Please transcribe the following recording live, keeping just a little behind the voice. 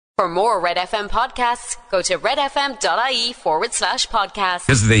For more Red FM podcasts, go to redfm.ie/podcast.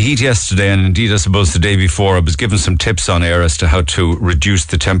 Because of the heat yesterday, and indeed I suppose the day before, I was given some tips on air as to how to reduce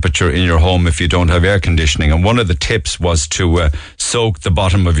the temperature in your home if you don't have air conditioning. And one of the tips was to soak the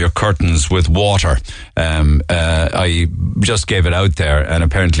bottom of your curtains with water. I just gave it out there, and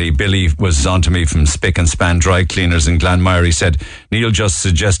apparently Billy was on to me from Spick and Span Dry Cleaners in Glanmire. He said, Neil just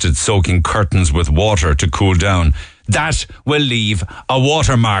suggested soaking curtains with water to cool down. That will leave a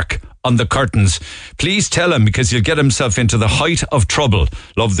watermark on the curtains. Please tell him, because he'll get himself into the height of trouble.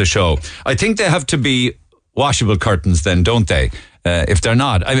 Love the show. I think they have to be washable curtains then, don't they? If they're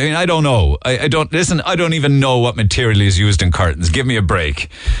not, I mean, I don't know. I don't even know what material is used in curtains. Give me a break.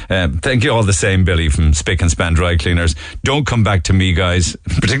 Thank you all the same, Billy from Spick and Span Dry Cleaners. Don't come back to me, guys,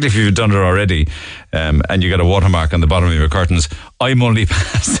 particularly if you've done it already, and you got a watermark on the bottom of your curtains. I'm only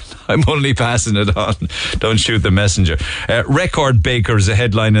passing it on. Don't shoot the messenger. Record Baker is a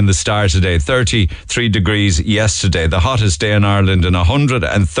headline in the Star today. 33 degrees yesterday. The hottest day in Ireland in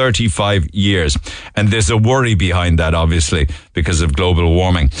 135 years. And there's a worry behind that, obviously, because of global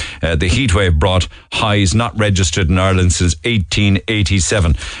warming. The heatwave brought highs not registered in Ireland since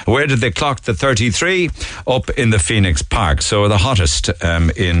 1887. Where did they clock the 33? Up in the Phoenix Park. So the hottest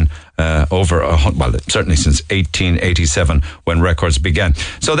certainly since 1887 when records began.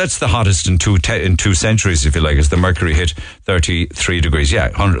 So that's the hottest in two centuries, if you like, as the mercury hit 33 degrees. Yeah,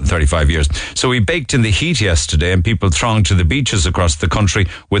 135 years. So we baked in the heat yesterday, and people thronged to the beaches across the country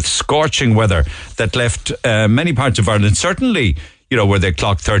with scorching weather that left many parts of Ireland, certainly, where they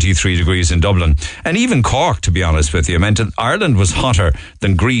clocked 33 degrees in Dublin. And even Cork, to be honest with you. I meant Ireland was hotter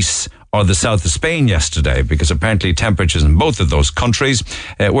than Greece or the south of Spain yesterday, because apparently temperatures in both of those countries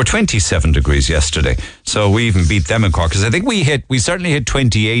were 27 degrees yesterday. So we even beat them in Cork, because I think we certainly hit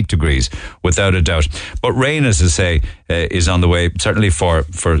 28 degrees without a doubt. But rain, as I say, is on the way, certainly for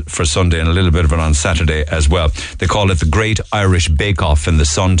Sunday, and a little bit of it on Saturday as well. They call it the Great Irish Bake Off in the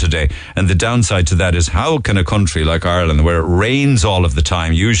sun today. And the downside to that is, how can a country like Ireland, where it rains all of the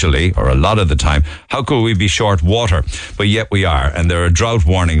time usually, or a lot of the time, how could we be short water? But yet we are, and there are drought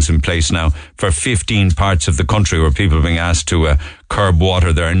warnings in place now for 15 parts of the country where people are being asked to curb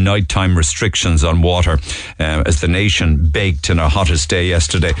water. There are nighttime restrictions on water as the nation baked in our hottest day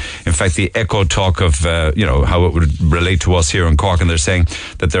yesterday. In fact, the Echo talk of how it would relate to us here in Cork, and they're saying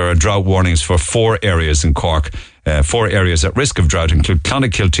that there are drought warnings for 4 areas in Cork. 4 areas at risk of drought include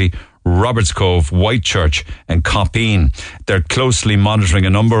Clonakilty, Roberts Cove, Whitechurch and Coppeen. They're closely monitoring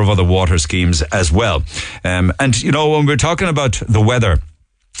a number of other water schemes as well. And when we're talking about the weather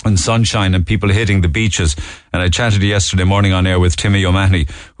and sunshine and people hitting the beaches, and I chatted yesterday morning on air with Timmy O'Mahony,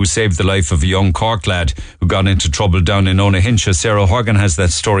 who saved the life of a young Cork lad who got into trouble down in Onahincha. Sarah Horgan has that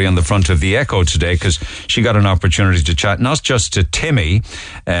story on the front of the Echo today, because she got an opportunity to chat not just to Timmy,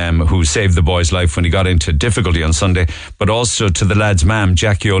 who saved the boy's life when he got into difficulty on Sunday, but also to the lad's mam,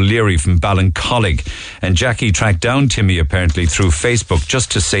 Jackie O'Leary from Ballincollig. And Jackie tracked down Timmy apparently through Facebook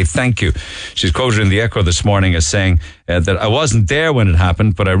just to say thank you. She's quoted in the Echo this morning as saying that I wasn't there when it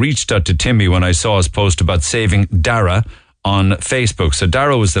happened, but I reached out to Timmy when I saw his post about saving Dara on Facebook. So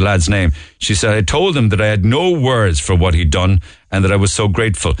Dara was the lad's name. She said, I told him that I had no words for what he'd done and that I was so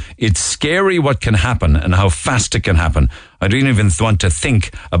grateful. It's scary what can happen and how fast it can happen. I didn't even want to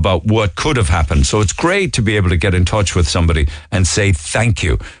think about what could have happened. So it's great to be able to get in touch with somebody and say thank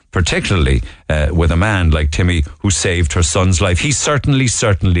you, particularly with a man like Timmy who saved her son's life. He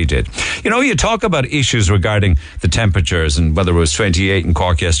certainly did. You talk about issues regarding the temperatures and whether it was 28 in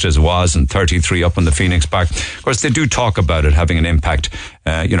Cork yesterday as it was and 33 up in the Phoenix Park. Of course, they do talk about it having an impact,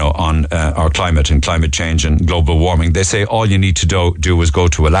 on our climate and climate change and global warming. They say all you need to do is go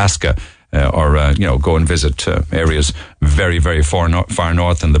to Alaska or go and visit areas very, very far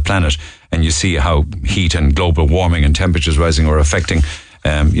north on the planet, and you see how heat and global warming and temperatures rising are affecting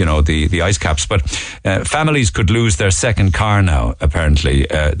the ice caps. But families could lose their second car now, apparently.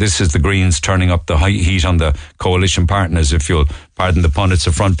 This is the Greens turning up the heat on the coalition partners, if you'll pardon the pun. It's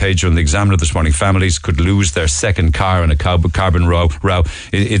a front page on the Examiner this morning. Families could lose their second car in a carbon row.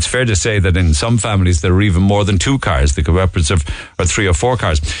 It's fair to say that in some families there are even more than 2 cars. They could be upwards of 3 or 4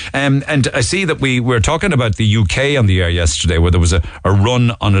 cars. And I see that we were talking about the UK on the air yesterday, where there was a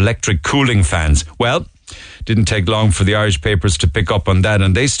run on electric cooling fans. Well, didn't take long for the Irish papers to pick up on that,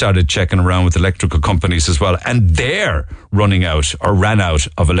 and they started checking around with electrical companies as well, and they're ran out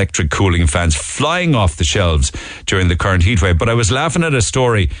of electric cooling fans, flying off the shelves during the current heatwave. But I was laughing at a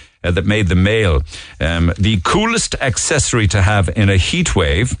story that made the Mail. The coolest accessory to have in a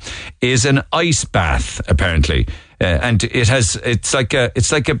heatwave is an ice bath, apparently, and it's like a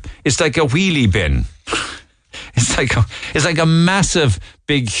wheelie bin. It's like a massive,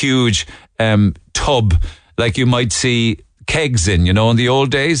 big, huge tub, like you might see kegs in, in the old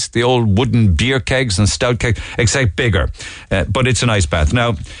days, the old wooden beer kegs and stout kegs, except bigger. But it's an ice bath.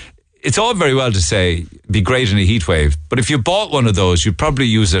 Now, it's all very well to say, be great in a heat wave, but if you bought one of those, you'd probably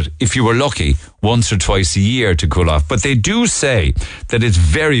use it, if you were lucky, once or twice a year to cool off. But they do say that it's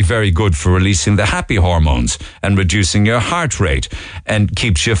very, very good for releasing the happy hormones and reducing your heart rate and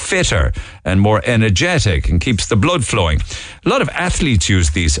keeps you fitter and more energetic and keeps the blood flowing. A lot of athletes use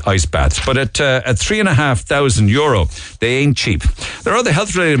these ice baths, but at €3,500, they ain't cheap. There are other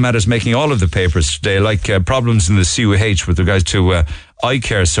health-related matters making all of the papers today, like problems in the CUH with regards to eye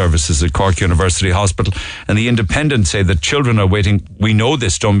care services at Cork University Hospital. And the Independent say that children are waiting. We know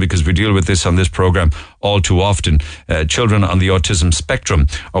this, Dom, because we deal with this on this programme all too often. Children on the autism spectrum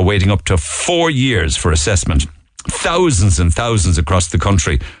are waiting up to 4 years for assessment. Thousands and thousands across the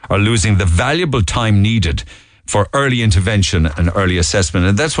country are losing the valuable time needed for early intervention and early assessment.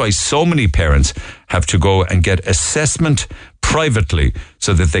 And that's why so many parents have to go and get assessment privately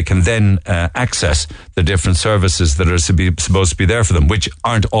so that they can then access the different services that are supposed to be there for them, which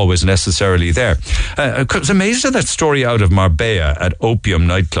aren't always necessarily there. I was amazed at that story out of Marbella at Opium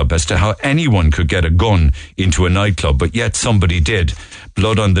nightclub as to how anyone could get a gun into a nightclub, but yet somebody did.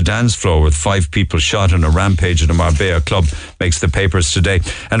 Blood on the dance floor with 5 people shot in a rampage at a Marbella club makes the papers today.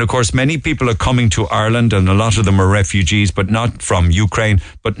 And of course, many people are coming to Ireland, and a lot of them are refugees, but not from Ukraine,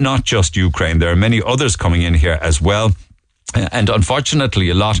 but not just Ukraine. There are many others coming in here as well. And unfortunately,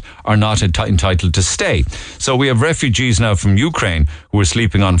 a lot are not entitled to stay. So we have refugees now from Ukraine who are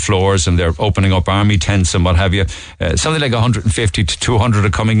sleeping on floors, and they're opening up army tents and what have you. Something like 150 to 200 are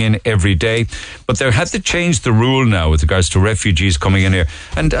coming in every day. But they had to change the rule now with regards to refugees coming in here.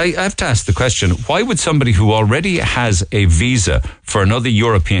 And I have to ask the question, why would somebody who already has a visa for another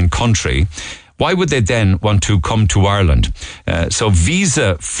European country, why would they then want to come to Ireland? So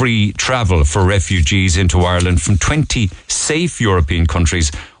visa-free travel for refugees into Ireland from 20 safe European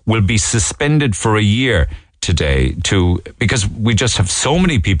countries will be suspended for a year today because we just have so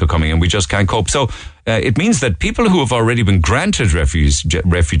many people coming in, we just can't cope. So it means that people who have already been granted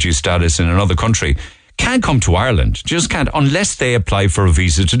refugee status in another country can't come to Ireland, just can't, unless they apply for a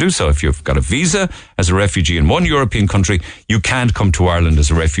visa to do so. If you've got a visa as a refugee in one European country, you can't come to Ireland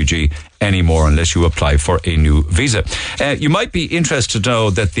as a refugee anymore unless you apply for a new visa. You might be interested to know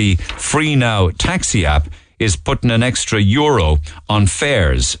that the Free Now taxi app is putting an extra euro on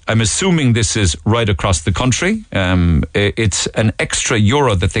fares. I'm assuming this is right across the country. It's an extra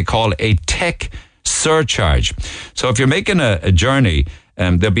euro that they call a tech surcharge. So if you're making a journey,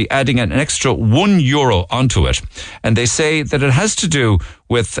 they'll be adding an extra €1 onto it. And they say that it has to do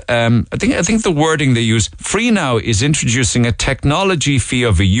with, I think the wording they use, Free Now is introducing a technology fee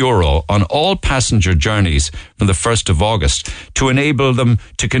of €1 on all passenger journeys from the 1st of August to enable them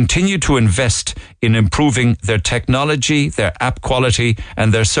to continue to invest in improving their technology, their app quality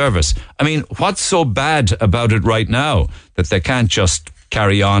and their service. I mean, what's so bad about it right now that they can't just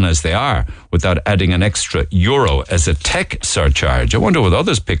carry on as they are without adding an extra euro as a tech surcharge? I wonder will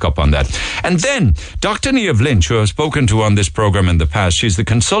others pick up on that. And then Dr. Niamh Lynch, who I've spoken to on this program in the past, she's the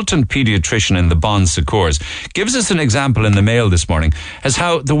consultant pediatrician in the Bon Secours, gives us an example in the Mail this morning as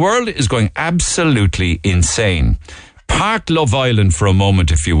how the world is going absolutely insane. Park Love Island for a moment,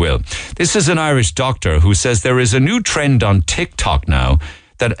 if you will. This is an Irish doctor who says there is a new trend on TikTok now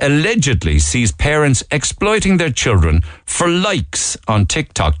that allegedly sees parents exploiting their children for likes on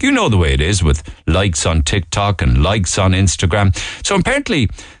TikTok. You know the way it is with likes on TikTok and likes on Instagram. So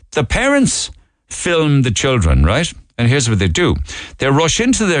apparently the parents film the children, right? And here's what they do. They rush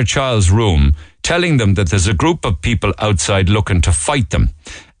into their child's room telling them that there's a group of people outside looking to fight them.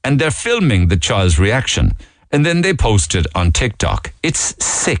 And they're filming the child's reaction. And then they post it on TikTok. It's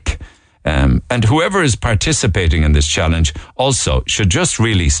sick. And whoever is participating in this challenge also should just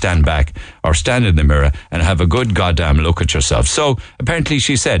really stand back or stand in the mirror and have a good goddamn look at yourself. So apparently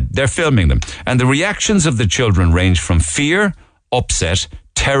she said they're filming them. And the reactions of the children range from fear, upset,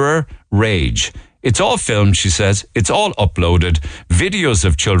 terror, rage. It's all filmed, she says. It's all uploaded. Videos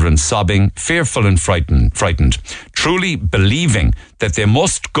of children sobbing, fearful and frightened, truly believing that they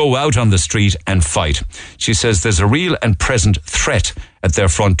must go out on the street and fight. She says there's a real and present threat at their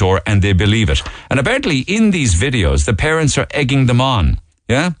front door, and they believe it. And apparently in these videos, the parents are egging them on.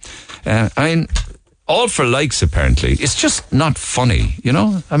 Yeah? I mean, all for likes, apparently. It's just not funny, you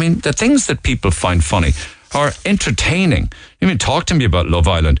know? I mean, the things that people find funny are entertaining. I mean, talk to me about Love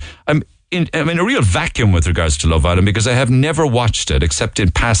Island. I'm in a real vacuum with regards to Love Island because I have never watched it except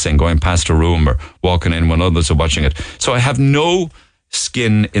in passing, going past a room or walking in when others are watching it. So I have no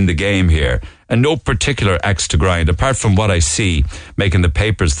skin in the game here and no particular axe to grind, apart from what I see making the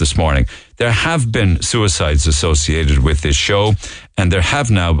papers this morning. There have been suicides associated with this show, and there have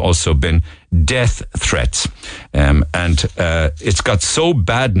now also been death threats. And it's got so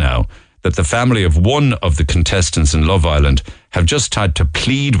bad now that the family of one of the contestants in Love Island have just had to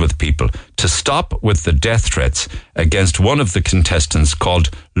plead with people to stop with the death threats against one of the contestants called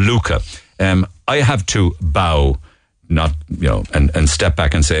Luca. I have to bow, not, and step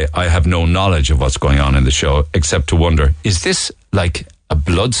back and say, I have no knowledge of what's going on in the show, except to wonder, is this like a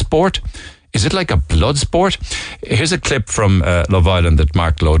blood sport? Is it like a blood sport? Here's a clip from Love Island that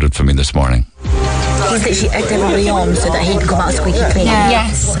Mark loaded for me this morning. He's literally egged everybody on so that he'd come out squeaky clean. Yeah.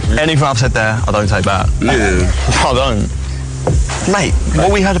 Yes. Anything I've said there, I don't take back. Yeah. I don't. Mate,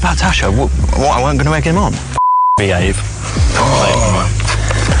 what we heard about Tasha, what I weren't going to egg him on? Behave.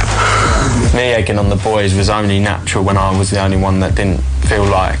 Me egging on the boys was only natural when I was the only one that didn't feel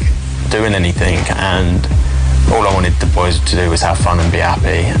like doing anything, and all I wanted the boys to do was have fun and be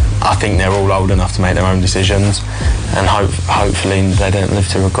happy. I think they're all old enough to make their own decisions, and hopefully they don't live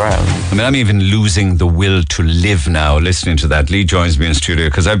to regret them. I mean, I'm even losing the will to live now listening to that. Lee joins me in studio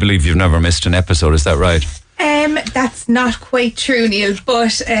because I believe you've never missed an episode. Is that right? That's not quite true, Neil,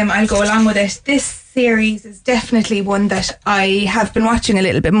 but I'll go along with it. This series is definitely one that I have been watching a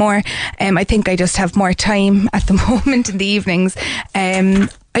little bit more. I think I just have more time at the moment in the evenings.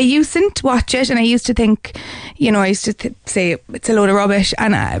 I used to watch it and I used to think, I used to say it's a load of rubbish,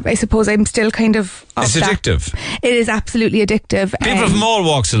 and I suppose I'm still kind of It's addictive. It is absolutely addictive. People from all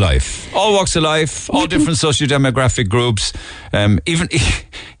walks of life, all different socio-demographic groups,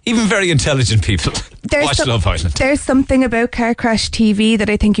 even very intelligent people watch Love Island. There's something about car crash TV that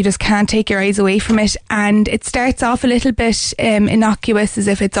I think you just can't take your eyes away from it, and it starts off a little bit innocuous, as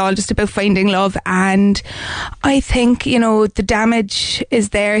if it's all just about finding love, and I think the damage is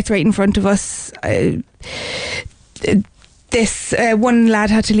there. It's right in front of us. This one lad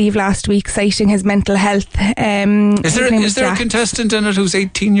had to leave last week, citing his mental health. Is there a contestant in it who's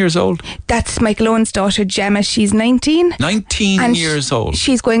 18 years old? That's Michael Owen's daughter, Gemma. She's 19. 19 years old.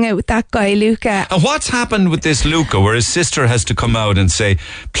 She's going out with that guy, Luca. And what's happened with this Luca, where his sister has to come out and say,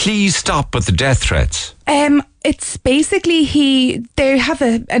 please stop with the death threats? It's basically they have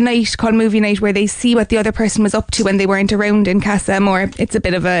a night called movie night where they see what the other person was up to when they weren't around in Casa Amor. It's a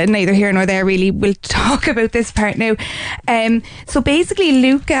bit of a neither here nor there, really. We'll talk about this part now. So basically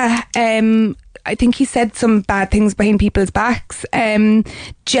Luca, I think he said some bad things behind people's backs.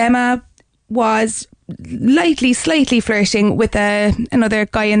 Gemma was slightly flirting with another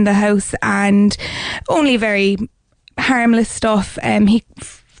guy in the house, and only very harmless stuff. He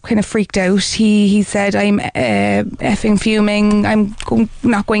kind of freaked out. He said, I'm effing fuming, I'm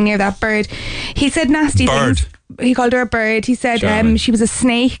not going near that bird. He said nasty things. He called her a bird. He said she was a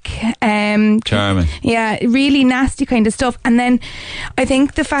snake. Charming. Yeah, really nasty kind of stuff. And then I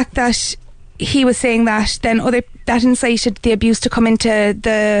think the fact that he was saying that, then that incited the abuse to come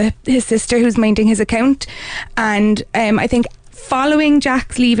into his sister, who's minding his account. And I think following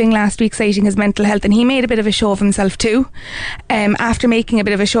Jack's leaving last week, citing his mental health, and he made a bit of a show of himself too. After making a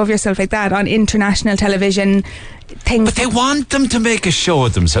bit of a show of yourself like that on international television, but they want them to make a show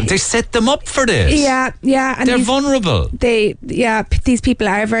of themselves. They set them up for this. Yeah, and they're vulnerable. These people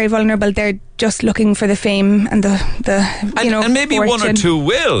are very vulnerable. They're just looking for the fame and and maybe fortune. One or two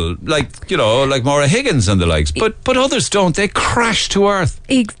will, like Maura Higgins and the likes, but others don't. They crash to earth.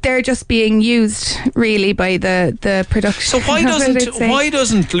 They're just being used really by the production. So why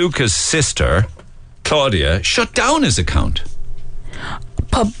doesn't Luca's sister Claudia shut down his account?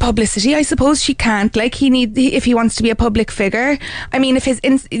 Publicity, I suppose. She can't. If he wants to be a public figure. I mean, if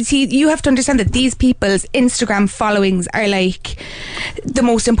you have to understand that these people's Instagram followings are like the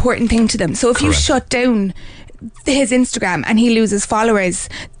most important thing to them. So if you shut down his Instagram and he loses followers,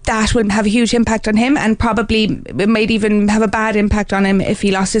 that would have a huge impact on him, and probably it might even have a bad impact on him if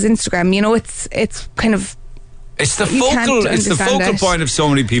he lost his Instagram. It's kind of. It's the focal point of so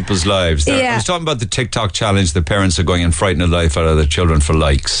many people's lives. I was talking about the TikTok challenge. The parents are going and frightening the life out of their children for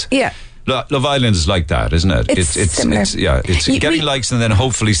likes. Yeah. Love Island is like that, isn't it? It's similar. It's getting likes and then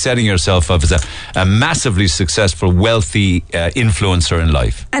hopefully setting yourself up as a massively successful, wealthy influencer in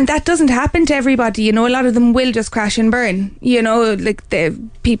life. And that doesn't happen to everybody. A lot of them will just crash and burn. Like the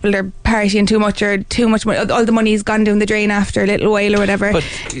people are partying too much, or too much money. All the money's gone down the drain after a little while or whatever. But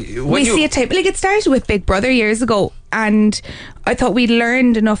we see it type. Like it started with Big Brother years ago, and I thought we'd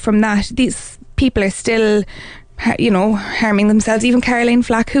learned enough from that. These people are still, harming themselves. Even Caroline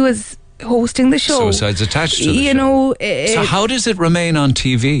Flack, who was hosting the show, suicides attached to the show. So how does it remain on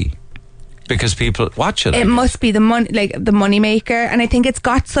TV? because people watch it. It must be the money maker, and I think it's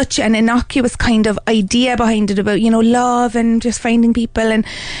got such an innocuous kind of idea behind it about, you know, love and just finding people, and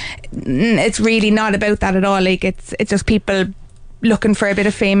it's really not about that at all. Like it's just people looking for a bit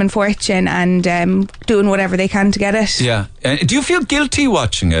of fame and fortune and doing whatever they can to get it. Yeah. Do you feel guilty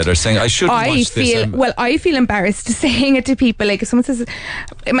watching it or saying I shouldn't watch this? Well, I feel embarrassed saying it to people. Like if someone says,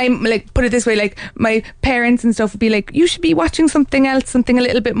 put it this way, like my parents and stuff would be like, you should be watching something else, something a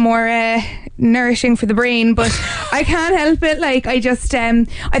little bit more nourishing for the brain, but I can't help it. Like I just I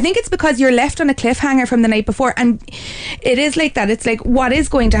think it's because you're left on a cliffhanger from the night before, and it is like that. It's like, what is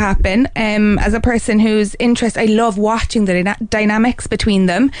going to happen? As a person who's interested, I love watching the dynamics between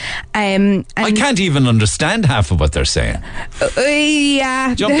them. And I can't even understand half of what they're saying.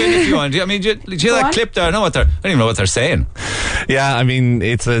 Yeah. Jump in if you want. I mean, do you hear that clip there? I don't even know what they're saying. Yeah, I mean,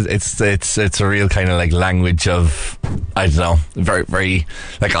 it's a real kind of like language of, I don't know, very, very,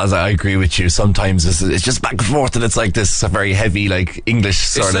 like, as I agree with you, sometimes it's just back and forth, and it's like this very heavy, like, English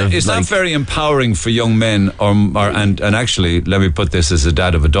sort of. It's not very empowering for young men, and actually, let me put this as a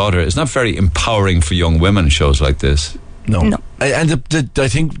dad of a daughter, it's not very empowering for young women, shows like this. No. And I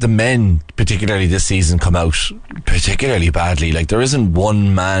think the men, particularly this season, come out particularly badly. Like, there isn't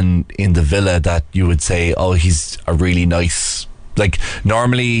one man in the villa that you would say, oh, he's a really nice. Like,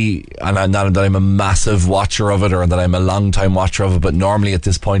 normally, and not that I'm a massive watcher of it or that I'm a long time watcher of it, but normally at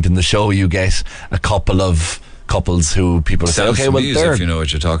this point in the show you get a couple of couples who people say, okay, well, they're, if you know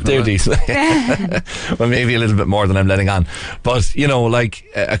what you're talking they're about. Decent. Well, maybe a little bit more than I'm letting on, but you know, like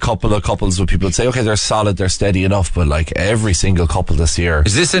a couple of couples where people would say, okay, they're solid, they're steady enough, but like every single couple this year,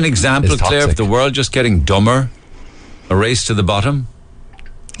 is this an example, Claire, of the world just getting dumber, a race to the bottom?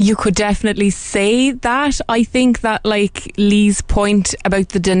 You could definitely say that. I think that, like Lee's point about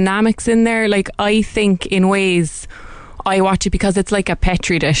the dynamics in there, like I think in ways I watch it because it's like a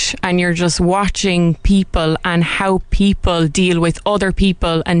petri dish, and you're just watching people and how people deal with other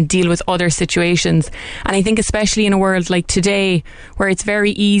people and deal with other situations. And I think especially in a world like today where it's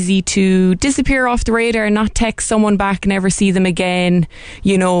very easy to disappear off the radar and not text someone back, never see them again,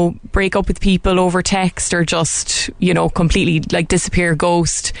 you know, break up with people over text, or just, you know, completely like disappear,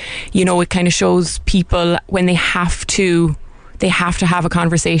 ghost. You know, it kind of shows people when they have to have a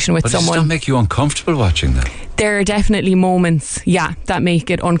conversation with someone. But does it make you uncomfortable watching that? There are definitely moments, that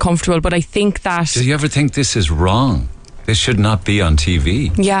make it uncomfortable. But I think that... Do you ever think this is wrong? This should not be on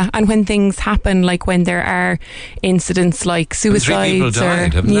TV. Yeah, and when things happen, like when there are incidents like suicides... 3 people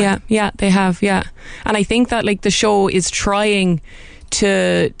died, haven't they? Yeah, they have, yeah. And I think that like the show is trying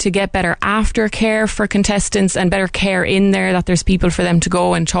to get better aftercare for contestants and better care in there, that there's people for them to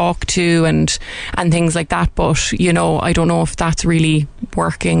go and talk to and things like that. But, you know, I don't know if that's really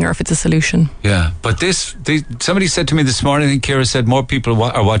working or if it's a solution. Yeah, but somebody said to me this morning, I think Ciara said, more people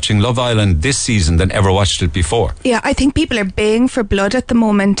are watching Love Island this season than ever watched it before. Yeah, I think people are baying for blood at the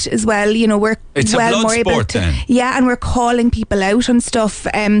moment as well. You know, it's well a blood more sport able to, then. Yeah, and we're calling people out on stuff.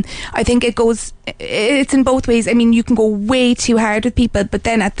 I think it's in both ways. I mean, you can go way too hard with people, but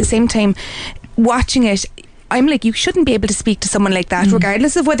then at the same time, watching it, I'm like, you shouldn't be able to speak to someone like that,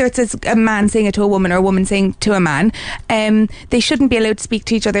 regardless of whether it's a man saying it to a woman or a woman saying to a man. They shouldn't be allowed to speak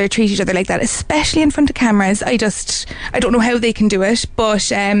to each other or treat each other like that, especially in front of cameras. I don't know how they can do it,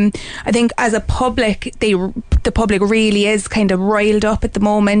 but I think as a public, the public really is kind of riled up at the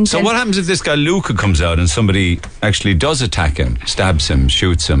moment. So what happens if this guy Luca comes out and somebody actually does attack him, stabs him,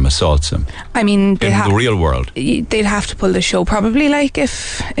 shoots him, assaults him? I mean, in the real world, they'd have to pull the show probably, like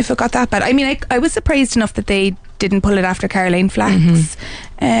if it got that bad. I mean, I was surprised enough that they didn't pull it after Caroline Flack's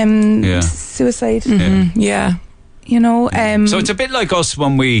suicide. Yeah. You know, so it's a bit like us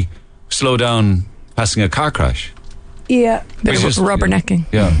when we slow down passing a car crash. Yeah. Bit of rubbernecking.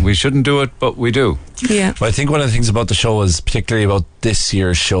 Yeah, we shouldn't do it, but we do. Yeah. But I think one of the things about the show is, particularly about this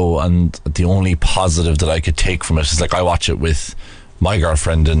year's show, and the only positive that I could take from it is, like, I watch it with my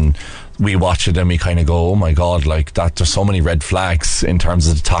girlfriend and we watch it and we kind of go, oh my God, like that, there's so many red flags in terms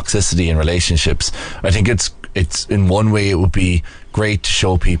of the toxicity in relationships. I think it's in one way it would be great to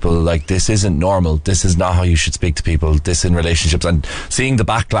show people, like, this isn't normal, this is not how you should speak to people, this in relationships, and seeing the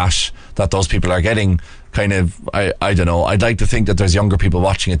backlash that those people are getting, kind of, I don't know, I'd like to think that there's younger people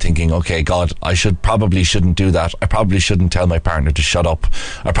watching it thinking, okay, God, I probably shouldn't do that, I probably shouldn't tell my partner to shut up,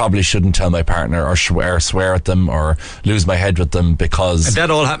 I probably shouldn't tell my partner or swear at them or lose my head with them, because... And that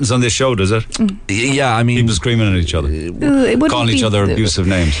all happens on this show, does it? Yeah, I mean... People screaming at each other, calling each other abusive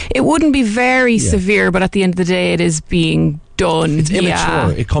names. It wouldn't be very severe, but at the end of the day it is being done. It's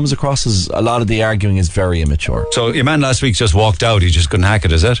immature. Yeah. It comes across as a lot of the arguing is very immature. So your man last week just walked out. He just couldn't hack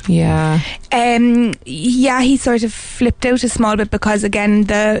it, is it? Yeah. Yeah, he sort of flipped out a small bit because, again,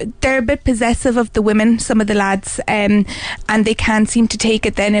 they're a bit possessive of the women, some of the lads, and they can't seem to take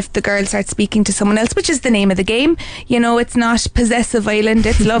it then if the girl starts speaking to someone else, which is the name of the game. You know, it's not Possessive Island,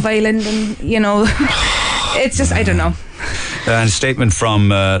 it's Love Island, and, you know, it's just, I don't know. And a statement from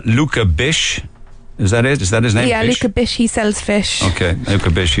Luca Bish. Is that it? Is that his name? Yeah, Bish? Luca Bish, he sells fish. Okay,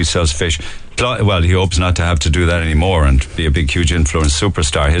 Luca Bish, he sells fish. Well, he hopes not to have to do that anymore and be a big, huge influence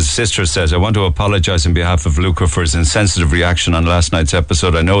superstar. His sister says, I want to apologise on behalf of Luca for his insensitive reaction on last night's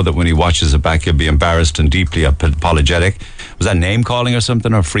episode. I know that when he watches it back, he'll be embarrassed and deeply apologetic. Was that name calling or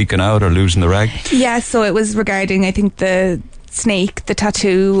something, or freaking out or losing the rag? Yeah, so it was regarding, I think, the snake, the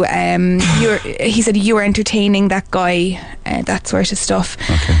tattoo. He said you were entertaining that guy, that sort of stuff.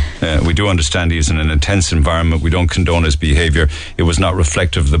 Okay. We do understand he's in an intense environment. We don't condone his behaviour. It was not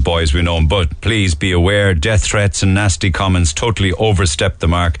reflective of the boys we know. But please be aware, death threats and nasty comments totally overstep the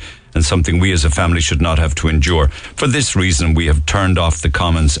mark, and something we as a family should not have to endure. For this reason, we have turned off the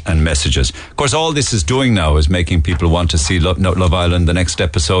comments and messages. Of course, all this is doing now is making people want to see Love Island, the next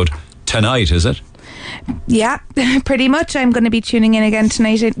episode, tonight, is it? Yeah, pretty much. I'm going to be tuning in again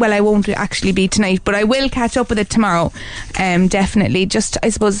tonight. Well, I won't actually be tonight, but I will catch up with it tomorrow. Definitely. Just, I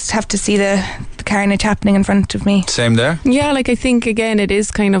suppose, have to see the carnage happening in front of me. Same there? Yeah, like I think again it is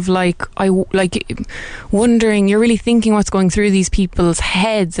kind of like wondering, you're really thinking what's going through these people's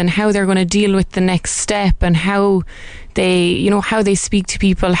heads and how they're going to deal with the next step and how they, you know, how they speak to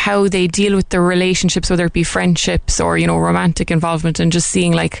people, how they deal with their relationships, whether it be friendships or, you know, romantic involvement, and just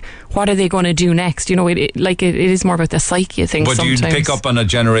seeing like what are they going to do next. You know, it is more about the psyche, I think. But sometimes. Do you pick up on a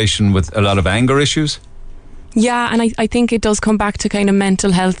generation with a lot of anger issues? Yeah, and I think it does come back to kind of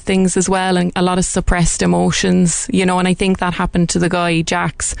mental health things as well, and a lot of suppressed emotions, you know, and I think that happened to the guy,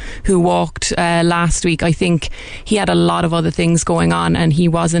 Jax, who walked last week. I think he had a lot of other things going on and he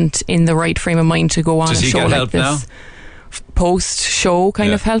wasn't in the right frame of mind to go on a show like this. Now? Post-show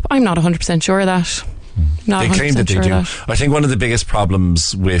kind of help. I'm not 100% sure of that. Not they claim that they do. I think one of the biggest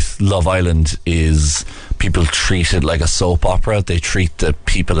problems with Love Island is people treat it like a soap opera. They treat the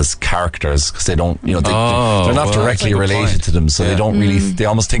people as characters because they don't, you know, they're not directly related to them, so they don't really. They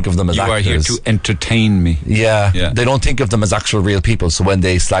almost think of them as actors. You are here to entertain me. Yeah, they don't think of them as actual real people. So when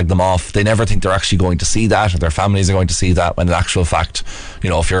they slag them off, they never think they're actually going to see that, or their families are going to see that. When in actual fact, you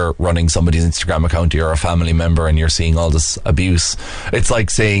know, if you're running somebody's Instagram account, you're a family member, and you're seeing all this abuse. It's like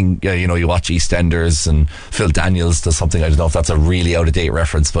saying, you know, you watch EastEnders and Phil Daniels does something. I don't know if that's a really out of date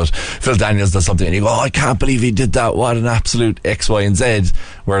reference, but Phil Daniels does something and you go, oh, I can't believe he did that, what an absolute X, Y and Z,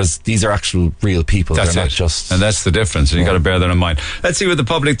 whereas these are actual real people. That's They're it. not just, and that's the difference, and you've got to bear that in mind. Let's see what the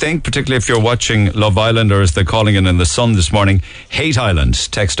public think, particularly if you're watching Love Island, or as they're calling it in the Sun this morning, Hate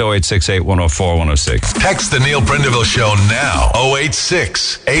Island. Text 0868 104 106. Text the Neil Prendeville Show now,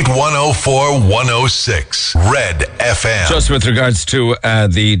 086 8104 106. Red FM. Just with regards to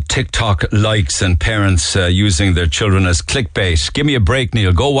the TikTok likes and parents using their children as clickbait. Give me a break,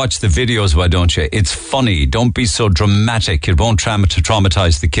 Neil. Go watch the videos, why don't you? It's funny. Don't be so dramatic. It won't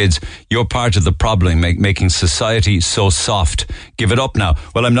traumatize the kids. You're part of the problem, making society so soft. Give it up now.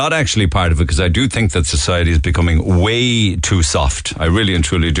 Well, I'm not actually part of it, because I do think that society is becoming way too soft. I really and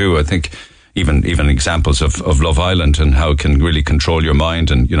truly do. I think even examples of Love Island and how it can really control your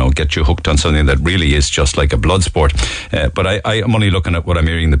mind and, you know, get you hooked on something that really is just like a blood sport. But I'm only looking at what I'm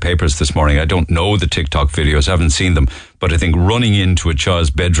hearing in the papers this morning. I don't know the TikTok videos, I haven't seen them, but I think running into a child's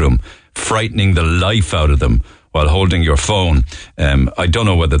bedroom, frightening the life out of them while holding your phone. I don't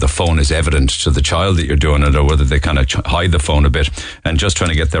know whether the phone is evident to the child that you're doing it, or whether they kind of hide the phone a bit and just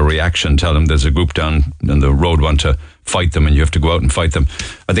trying to get their reaction. Tell them there's a group down the road want to fight them and you have to go out and fight them.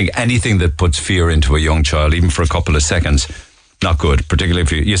 I think anything that puts fear into a young child, even for a couple of seconds, not good. Particularly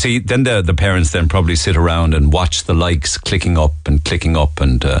if you see, then the parents then probably sit around and watch the likes clicking up, and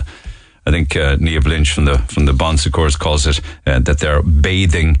I think Niamh Lynch from the Bon Secours calls it that they're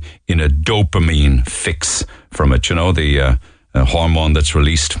bathing in a dopamine fix from it, you know, the hormone that's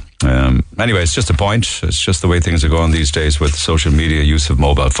released. Anyway, it's just a point. It's just the way things are going these days with social media, use of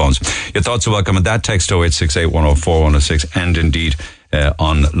mobile phones. Your thoughts are welcome at that. Text 0868 104 106 and indeed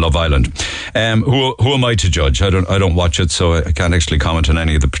on Love Island. Who am I to judge? I don't watch it, so I can't actually comment on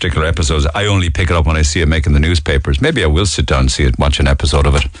any of the particular episodes. I only pick it up when I see it making the newspapers. Maybe I will sit down and see it, watch an episode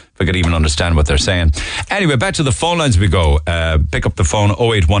of it, if I could even understand what they're saying. Anyway, back to the phone lines we go. Pick up the phone,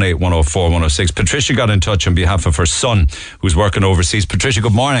 0818 104 106. Patricia got in touch on behalf of her son, who's working overseas. Patricia,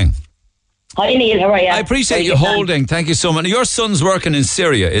 good morning. Hi Neil, how are you? I appreciate you holding. Thank you so much. Your son's working in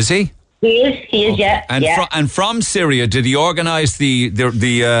Syria, is he? He is, yeah. And from Syria, did he organise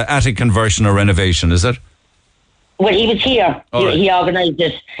the attic conversion or renovation, is it? Well, he was here. He organised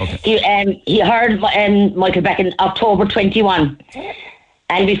it. Okay. He heard Michael back in October 21.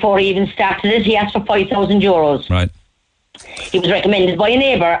 And before he even started it, he asked for €5,000. Right. He was recommended by a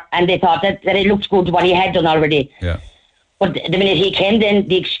neighbour, and they thought that it looked good what he had done already. Yeah. But the minute he came, then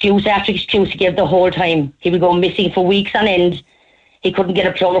the excuse after excuse he gave the whole time. He would go missing for weeks on end. He couldn't get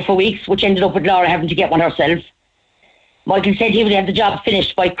a plumber for weeks, which ended up with Laura having to get one herself. Michael said he would have the job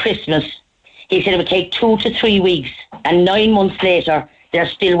finished by Christmas. He said it would take 2 to 3 weeks, and 9 months later, they're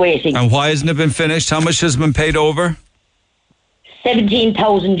still waiting. And why hasn't it been finished? How much has been paid over?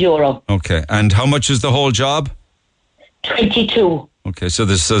 €17,000. Okay, and how much is the whole job? 22. Okay, so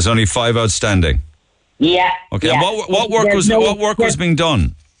there's only 5 outstanding. Yeah. Okay, yeah. and what work was being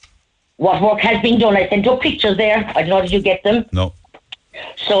done? What work has been done? I sent up pictures there. I don't know, did you get them? No.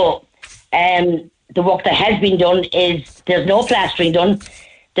 So, the work that has been done is there's no plastering done.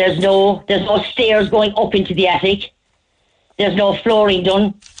 There's no stairs going up into the attic. There's no flooring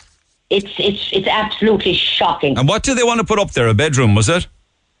done. It's absolutely shocking. And what do they want to put up there? A bedroom, was it?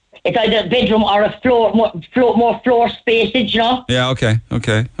 It's either a bedroom or a more floor spacage, you know? Yeah, okay.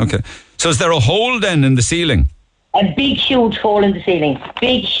 So is there a hole then in the ceiling? A big, huge hole in the ceiling.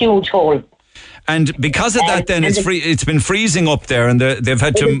 Big, huge hole. And because of that, then it's been freezing up there, and they've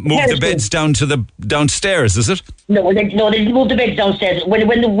had to move the beds down to the downstairs. Is it? No, they didn't move the beds downstairs.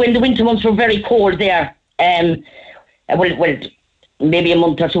 When the winter months were very cold there, maybe a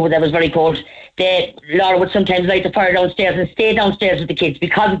month or two that was very cold, Laura would sometimes light the fire downstairs and stay downstairs with the kids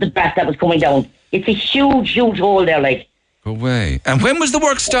because of the bath that was coming down. It's a huge, huge hole there, like. Go away. And when was the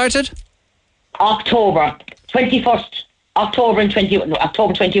work started? October 21st. October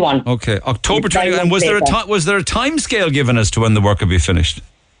 21. Okay, October 21. And was there a time scale given as to when the work would be finished?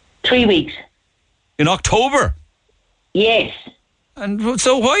 3 weeks. In October? Yes. And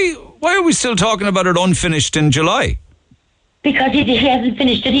so why are we still talking about it unfinished in July? Because he hasn't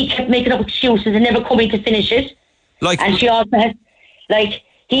finished it. He kept making up excuses and never coming to finish it. And she also has,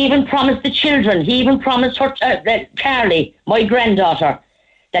 he even promised the children. He even promised her, Carly, my granddaughter,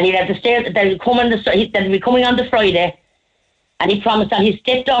 that he'd have the stairs, that he'd be coming on the Friday. And he promised on his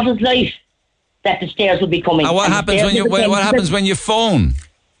stepdaughter's life that the stairs would be coming. And what happens when you phone?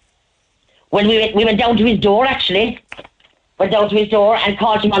 When we went down to his door, actually. Went down to his door and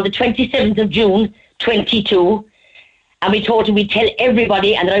called him on the 27th of June, 22. And we told him we'd tell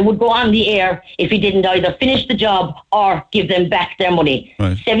everybody and that I would go on the air if he didn't either finish the job or give them back their money.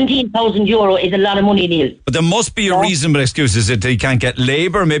 Right. €17,000 is a lot of money, Neil. But there must be a reasonable excuse. Is it that he can't get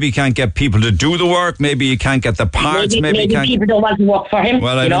labour? Maybe he can't get people to do the work? Maybe he can't get the parts? Maybe people don't want to work for him.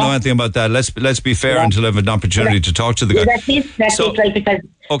 Well, I don't know anything about that. Let's be fair until I have an opportunity to talk to the guy. That's it, right, because...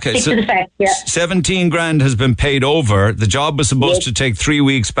 Okay, so 17 grand has been paid over. The job was supposed to take 3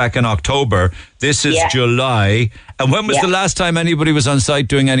 weeks back in October. This is July. And when was the last time anybody was on site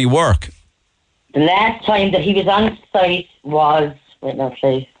doing any work? The last time that he was on site was,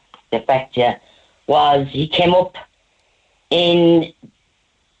 he came up in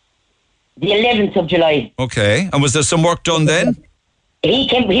the 11th of July. Okay, and was there some work done then? He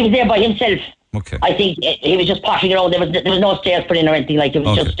was there by himself. Okay. I think he was just pottering around. There was no stairs put in or anything. It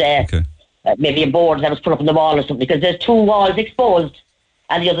was just maybe a board that was put up on the wall or something. Because there's 2 walls exposed,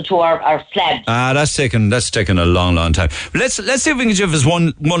 and the other 2 are slabs. That's taken a long, long time. Let's see if we can give us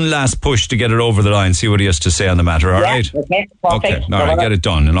one last push to get it over the line. See what he has to say on the matter. All right. Okay. Perfect. Okay. All right. Get it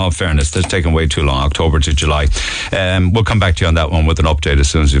done. In all fairness, that's taken way too long. October to July. We'll come back to you on that one with an update as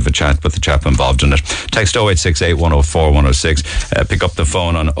soon as we have a chat with the chap involved in it. Text 0868 104 106. Pick up the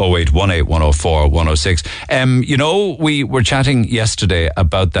phone on 0818 104 106. We were chatting yesterday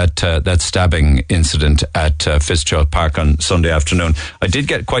about that stabbing incident at Fitzgerald Park on Sunday afternoon. I did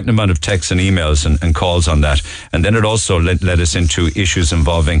get quite an amount of texts and emails and calls on that, and then it also led us into issues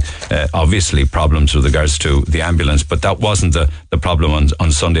involving obviously problems with regards to the ambulance, but that wasn't the problem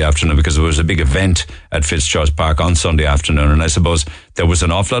on Sunday afternoon, because there was a big event at Fitzgerald Park on Sunday afternoon, and I suppose there was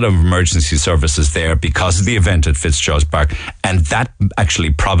an awful lot of emergency services there because of the event at Fitzgerald Park, and that actually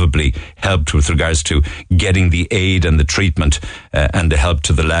probably helped with regards to getting the aid and the treatment and the help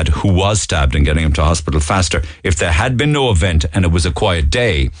to the lad who was stabbed and getting him to hospital faster. If there had been no event and it was a quiet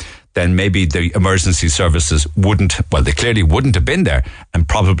day, then maybe the emergency services they clearly wouldn't have been there and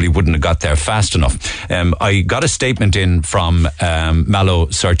probably wouldn't have got there fast enough. I got a statement in from Mallow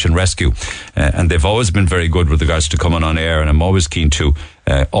Search and Rescue, and they've always been very good with regards to coming on air, and I'm always keen to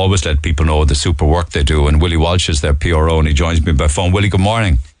always let people know the super work they do. And Willie Walsh is their PRO, and he joins me by phone. Willie, good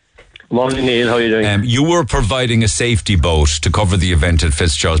morning. Morning, Neil. How are you doing? You were providing a safety boat to cover the event at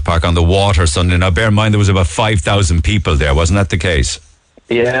Fitzgerald's Park on the water Sunday. Now, bear in mind, there was about 5,000 people there. Wasn't that the case?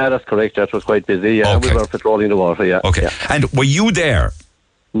 Yeah, that's correct. That was quite busy. Yeah, okay. We were patrolling the water, yeah. Okay. Yeah. And were you there?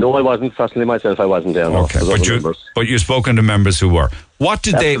 No, I wasn't. Personally, myself, I wasn't there. No. Okay. But you've spoken to members who were. What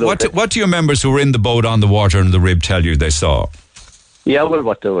did what do your members who were in the boat on the water in the Rib tell you they saw? Yeah, well,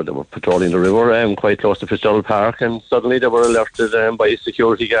 they were patrolling the river quite close to Fitzgerald Park, and suddenly they were alerted by a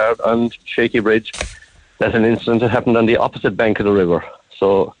security guard on Shaky Bridge that an incident had happened on the opposite bank of the river.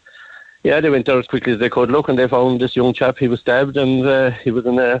 So, yeah, they went there as quickly as they could look, and they found this young chap. He was stabbed, and he was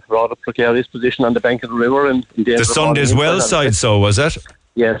in a rather precarious position on the bank of the river. And the Sunday's Well side, so was it?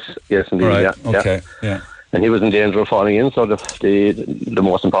 Yes, indeed. Right. Yeah, okay. Yeah. And he was in danger of falling in. So the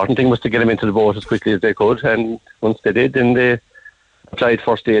most important thing was to get him into the boat as quickly as they could. And once they did, then they applied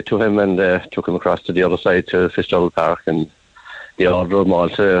first aid to him and took him across to the other side to Fitzgerald Park. And the Order of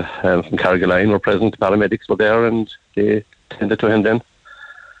Malta from Carrigaline were present. The paramedics were there, and they tended to him then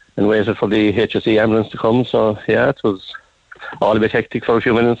and waited for the HSE ambulance to come. So yeah, it was all a bit hectic for a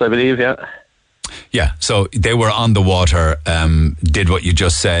few minutes, I believe. Yeah. Yeah, so they were on the water, did what you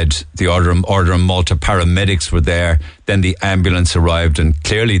just said. The Order of Malta paramedics were there. Then the ambulance arrived, and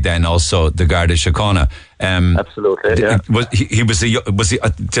clearly then also the Garda Síochána. Absolutely, yeah.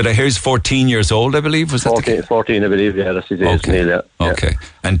 Did I hear he's 14 years old, I believe? Was 14, that 14, I believe, yeah, that's his age. Okay. Yeah. Okay.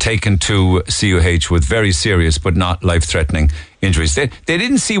 And taken to CUH with very serious but not life-threatening injuries. They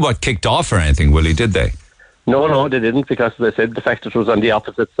didn't see what kicked off or anything, Willie, did they? No, they didn't, because as I said, the fact that it was on the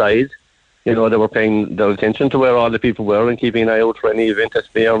opposite side, you know, they were paying their attention to where all the people were and keeping an eye out for any event that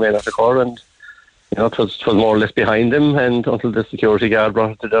may or may not occur. And, you know, it was more or less behind them, and until the security guard brought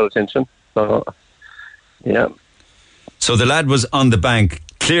it to their attention. So, yeah. So the lad was on the bank,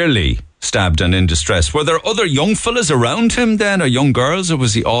 clearly stabbed and in distress. Were there other young fellas around him then, or young girls, or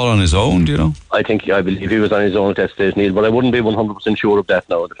was he all on his own, do you know? I believe he was on his own at that stage, Neil, but I wouldn't be 100% sure of that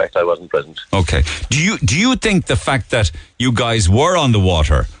now, the fact I wasn't present. Okay. Do you think the fact that you guys were on the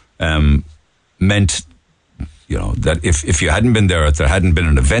water meant, you know, that if you hadn't been there, if there hadn't been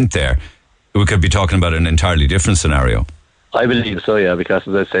an event there, we could be talking about an entirely different scenario? I believe so, yeah, because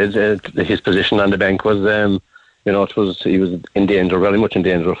as I said, his position on the bank was, you know, he was in danger, very much in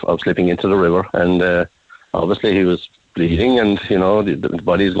danger of slipping into the river, and obviously he was bleeding, and, you know, the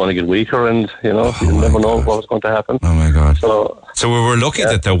body's going to get weaker, and, you know, you never know what was going to happen. Oh my God. So we were lucky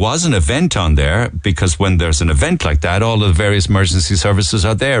that there was an event on there, because when there's an event like that, all the various emergency services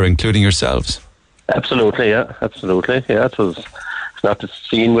are there, including yourselves. Absolutely, yeah. It's not the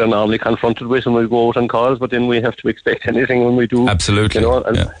scene we're normally confronted with when we go out on calls, but then we have to expect anything when we do. Absolutely. You know,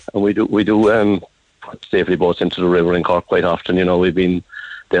 and we do put safety boats into the river in Cork quite often. You know, we've been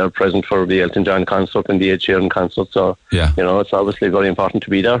there present for the Elton John concert and the Ed Sheeran concert, so, you know, it's obviously very important to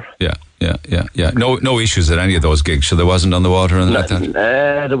be there. Yeah. No issues at any of those gigs, so there wasn't on the water and like that?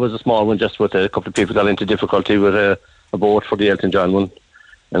 There was a small one, just with a couple of people got into difficulty with a boat for the Elton John one.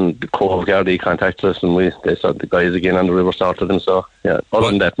 And the Cork Gardaí contacted us, and they saw the guys again on the river started them. So, yeah, other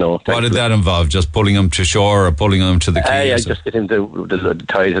than that, no. What did that involve? Just pulling them to shore or pulling them to the quay? Yeah, just get him the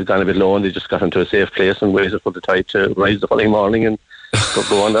tide had gone a bit low, and they just got him to a safe place and waited for the tide to rise the following morning and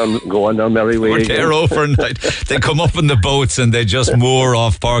go on their merry way. We're there overnight. They come up in the boats and they just moor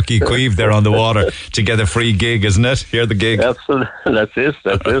off Parky Queeve there on the water to get a free gig, isn't it? Hear the gig. Absolutely. That's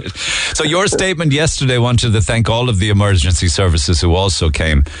it. So your statement yesterday wanted to thank all of the emergency services who also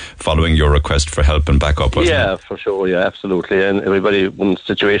came following your request for help and backup, wasn't it? For sure, yeah, absolutely. And everybody, when a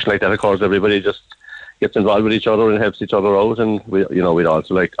situation like that occurs, everybody just gets involved with each other and helps each other out. And we'd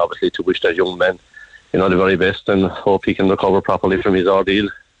also like, obviously, to wish that young man, you know, the very best, and hope he can recover properly from his ordeal.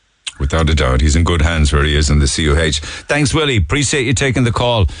 Without a doubt, he's in good hands where he is in the CUH. Thanks, Willie. Appreciate you taking the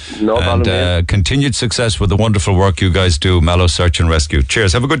call. No problem. And continued success with the wonderful work you guys do, Mallow Search and Rescue.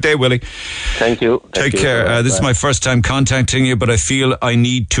 Cheers. Have a good day, Willie. Thank you. Take care. This is my first time contacting you, but I feel I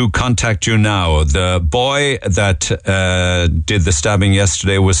need to contact you now. The boy that did the stabbing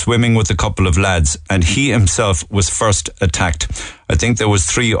yesterday was swimming with a couple of lads, and he himself was first attacked. I think there was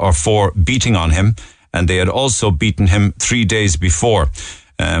 3 or 4 beating on him, and they had also beaten him 3 days before.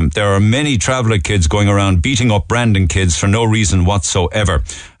 There are many traveller kids going around beating up Brandon kids for no reason whatsoever.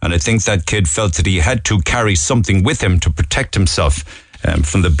 And I think that kid felt that he had to carry something with him to protect himself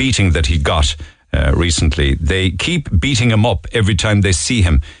from the beating that he got recently. They keep beating him up every time they see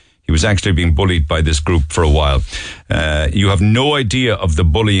him. He was actually being bullied by this group for a while. You have no idea of the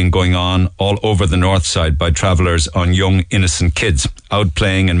bullying going on all over the north side by travellers on young, innocent kids, out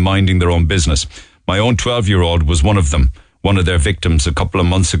playing and minding their own business. My own 12-year-old was one of them, one of their victims a couple of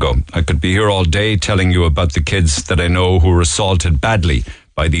months ago. I could be here all day telling you about the kids that I know who were assaulted badly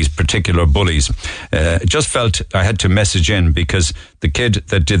by by these particular bullies. Just felt I had to message in because the kid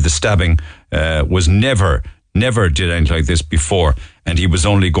that did the stabbing was never did anything like this before, and he was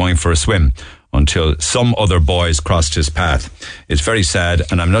only going for a swim until some other boys crossed his path. It's very sad,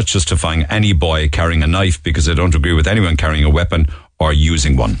 and I'm not justifying any boy carrying a knife because I don't agree with anyone carrying a weapon or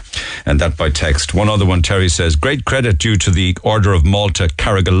using one. And that by text. One other one, Terry says, great credit due to the Order of Malta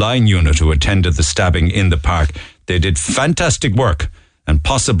Carrigaline unit who attended the stabbing in the park. They did fantastic work and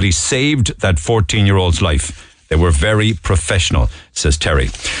possibly saved that 14-year-old's life. They were very professional, says Terry.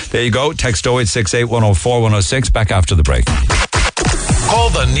 There you go. Text 0868 104 106. Back after the break. Call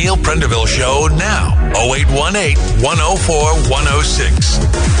the Neil Prendeville Show now. 0818 104 106.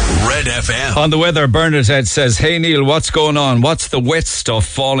 Red FM. On the weather, Bernadette says, hey Neil, what's going on? What's the wet stuff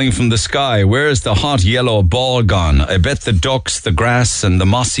falling from the sky? Where's the hot yellow ball gone? I bet the ducks, the grass and the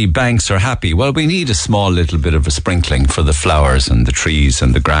mossy banks are happy. Well, we need a small little bit of a sprinkling for the flowers and the trees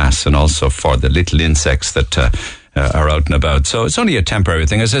and the grass, and also for the little insects that are out and about. So it's only a temporary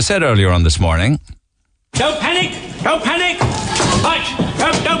thing. As I said earlier on this morning. Don't panic! Don't panic!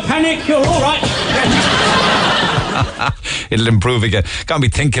 Right, don't panic, you're all right. It'll improve again. Can't be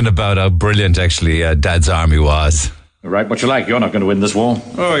thinking about how brilliant actually Dad's army was. Right, what you like, you're not going to win this war.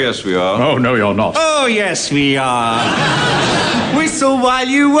 Oh, yes, we are. Oh, no, you're not. Oh, yes, we are. Whistle while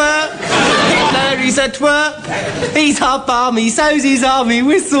you work. Hitler is at work. He's half army, so's his army.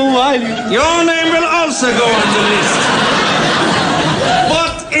 Whistle while you... Your name will also go on the list.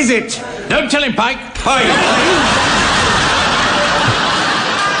 What is it? Don't tell him, Pike. Pike.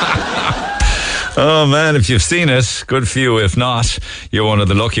 Oh man, if you've seen it, good for you. If not, you're one of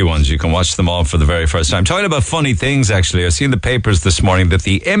the lucky ones. You can watch them all for the very first time. Talking about funny things, actually, I've seen the papers this morning that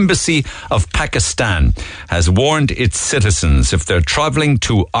the Embassy of Pakistan has warned its citizens, if they're travelling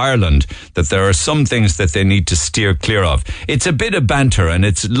to Ireland, that there are some things that they need to steer clear of. It's a bit of banter and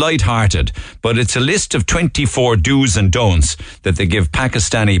it's light-hearted, but it's a list of 24 do's and don'ts that they give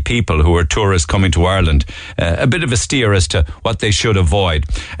Pakistani people who are tourists coming to Ireland, a bit of a steer as to what they should avoid.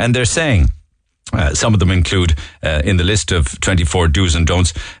 And they're saying, some of them include, in the list of 24 do's and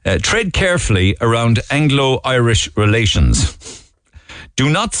don'ts, tread carefully around Anglo-Irish relations. Do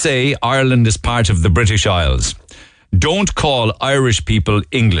not say Ireland is part of the British Isles. Don't call Irish people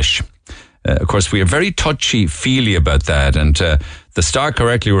English. Of course, we are very touchy-feely about that, and the Star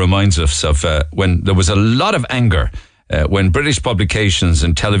correctly reminds us of when there was a lot of anger when British publications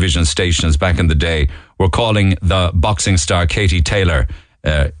and television stations back in the day were calling the boxing star Katie Taylor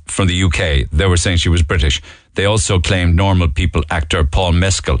from the UK. They were saying she was British. They also claimed Normal People actor Paul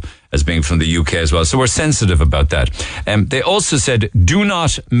Mescal as being from the UK as well. So we're sensitive about that. They also said, do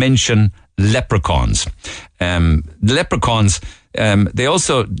not mention leprechauns. Leprechauns, they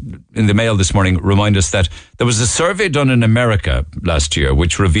also, in the Mail this morning, remind us that there was a survey done in America last year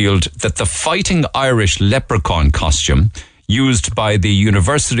which revealed that the Fighting Irish leprechaun costume used by the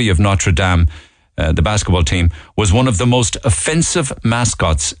University of Notre Dame, the basketball team, was one of the most offensive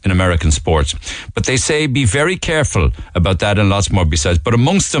mascots in American sports. But they say be very careful about that and lots more besides. But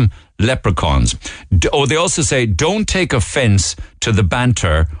amongst them, leprechauns. They also say don't take offence to the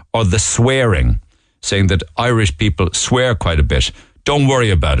banter or the swearing, saying that Irish people swear quite a bit. Don't worry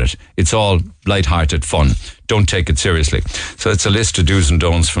about it. It's all light-hearted fun. Don't take it seriously. So it's a list of do's and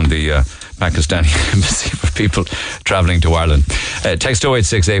don'ts from the Pakistani embassy for people travelling to Ireland. Text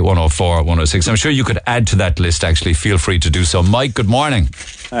 0868 104 106. I'm sure you could add to that list, actually. Feel free to do so. Mike, good morning.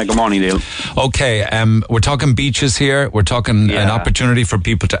 Good morning, Neil. Okay, we're talking beaches here. We're talking an opportunity for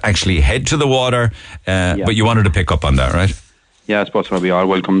people to actually head to the water. But you wanted to pick up on that, right? Yeah, I suppose we all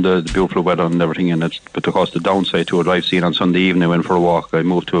welcome the beautiful weather and everything, but of course the downside to it, I've seen on Sunday evening, I went for a walk. I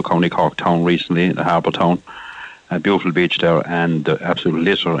moved to a County Cork town recently, the harbour town, a beautiful beach there, and the absolute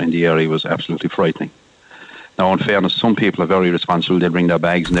litter in the area was absolutely frightening. Now, in fairness, some people are very responsible. They bring their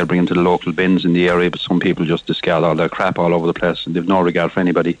bags and they bring them to the local bins in the area, but some people just discard all their crap all over the place, and they've no regard for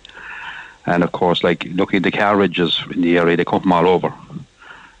anybody. And of course, like looking at the car ridges in the area, they come from all over.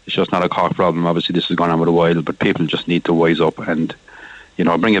 It's just not a Cork problem. Obviously, this has gone on with a while, but people just need to wise up and,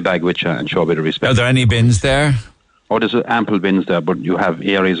 bring a bag with you and show a bit of respect. Are there any bins there? Oh, there's ample bins there, but you have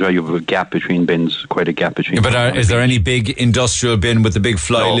areas where you have a gap between bins, quite a gap between. Yeah, but is there any big industrial bin with the big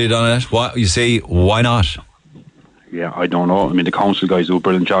fly lid on it? What, you see, why not? Yeah, I don't know. I mean, the council guys do a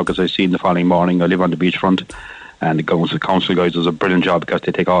brilliant job, because I seen the following morning, I live on the beachfront, and the council guys does a brilliant job because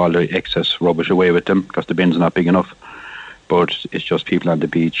they take all the excess rubbish away with them because the bins are not big enough. But it's just people on the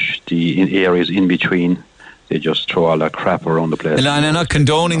beach, the areas in between They just throw all that crap around the place. And I'm not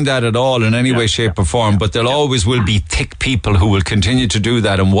condoning that at all in any way, shape or form, but there always will be thick people who will continue to do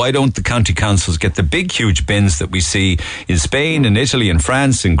that. And why don't the county councils get the big, huge bins that we see in Spain and Italy and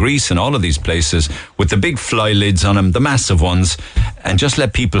France and Greece and all of these places with the big fly lids on them, the massive ones, and just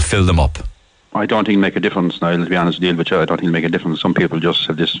let people fill them up? I don't think it'll make a difference, Niall, to be honest with you. I don't think it'll make a difference. Some people just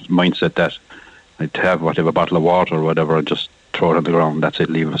have this mindset that they'd have whatever bottle of water or whatever and just throw it on the ground. That's it,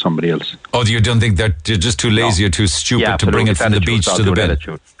 leave it for somebody else. Oh, you don't think they're just too lazy or too stupid to bring it from the beach to the bin?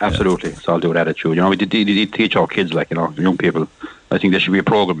 Absolutely. It's all do with attitude. You know, we did teach our kids, like, you know, young people. I think there should be a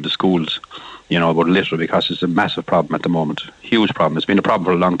program in the schools, you know, about litter, because it's a massive problem at the moment. Huge problem. It's been a problem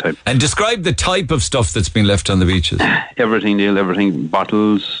for a long time. And describe the type of stuff that's been left on the beaches. Everything, Neil, everything.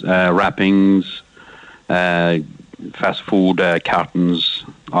 Bottles, wrappings, fast food, cartons,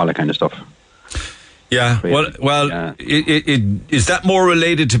 all that kind of stuff. Yeah, well, is that more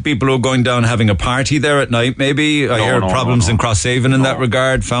related to people who are going down having a party there at night, maybe? I hear problems in Crosshaven in that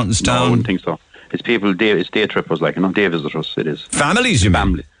regard, Fountainstown. No, I wouldn't think so. It's people, it's day trippers, like, you know, day visitors, it is. Families, you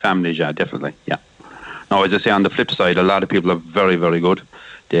mean? Families, yeah, definitely, yeah. Now, as I say, on the flip side, a lot of people are very, very good.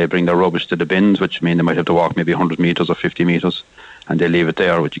 They bring their rubbish to the bins, which mean they might have to walk maybe 100 metres or 50 metres, and they leave it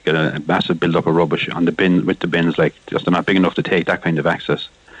there, which you get a massive build-up of rubbish on the bin, with the bins, like, just they're not big enough to take that kind of access.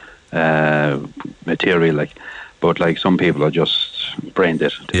 Material, like, but like some people are just brain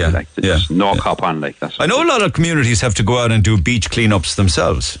dead. Just no cop on, like that. I know a lot of communities have to go out and do beach cleanups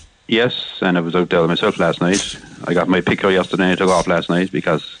themselves. Yes, and I was out there myself last night. I got my picker yesterday. I took off last night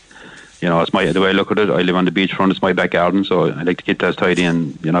because, you know, it's the way I look at it. I live on the beachfront. It's my back garden, so I like to keep that tidy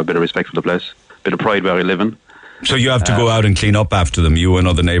and, you know, a bit of respect for the place, a bit of pride where I live in. So you have to go out and clean up after them, you and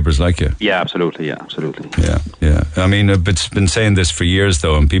other neighbours like you? Yeah, absolutely, yeah. I mean, I've been saying this for years,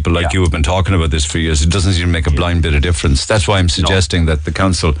 though, and people like you have been talking about this for years. It doesn't even make a blind bit of difference. That's why I'm suggesting that the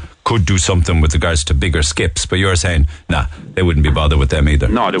council could do something with regards to bigger skips, but you're saying, nah, they wouldn't be bothered with them either.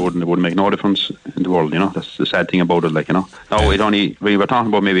 No, they wouldn't. It wouldn't make no difference in the world, you know. That's the sad thing about it, like, you know. No, we were talking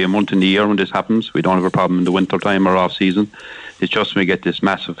about maybe a month in the year when this happens. We don't have a problem in the winter time or off season. It's just when we get this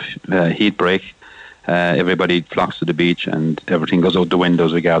massive heat break, everybody flocks to the beach and everything goes out the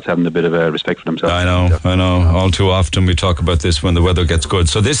windows, regards having a bit of a respect for themselves. I know. All too often we talk about this when the weather gets good.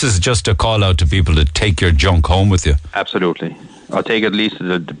 So this is just a call out to people to take your junk home with you. Absolutely. I'll take at least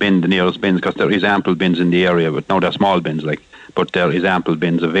the nearest bins, because there is ample bins in the area, but now they're small bins, like, but there is ample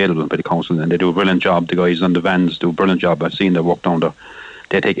bins available by the council, and they do a brilliant job. The guys on the vans do a brilliant job. I've seen their work down there.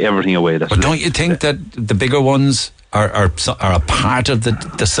 They take everything away. But don't you think that the bigger ones are a part of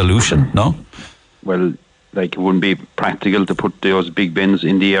the solution? No. Well, like, it wouldn't be practical to put those big bins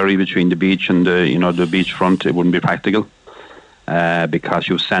in the area between the beach and the beachfront. It wouldn't be practical because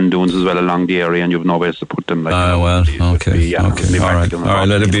you have sand dunes as well along the area, and you have no place to put them. Like, okay. All right.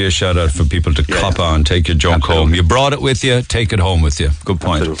 Let it be a shout out for people to cop on, take your junk home. You brought it with you, take it home with you. Good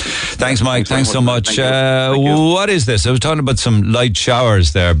point. Absolutely. Thanks, Mike. Thanks so much. What is this? I was talking about some light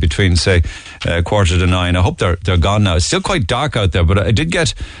showers there between, say, 8:45. I hope they're gone now. It's still quite dark out there, but I did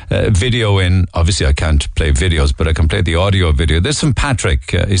get a video in. Obviously, I can't play videos, but I can play the audio video. This is from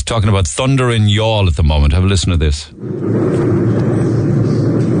Patrick. He's talking about thunder in Youghal at the moment. Have a listen to this.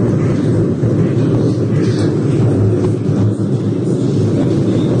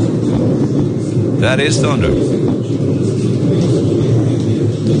 That is thunder.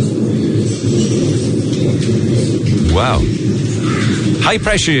 Wow. High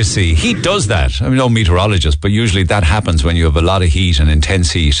pressure, you see. Heat does that. I'm no meteorologist, but usually that happens when you have a lot of heat and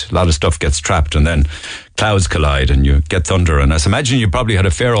intense heat. A lot of stuff gets trapped and then clouds collide and you get thunder. And I imagine you probably had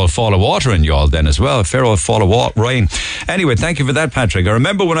a fair old fall of water in Youghal then as well. A fair old fall of rain. Anyway, thank you for that, Patrick. I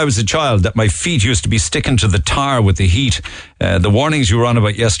remember when I was a child that my feet used to be sticking to the tar with the heat. The warnings you were on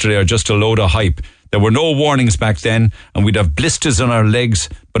about yesterday are just a load of hype. There were no warnings back then, and we'd have blisters on our legs,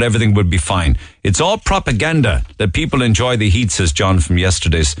 but everything would be fine. It's all propaganda that people enjoy the heat, says John from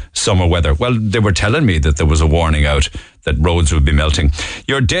yesterday's summer weather. Well, they were telling me that there was a warning out that roads would be melting.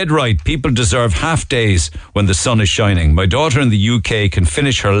 You're dead right. People deserve half days when the sun is shining. My daughter in the UK can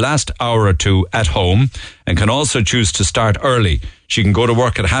finish her last hour or two at home and can also choose to start early. She can go to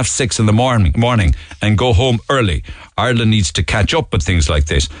work at 6:30 in the morning and go home early. Ireland needs to catch up with things like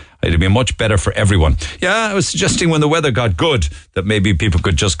this. It'd be much better for everyone. Yeah, I was suggesting when the weather got good that maybe people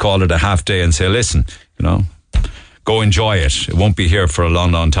could just call it a half day and say, listen, go enjoy it. It won't be here for a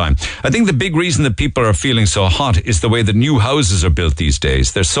long, long time. I think the big reason that people are feeling so hot is the way that new houses are built these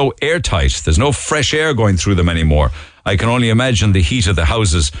days. They're so airtight. There's no fresh air going through them anymore. I can only imagine the heat of the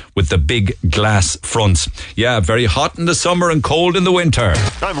houses with the big glass fronts. Yeah, very hot in the summer and cold in the winter.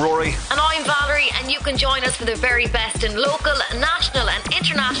 I'm Rory. And I'm Valerie, and you can join us for the very best in local, national and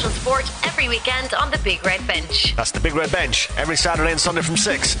international sport every weekend on the Big Red Bench. That's the Big Red Bench, every Saturday and Sunday from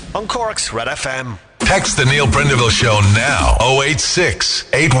 6 on Cork's Red FM. Text the Neil Prendeville Show now. 086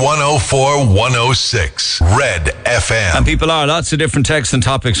 8104 106. Red FM. And people are. Lots of different texts and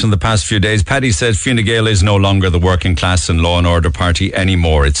topics from the past few days. Paddy says Fine Gael is no longer the working class and law and order party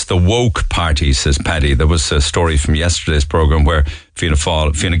anymore. It's the woke party, says Paddy. There was a story from yesterday's programme where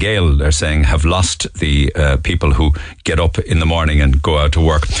Fine Gael, they're saying, have lost the people who get up in the morning and go out to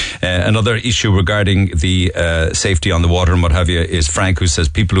work. Another issue regarding the safety on the water and what have you is Frank, who says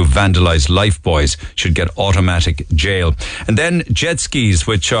people who vandalise lifebuoys should get automatic jail. And then jet skis,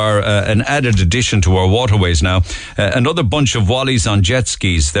 which are an added addition to our waterways now. Another bunch of wallies on jet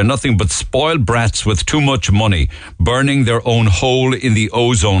skis. They're nothing but spoiled brats with too much money, burning their own hole in the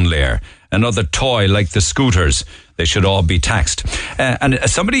ozone layer. Another toy like the scooters. They should all be taxed. And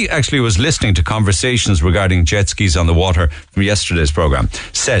somebody actually was listening to conversations regarding jet skis on the water from yesterday's programme.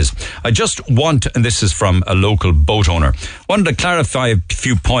 Says, I just want, and this is from a local boat owner, wanted to clarify a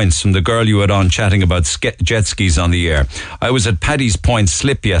few points from the girl you had on chatting about jet skis on the air. I was at Paddy's Point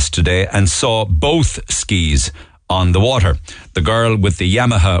Slip yesterday and saw both skis on the water. The girl with the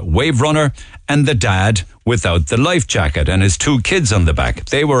Yamaha Wave Runner and the dad without the life jacket and his two kids on the back.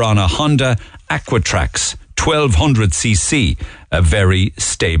 They were on a Honda Aquatrax 1200cc, a very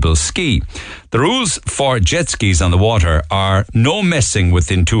stable ski. The rules for jet skis on the water are no messing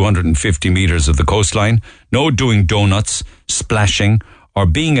within 250 metres of the coastline, no doing donuts, splashing, or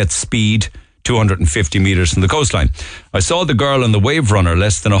being at speed 250 metres from the coastline. I saw the girl on the Wave Runner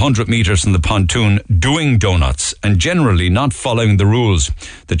less than 100 metres from the pontoon doing donuts and generally not following the rules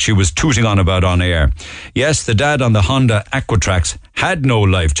that she was tooting on about on air. Yes, the dad on the Honda Aquatrax had no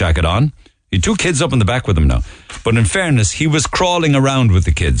life jacket on. He had two kids up in the back with him now. But in fairness, he was crawling around with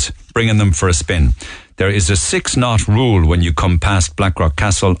the kids, bringing them for a spin. There is a 6-knot rule when you come past Blackrock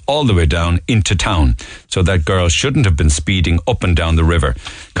Castle all the way down into town. So that girl shouldn't have been speeding up and down the river.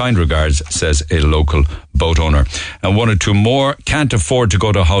 Kind regards, says a local boat owner. And one or two more can't afford to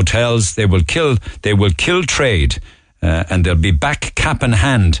go to hotels. They will kill trade. And they'll be back cap in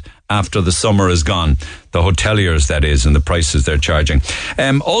hand after the summer is gone. The hoteliers, that is, and the prices they're charging.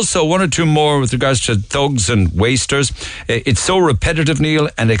 Also, one or two more with regards to thugs and wasters. It's so repetitive, Neil,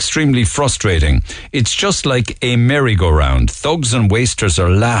 and extremely frustrating. It's just like a merry-go-round. Thugs and wasters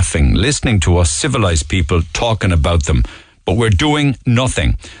are laughing, listening to us civilized people talking about them. But we're doing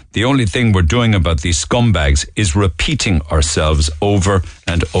nothing. The only thing we're doing about these scumbags is repeating ourselves over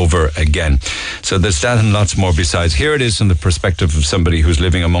and over again. So there's that and lots more besides. Here it is from the perspective of somebody who's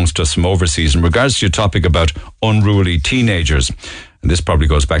living amongst us from overseas. In regards to your topic about unruly teenagers, and this probably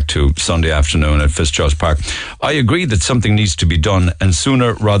goes back to Sunday afternoon at Fitzgerald's Park, I agree that something needs to be done, and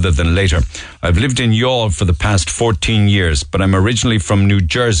sooner rather than later. I've lived in Youghal for the past 14 years, but I'm originally from New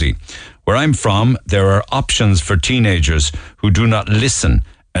Jersey. Where I'm from, there are options for teenagers who do not listen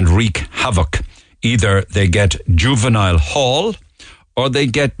and wreak havoc. Either they get juvenile hall or they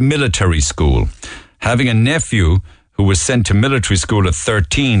get military school. Having a nephew who was sent to military school at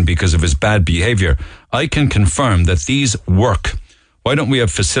 13 because of his bad behaviour, I can confirm that these work. Why don't we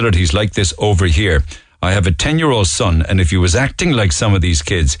have facilities like this over here? I have a 10-year-old son, and if he was acting like some of these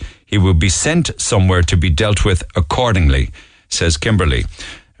kids, he would be sent somewhere to be dealt with accordingly, says Kimberly,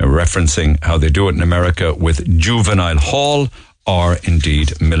 referencing how they do it in America with juvenile hall or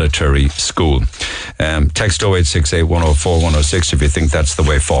indeed military school. Text 0868 104 106 if you think that's the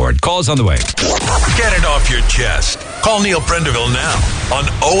way forward. Calls on the way. Get it off your chest. Call Neil Prendeville now on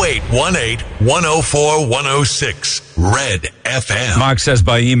 0818 104 106. Red FM. Mark says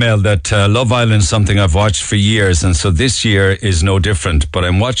by email that Love Island is something I've watched for years, and so this year is no different, but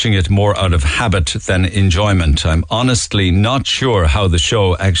I'm watching it more out of habit than enjoyment. I'm honestly not sure how the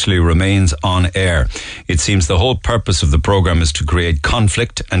show actually remains on air. It seems the whole purpose of the program is to create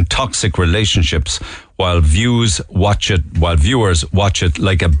conflict and toxic relationships while viewers watch it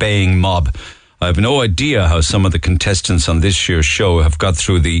like a baying mob. I have no idea how some of the contestants on this year's show have got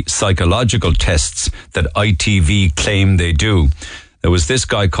through the psychological tests that ITV claim they do. There was this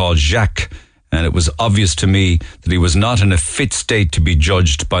guy called Jacques, and it was obvious to me that he was not in a fit state to be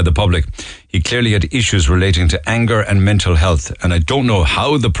judged by the public. He clearly had issues relating to anger and mental health, and I don't know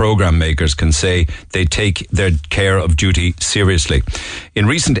how the program makers can say they take their care of duty seriously. In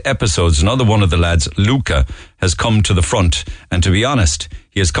recent episodes, another one of the lads, Luca, has come to the front, and to be honest,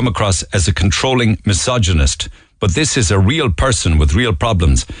 he has come across as a controlling misogynist. but this is a real person with real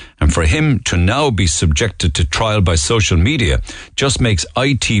problems. And for him to now be subjected to trial by social media just makes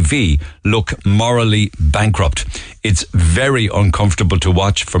ITV look morally bankrupt. It's very uncomfortable to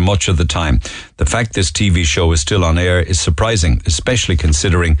watch for much of the time. The fact this TV show is still on air is surprising, especially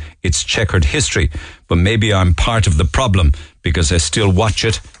considering its checkered history. But maybe I'm part of the problem because I still watch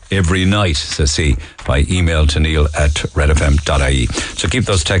it every night, says he, by email to neil@redfm.ie. So keep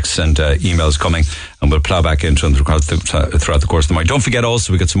those texts and emails coming, and we'll plough back into them throughout the course of the morning. Don't forget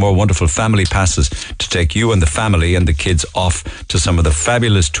also, we got some more wonderful family passes to take you and the family and the kids off to some of the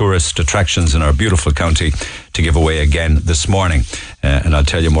fabulous tourist attractions in our beautiful county to give away again this morning. And I'll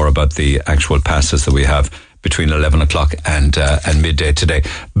tell you more about the actual passes that we have between 11 o'clock and midday today.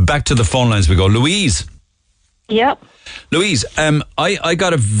 Back to the phone lines we go. Louise. Yep. Louise, I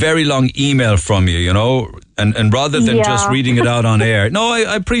got a very long email from you, you know, and rather than just reading it out on air, no,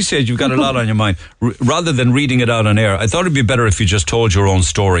 I appreciate you've got a lot on your mind. Rather than reading it out on air, I thought it'd be better if you just told your own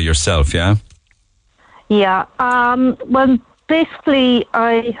story yourself, yeah? Yeah. Well, basically,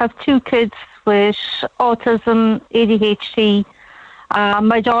 I have 2 kids with autism, ADHD.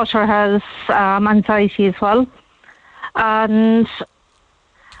 My daughter has anxiety as well. And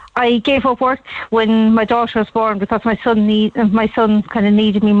I gave up work when my daughter was born because my son kind of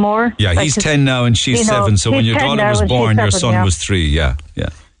needed me more. Yeah, he's 10 now and she's 7. So when your daughter was born, your son was 3. Yeah.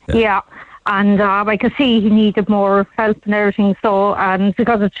 And I could see he needed more help and everything. So, and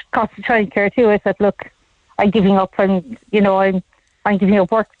because it cost of childcare too, I said, look, I'm giving up, and I'm giving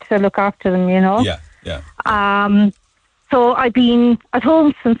up work to look after them. Yeah. So I've been at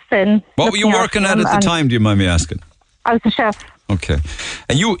home since then. What were you working at the time? Do you mind me asking? I was a chef. Okay.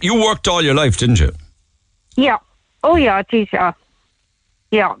 And you worked all your life, didn't you? Yeah. Oh, yeah, geez, yeah.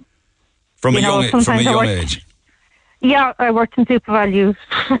 Yeah. From a young age? Yeah, I worked in Super Value.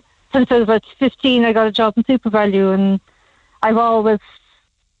 Since I was about 15, I got a job in Super Value, and I've always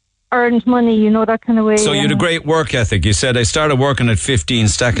earned money, that kind of way. So you had a great work ethic. You said, I started working at 15,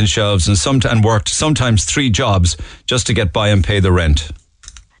 stacking shelves, and worked sometimes 3 jobs just to get by and pay the rent.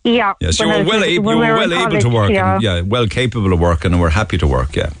 Yeah. Yes, you were well able to work. Yeah. And, well capable of working, and were happy to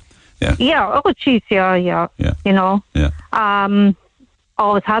work. Yeah. Yeah. Oh, geez. Yeah. Yeah.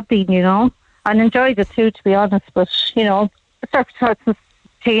 Always have been. And enjoyed it too, to be honest. But circumstances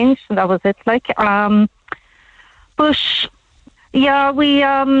changed, and that was it. But yeah,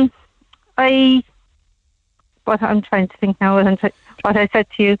 But I'm trying to think now what I said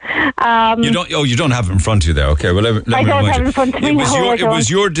to you. You don't have it in front of you there. Okay, well, let me I don't have it in front of me. It was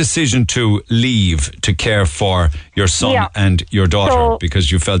your decision to leave to care for your son and your daughter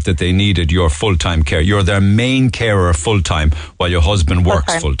because you felt that they needed your full-time care. You're their main carer full-time while your husband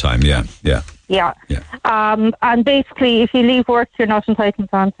works full-time. Yeah. And basically, if you leave work, you're not entitled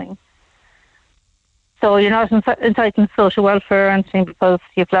to anything. So you're not entitled to social welfare or anything because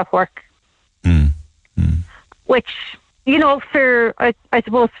you've left work. Which, fair, I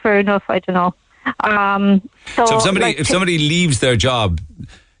suppose fair enough, I don't know. So if somebody leaves their job,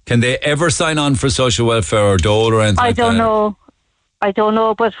 can they ever sign on for social welfare or dole or anything I don't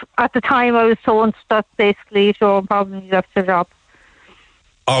know, but at the time I was told that basically it's your own problem, you left your job.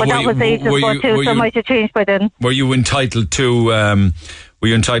 But that was ages ago too, so it might have changed by then. Were you entitled to... Were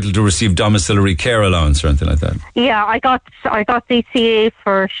you entitled to receive domiciliary care allowance or anything like that? Yeah, I got DCA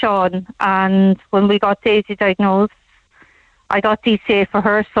for Sean, and when we got Daisy diagnosed, I got DCA for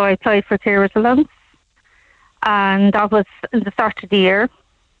her, so I applied for carers allowance, and that was in the start of the year.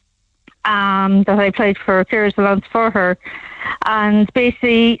 That I applied for carers allowance for her, and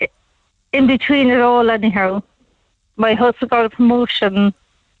basically, in between it all, anyhow, my husband got a promotion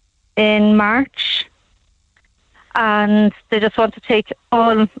in March. And they just want to take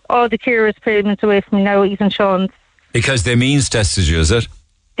all the carers' payments away from me now, even Sean's. Because they means tested you, is it?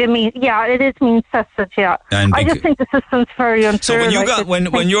 It is means tested, yeah. And I just think the system's very unfair. So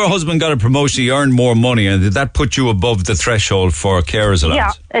when your husband got a promotion, he earned more money, and did that put you above the threshold for carers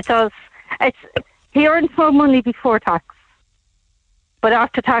allowance? Yeah, it does. He earns more money before tax. But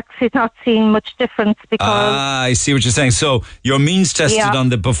after tax, he's not seeing much difference because... I see what you're saying. So you're means tested on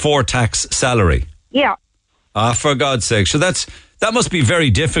the before tax salary? Yeah. For God's sake. So that must be very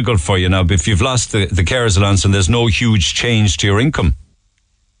difficult for you now if you've lost the carers allowance and there's no huge change to your income.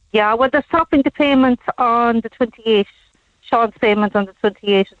 Yeah, well, they're stopping the payment on the 28th, Sean's payment on the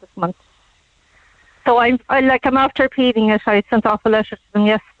 28th of this month. So I'm after appealing it. I sent off a letter to them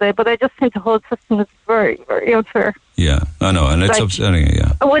yesterday, but I just think the whole system is very, very unfair. Yeah, I know, and it's upsetting,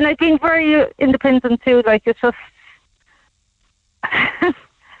 yeah. When I've been very independent too, it's just... I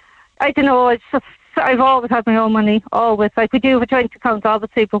don't know, it's just... I've always had my own money, always. We do have a joint account,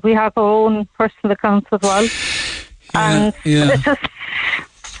 obviously, but we have our own personal accounts as well. And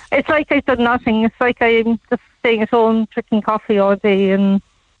it's like I've done nothing. It's like I'm just staying at home drinking coffee all day and,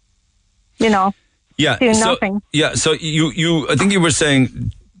 doing nothing. Yeah, so you I think you were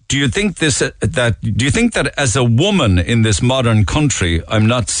saying, do you think that as a woman in this modern country, I'm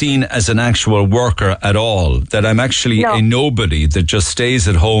not seen as an actual worker at all, that I'm actually a nobody that just stays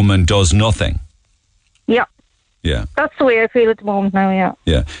at home and does nothing? Yeah. Yeah. That's the way I feel at the moment now, yeah.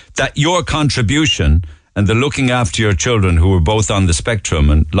 Yeah. That your contribution and the looking after your children who are both on the spectrum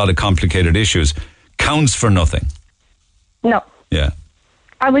and a lot of complicated issues counts for nothing. No. Yeah.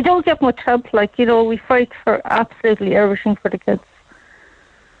 And we don't get much help. We fight for absolutely everything for the kids.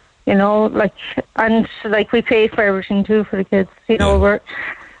 We pay for everything too for the kids. We're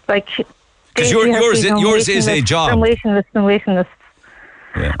because yours is a job. And waiting list.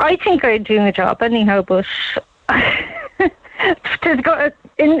 Yeah. I think I'm doing a job anyhow, but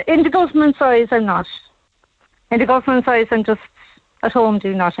in the government's eyes, I'm not. In the government's eyes, I'm just at home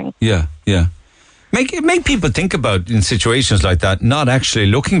doing nothing. Yeah, yeah. Make people think about, in situations like that, not actually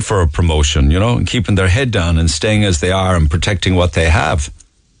looking for a promotion, and keeping their head down and staying as they are and protecting what they have.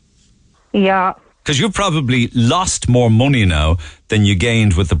 Yeah. Because you've probably lost more money now than you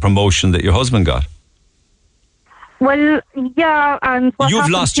gained with the promotion that your husband got. Well, yeah, and you've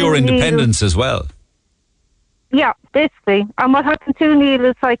lost your independence as well. Yeah, basically. And what happened to Neil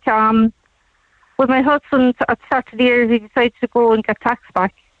is with my husband at the start of the year, he decided to go and get tax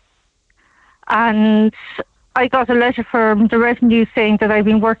back. And I got a letter from the revenue saying that I've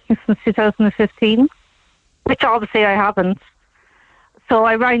been working since 2015, which obviously I haven't. So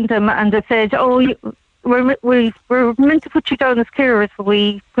I rang them and they said, we're meant to put you down as carers, but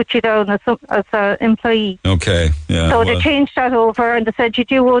we put you down as an employee. Okay, yeah. So they changed that over and they said, you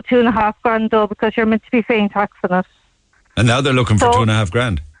do owe $2,500 though because you're meant to be paying tax on it. And now they're looking for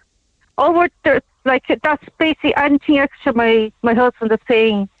 $2,500. Oh, that's basically anything extra my husband is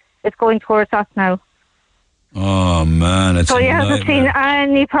paying is going towards that now. Oh man, it's so he hasn't seen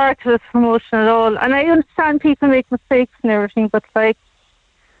any part of this promotion at all. And I understand people make mistakes and everything, but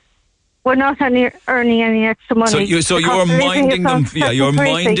we're not earning any extra money. So you're minding them. Yeah, you're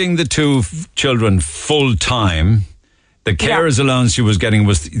minding the two children full time. The carers allowance you was getting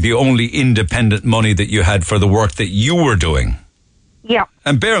was the only independent money that you had for the work that you were doing. Yeah.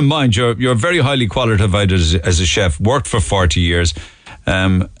 And bear in mind, you're very highly qualified as a chef, worked for 40 years.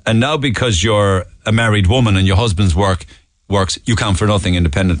 And now because you're a married woman and your husband's works, you count for nothing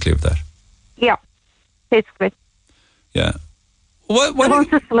independently of that. Yeah, basically. Yeah. The whole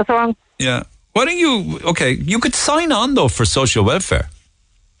system is wrong. Yeah. Why don't you could sign on though for social welfare.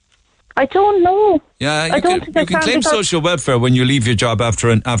 I don't know. Yeah, you can claim social welfare when you leave your job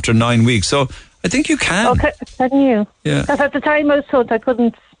after 9 weeks. So I think you can. Okay, can you? Yeah. Because at the time I was told I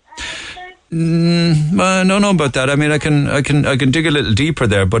couldn't. I don't know about that. I mean, I can dig a little deeper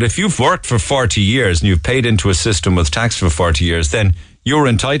there. But if you've worked for 40 years and you've paid into a system with tax for 40 years, then you're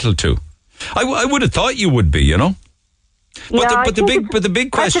entitled to. I would have thought you would be, But the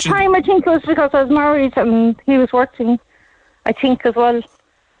big question. At the time, I think it was because I was married and he was working. I think as well.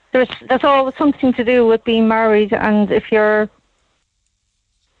 There's always something to do with being married, and if you're.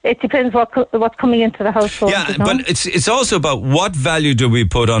 It depends what's coming into the household. Yeah, but it's also about what value do we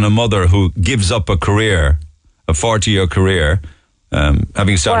put on a mother who gives up a career, a 40-year career,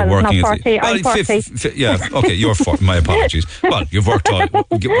 having started working. Not 40, I'm 40. Yeah, okay, you're 40. My apologies. Well, you've worked all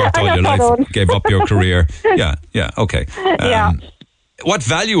your life, gave up your career. Yeah, okay. What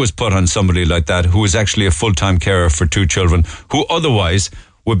value is put on somebody like that who is actually a full-time carer for two children, who otherwise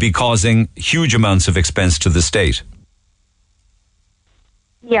would be causing huge amounts of expense to the state?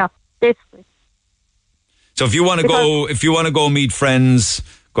 Yeah, basically. So if you want to go meet friends,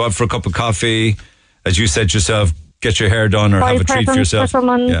 go out for a cup of coffee, as you said yourself, get your hair done or have a treat for yourself. For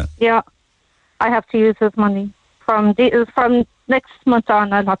someone, yeah, I have to use his money. From next month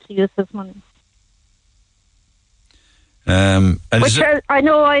on, I'll have to use his money. I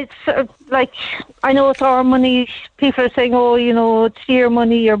know it's our money. People are saying, it's your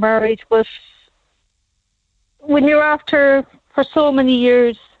money, you're married, but when you're after for so many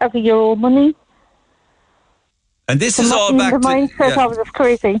years having your own money, and this is all back to the mindset of it is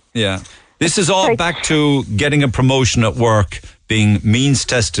crazy. Yeah, this is all back to getting a promotion at work, being means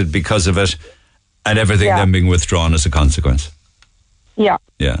tested because of it, and everything then being withdrawn as a consequence. Yeah.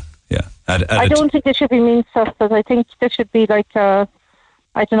 I don't think there should be means tested. I think there should be a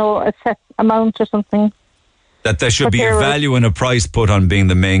set amount or something. That there should be a value and a price put on being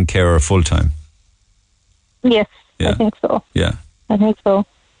the main carer full time. Yes, I think so. Yeah, I think so.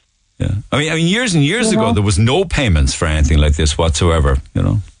 Yeah, I mean, years and years ago, there was no payments for anything like this whatsoever.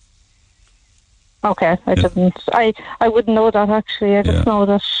 Okay, I didn't. I wouldn't know that, actually. I just know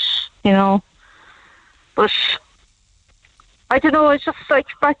that, But I don't know, it's just like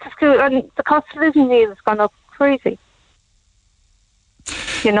back to school, and the cost of living here has gone up crazy.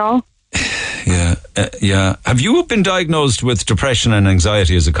 Yeah. Have you been diagnosed with depression and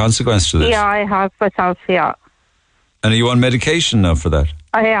anxiety as a consequence to this? Yeah, I have myself, yeah. And are you on medication now for that?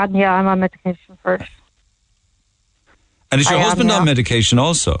 I am, yeah, I'm on medication for it. And is your husband on medication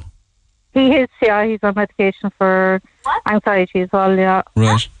also? He is, yeah, he's on medication for anxiety as well, yeah.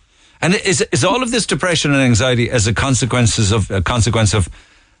 Right. And is all of this depression and anxiety as a consequence of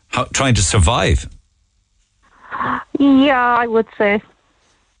trying to survive? Yeah, I would say.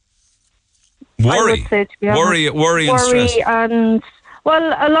 Worry? I would say, to be honest. Worry and stress? And,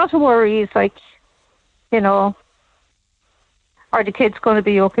 well, a lot of worries, like, are the kids going to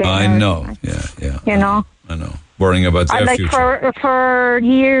be okay? I know, yeah. I know. Worrying about their future. For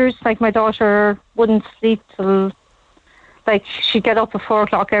years, like, my daughter wouldn't sleep till, like, she'd get up at 4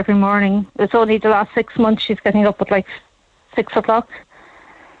 o'clock every morning. It's only the last 6 months she's getting up at, like, 6 o'clock.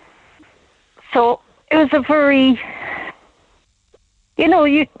 So it was a very,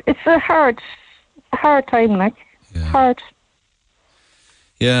 it's a hard time, like, hard.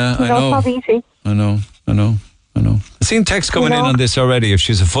 Yeah, I know. It's not easy. I know. I've seen texts coming in on this already. If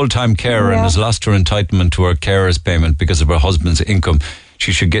she's a full-time carer and has lost her entitlement to her carer's payment because of her husband's income,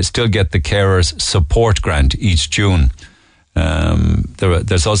 she should still get the carer's support grant each June.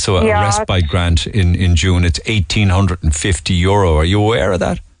 There's also a respite grant in June. It's €1,850. Are you aware of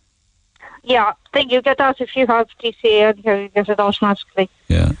that? Yeah, you get that if you have DCA, and you get it automatically.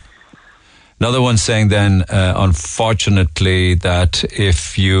 Yeah. Another one saying then, unfortunately, that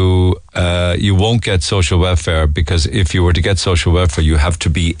if you won't get social welfare, because if you were to get social welfare, you have to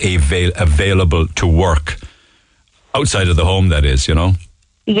be available to work outside of the home, that is,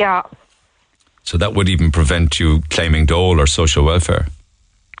 Yeah. So that would even prevent you claiming dole or social welfare.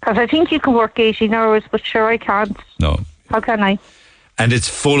 Because I think you can work 18 hours, but sure, I can't. No. How can I? And it's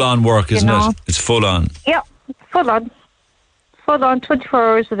full-on work, isn't it? It's full-on. Yeah, full-on. Full-on, 24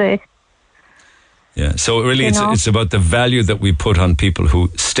 hours a day. Yeah, so really it's about the value that we put on people who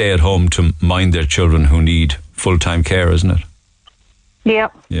stay at home to mind their children who need full-time care, isn't it? Yeah.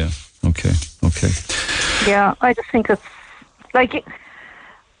 Yeah, okay. Yeah, I just think it's like,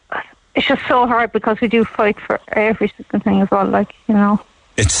 it's just so hard because we do fight for every single thing as well, like,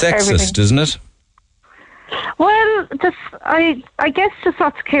 It's sexist, everything. Isn't it? Well, I guess just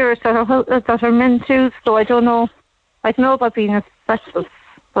lots of carers that are men too, so I don't know. I don't know about being a sexist,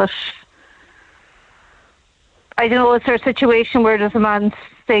 but I don't know, is there a situation where there's a man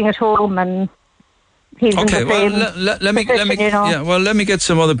staying at home and he's in the same let me get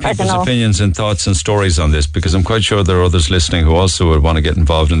some other people's opinions and thoughts and stories on this, because I'm quite sure there are others listening who also would want to get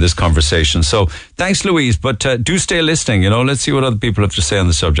involved in this conversation. So thanks, Louise, but do stay listening. Let's see what other people have to say on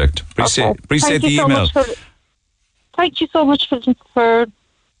the subject. Appreciate the email. Thank you so much for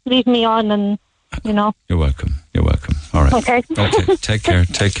leaving me on, and You're welcome. All right. Okay. Take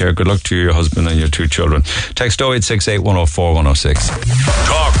care. Good luck to you, your husband and your 2 children. Text 0868 104 106.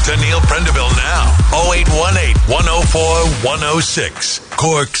 Talk to Neil Prendeville now. 0818 104 106.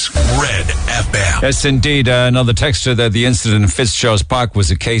 Cork's Red FM. Yes, indeed. Another texter that the incident in Fitzgerald's Park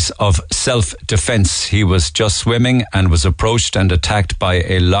was a case of self-defense. He was just swimming and was approached and attacked by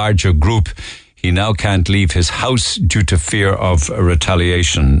a larger group. He now can't leave his house due to fear of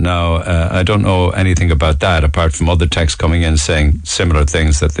retaliation. Now, I don't know anything about that, apart from other texts coming in saying similar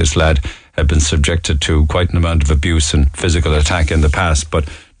things, that this lad had been subjected to quite an amount of abuse and physical attack in the past, but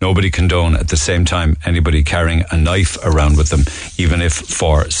nobody condone at the same time anybody carrying a knife around with them, even if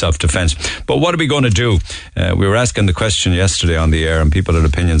for self-defense. But what are we going to do? We were asking the question yesterday on the air, and people had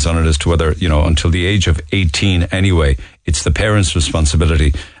opinions on it as to whether, until the age of 18 anyway, it's the parents'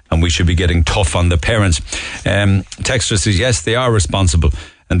 responsibility, and we should be getting tough on the parents. Texter says, yes, they are responsible,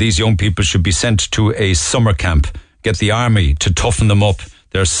 and these young people should be sent to a summer camp. Get the army to toughen them up.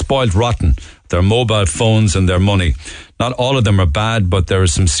 They're spoiled rotten. Their mobile phones and their money. Not all of them are bad, but there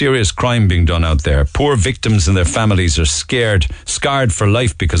is some serious crime being done out there. Poor victims and their families are scarred for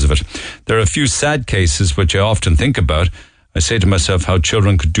life because of it. There are a few sad cases which I often think about. I say to myself how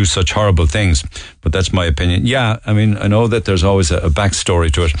children could do such horrible things, but that's my opinion. Yeah, I mean, I know that there's always a backstory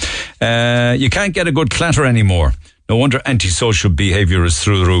to it. You can't get a good clatter anymore. No wonder antisocial behaviour is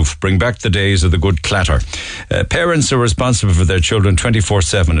through the roof. Bring back the days of the good clatter. Parents are responsible for their children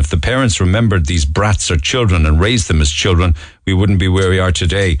 24/7. If the parents remembered these brats are children and raised them as children, we we wouldn't be where we are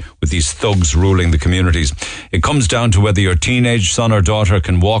today with these thugs ruling the communities. It comes down to whether your teenage son or daughter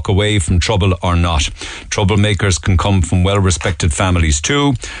can walk away from trouble or not. Troublemakers can come from well-respected families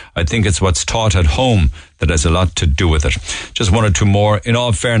too. I think it's what's taught at home that has a lot to do with it. Just one or two more. In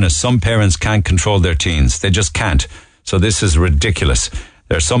all fairness, some parents can't control their teens. They just can't. So this is ridiculous.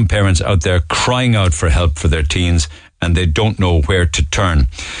 There are some parents out there crying out for help for their teens, and they don't know where to turn.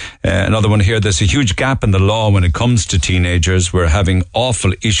 Another one here, there's a huge gap in the law when it comes to teenagers. We're having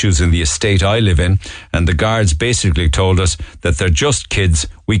awful issues in the estate I live in, and the guards basically told us that they're just kids,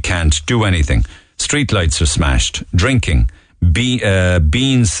 we can't do anything. Streetlights are smashed, drinking,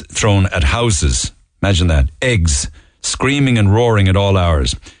 beans thrown at houses, imagine that, eggs, screaming and roaring at all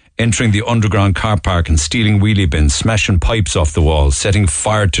hours, entering the underground car park and stealing wheelie bins, smashing pipes off the walls, setting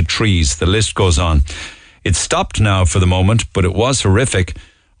fire to trees, the list goes on. It's stopped now for the moment, but it was horrific,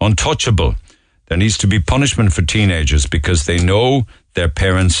 untouchable. There needs to be punishment for teenagers because they know their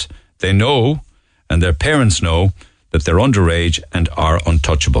parents, and their parents know that they're underage and are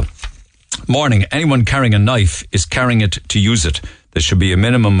untouchable. Morning, anyone carrying a knife is carrying it to use it. There should be a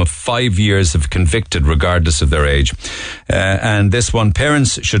minimum of 5 years of convicted regardless of their age. And this one,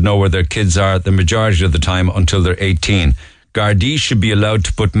 parents should know where their kids are the majority of the time until they're 18. Gardaí should be allowed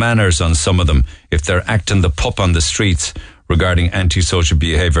to put manners on some of them if they're acting the pup on the streets regarding antisocial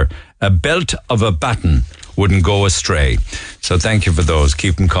behaviour. A belt of a baton wouldn't go astray. So thank you for those.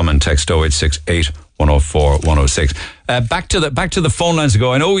 Keep them coming. Text 0868 104 106. Back to the phone lines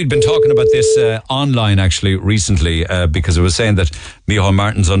ago. I know we'd been talking about this online actually recently because I was saying that Youghal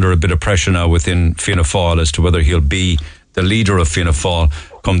Martin's under a bit of pressure now within Fianna Fáil as to whether he'll be the leader of Fianna Fáil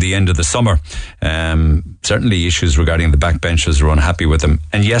come the end of the summer. Certainly issues regarding the backbenchers are unhappy with him.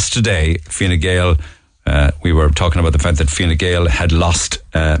 And yesterday, Fine Gael, we were talking about the fact that Fine Gael had lost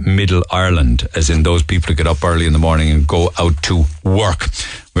Middle Ireland, as in those people who get up early in the morning and go out to work.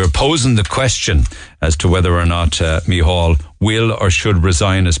 We were posing the question as to whether or not Youghal will or should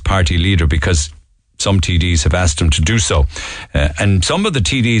resign as party leader because some TDs have asked him to do so. And some of the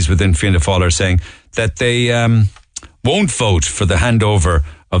TDs within Fianna Fáil are saying that they won't vote for the handover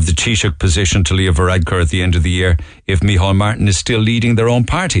of the Taoiseach position to Leo Varadkar at the end of the year if Youghal Martin is still leading their own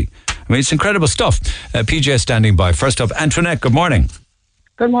party. I mean, it's incredible stuff. PJ standing by. First up, Antoinette, good morning.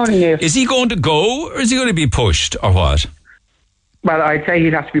 Good morning, Neil. Is he going to go or is he going to be pushed or what? Well, I'd say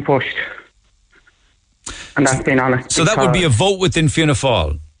he'd have to be pushed. And that's being honest. So that would be a vote within Fianna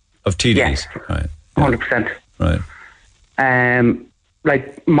Fáil of TDs? Yes, right. 100%. Right.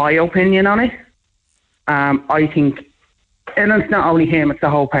 Like, my opinion on it, I think, and it's not only him, it's the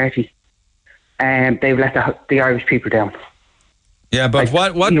whole party. They've let the Irish people down. Yeah, but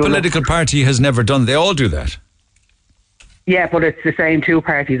like, what political party has never done? They all do that. Yeah, but it's the same two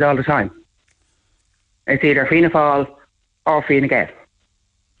parties all the time. It's either Fianna Fáil or Fine Gael.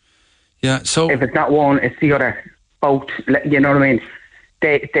 Yeah, so if it's not one, it's the other. Both, you know what I mean?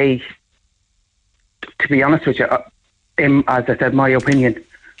 They to be honest with you, as I said, my opinion,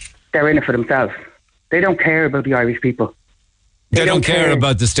 they're in it for themselves. They don't care about the Irish people. They don't care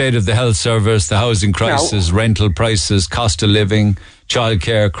about the state of the health service, the housing crisis, rental prices, cost of living,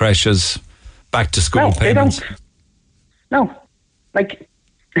 childcare, creches, back to school payments. They don't. No. Like,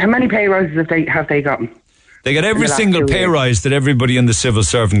 how many pay rises have they gotten? They get every single pay rise that everybody in the civil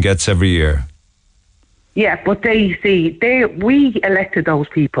servant gets every year. Yeah, but we elected those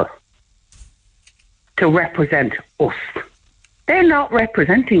people to represent us. They're not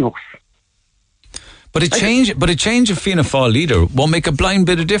representing us. But a change of Fianna Fáil leader won't make a blind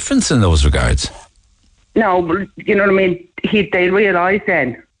bit of difference in those regards. No, but you know what I mean? They realise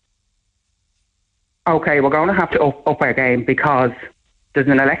then, okay, we're going to have to up our game because there's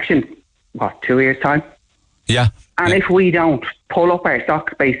an election, 2 years' time? Yeah. And if we don't pull up our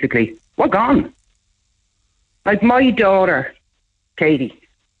socks, basically, we're gone. Like my daughter, Katie,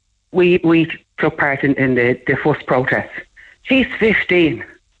 we took part in the first protest. She's 15.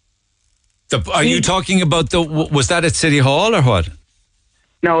 Are you talking about was that at City Hall or what?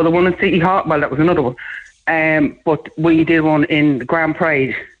 No, the one in City Hall, well, that was another one. But we did one in the Grand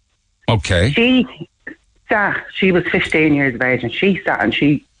Parade. Okay. She was 15 years of age and she sat and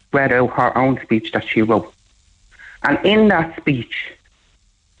she read out her own speech that she wrote. And in that speech,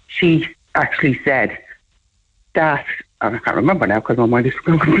 she actually said that, and I can't remember now because my mind is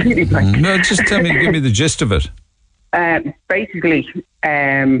completely blank. No, just give me the gist of it. Basically,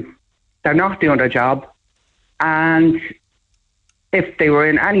 they're not doing their job, and if they were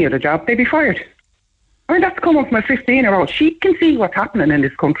in any other job, they'd be fired. I mean, that's coming from a 15-year-old. She can see what's happening in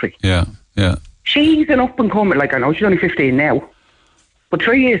this country. Yeah. She's an up-and-comer. Like, I know she's only 15 now, but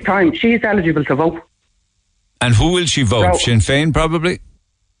 3 years' time, she's eligible to vote. And who will she vote? Sinn Féin, probably?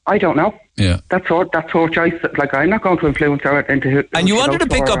 I don't know. Yeah. That's her choice. Like, I'm not going to influence her into who. And you wanted to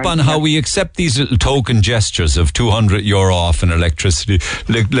pick up on how we accept these little token gestures of €200 off an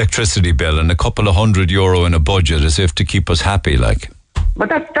electricity bill and a couple of €100 in a budget as if to keep us happy, like. But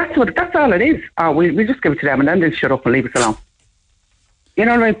that's all it is. We just give it to them and then they'll shut up and leave us alone. You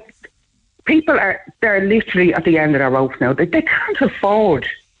know, like, people they're literally at the end of their ropes now. They can't afford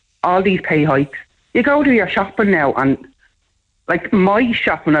all these pay hikes. You go to your shopping now and, like, my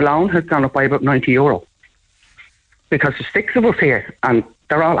shopping alone has gone up by about €90 because there's 6 of us here and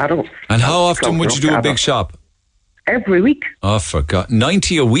they're all adults. And how often would you do a big shop? Every week. Oh, for God.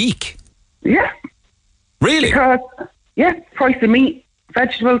 90 a week? Yeah. Really? Because, price of meat,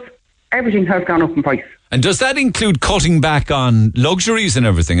 vegetables, everything has gone up in price. And does that include cutting back on luxuries and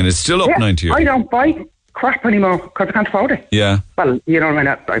everything? And it's still up 90 a week? I don't buy crap anymore because I can't afford it. Yeah. Well, you know what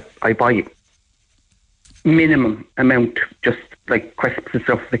I mean? I buy minimum amount, just like crisps and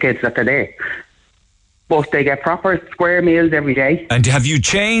stuff for the kids that are there. But they get proper square meals every day. And have you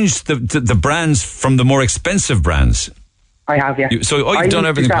changed the brands from the more expensive brands? I have, yeah. You've done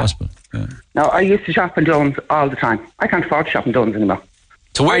everything possible. Yeah. No, I used to shop in Dunn's all the time. I can't afford to shop in Dunn's anymore.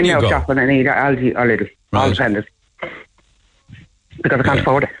 So where do you go? I'm now shopping in either Aldi or Lidl, all dependent. Because I can't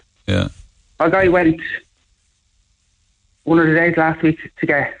afford it. Yeah. A guy went one of the days last week to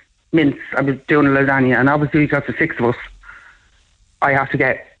get mince. I was doing a lasagna, and obviously because the 6 of us, I have to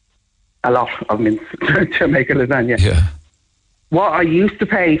get a lot of mince to make a lasagna. Yeah. What I used to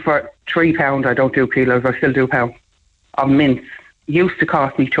pay for £3, I don't do kilos, I still do pounds, of mince, used to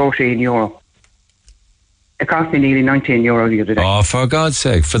cost me €13. It cost me nearly €19 the other day. Oh, for God's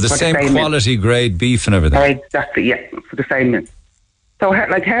sake. For the same quality grade beef and everything. Exactly, yeah, for the same mince. So,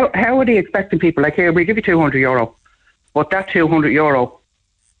 how are they expecting people? Like, here, we give you €200, but that €200,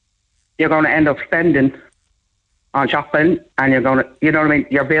 you're going to end up spending on shopping, and you're going to, you know what I mean,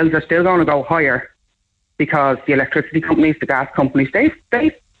 your bills are still going to go higher because the electricity companies, the gas companies, they've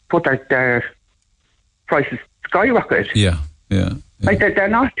put their prices skyrocketed. Yeah. Like, they're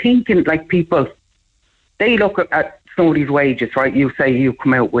not thinking like people. They look at somebody's wages, right? You say you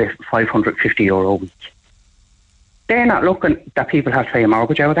come out with €550 a week. They're not looking that people have to pay a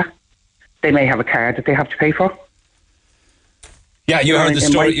mortgage out of that. They may have a car that they have to pay for. Yeah, you heard the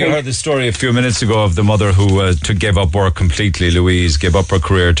story. You heard the story a few minutes ago of the mother who gave up work completely. Louise gave up her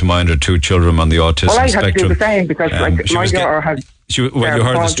career to mind her 2 children on the autism spectrum. Well, I had to do the same because, my daughter has. You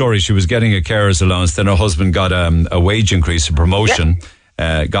heard the story. She was getting a carer's allowance. Then her husband got a wage increase, a promotion.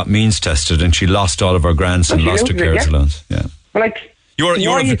 Yeah. Got means tested, and she lost all of her grants and lost her carer's allowance. Yeah. Well, like. You're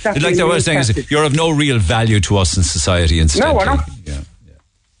like I was saying, is you're of no real value to us in society. Incidentally. No, we're not. Yeah.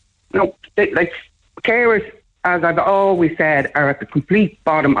 No, like carers, as I've always said, are at the complete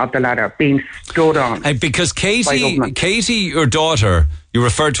bottom of the ladder, being stood on. And because Katie, your daughter, you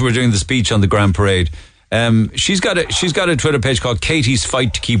referred to her during the speech on the Grand Parade. She's got a Twitter page called Katie's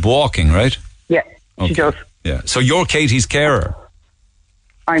Fight to Keep Walking, right? Yeah, she does. Yeah. So you're Katie's carer.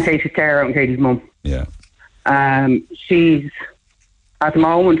 I'm Katie's carer and Katie's mum. Yeah. She's at the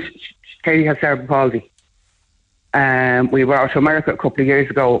moment. Katie has cerebral palsy. We were out to America a couple of years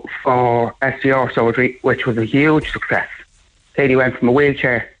ago for SDR surgery, which was a huge success. Katie went from a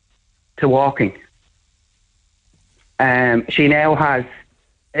wheelchair to walking. She now has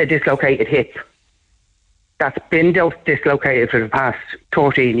a dislocated hip that's been dislocated for the past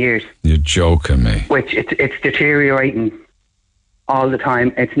 13 years. You're joking me. Which it's deteriorating all the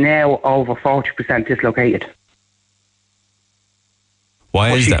time. It's now over 40% dislocated.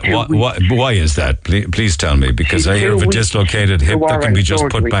 Why is that? Why is that? Please tell me, because I hear of a dislocated hip that can be just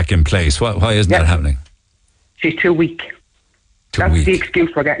put back in place. Why isn't that happening? She's too weak. That's the excuse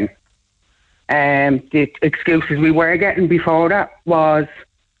we're getting. The excuses we were getting before that was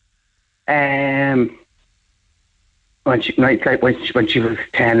when she was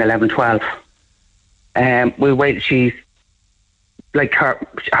 10, 11, 12. We wait. She's like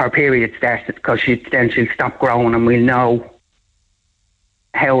her period starts because she'll stop growing and we'll know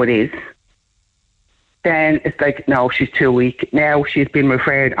how it is. Then it's like, no, she's too weak. Now she's been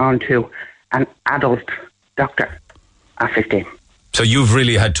referred on to an adult doctor at 15. So you've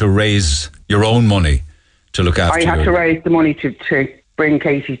really had to raise your own money to look after her? I had to raise the money to bring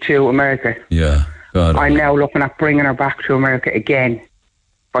Katie to America. Yeah. God. I'm now looking at bringing her back to America again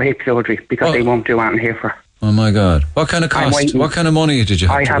for hip surgery because they won't do anything here for her. Oh my God. What kind of cost? What kind of money did you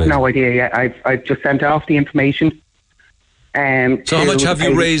have to raise? I have no idea yet. I've just sent off the information. So how much have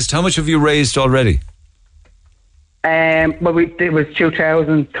you raised? How much have you raised already? Well, it was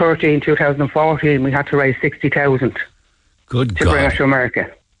 2013, 2014. We had to raise 60,000. Good to bring her to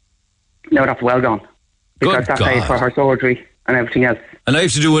America. No, that's well done. because that paid for her surgery and everything else. And I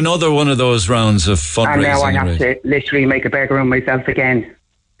have to do another one of those rounds of fundraising. And now I have to literally make a beggar of myself again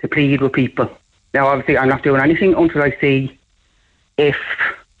to plead with people. Now, obviously, I'm not doing anything until I see if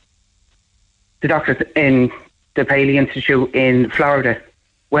the doctors in the Paley Institute in Florida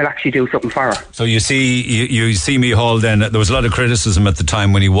will actually do something for her. So you see Youghal then, there was a lot of criticism at the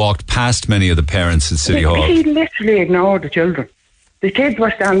time when he walked past many of the parents at City Hall. He literally ignored the children. The kids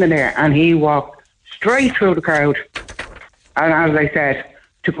were standing there and he walked straight through the crowd. And as I said,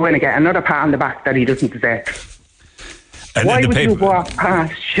 to go in and get another pat on the back that he doesn't deserve. And why would you walk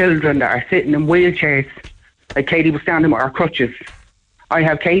past children that are sitting in wheelchairs? Like Katie was standing with her crutches. I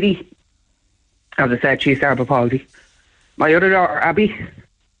have Katie, as I said, she's cerebral palsy. My other daughter, Abby,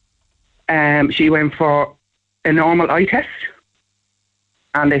 she went for a normal eye test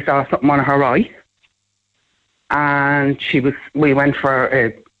and they saw something on her eye. And we went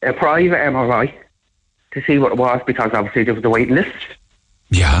for a private MRI to see what it was, because obviously there was a waiting list.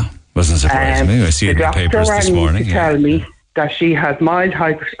 Yeah, wasn't surprising me. I see it in the papers this morning. The doctor rang me to tell me that she has mild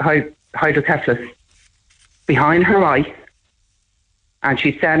hydrocephalus behind her eye, and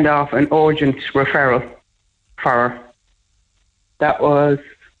she sent off an urgent referral for her. That was,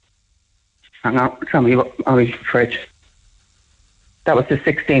 hang on, tell me what on my fridge. That was the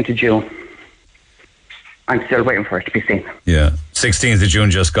 16th of June. I'm still waiting for it to be seen. Yeah, 16th of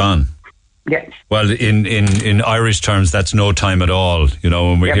June just gone. Yeah. Well, in Irish terms, that's no time at all. You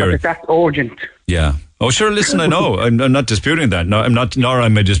know, when we hear it. That's urgent. Yeah. Oh, sure. Listen, I know. I'm not disputing that. No, I'm not. Nor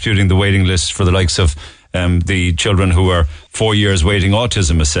am I disputing the waiting list for the likes of the children who are 4 years waiting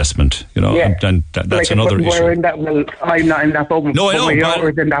autism assessment. You know, yeah. and that's like another issue. In that, well, I'm not in that boat. No, I know. My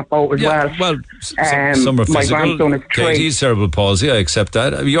daughter's in that boat as well. Well, some are physical. My grandson is 3. Katie's cerebral palsy. I accept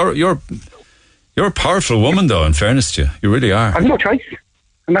that. You're a powerful woman, though. In fairness to you, you really are. I've no choice,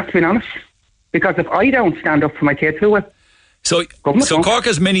 and that's being honest. Because if I don't stand up for my kids, who will? So Cork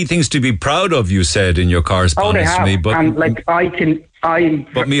has many things to be proud of, you said in your correspondence to me. But and like But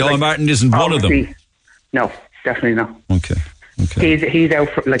Youghal Martin isn't one of them. No, definitely not. Okay. He's out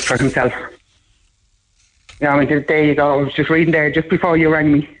for himself. Yeah, I mean, there you go. I was just reading there just before you rang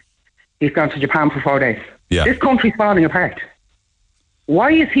me. He's gone to Japan for 4 days. Yeah. This country's falling apart.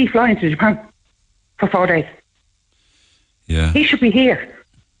 Why is he flying to Japan for 4 days? Yeah. He should be here.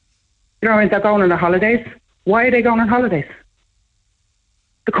 You know, they're going on the holidays. Why are they going on holidays?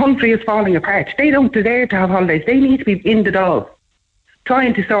 The country is falling apart. They don't deserve to have holidays. They need to be in the Dáil,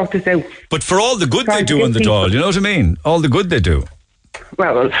 trying to sort this out. But for all the good they do in the Dáil, you know what I mean? All the good they do.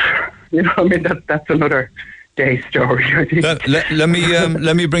 Well, you know, I mean, that's another day's story, I think. Let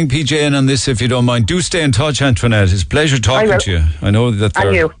me bring PJ in on this, if you don't mind. Do stay in touch, Antoinette. It's a pleasure talking to you. I know that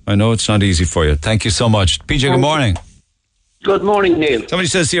I know it's not easy for you. Thank you so much. PJ, good morning. Good morning, Neil. Somebody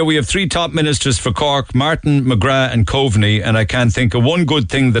says here we have 3 top ministers for Cork, Martin, McGrath and Coveney, and I can't think of one good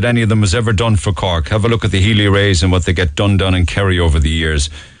thing that any of them has ever done for Cork. Have a look at the Healy Rays and what they get done in Kerry over the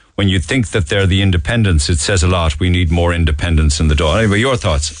years. When you think that they're the independents, it says a lot. We need more independence in the Dáil. Anyway, your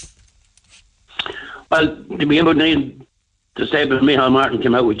thoughts? Well, the statement Micheál Martin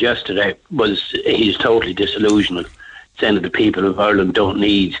came out with yesterday was he's totally disillusioned, saying that the people of Ireland don't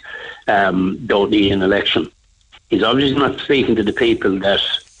need an election. He's obviously not speaking to the people that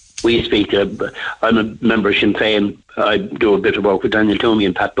we speak to. I'm a member of Sinn Féin. I do a bit of work with Daniel Toomey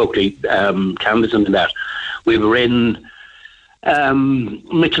and Pat Buckley, canvassing and that. We were in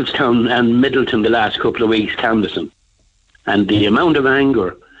Mitchelstown and Middleton the last couple of weeks canvassing. And the amount of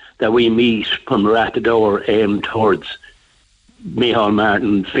anger that we meet when we're at the door aimed towards Micheál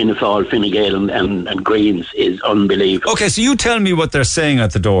Martin, Fianna Fáil, Fine Gael and Greens is unbelievable. Okay, so you tell me what they're saying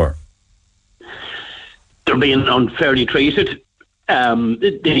at the door. They're being unfairly treated.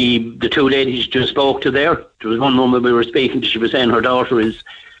 The 2 ladies just spoke to there was one woman we were speaking to. She was saying her daughter is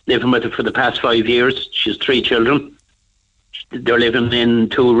living with her for the past 5 years. She has 3 children. They're living in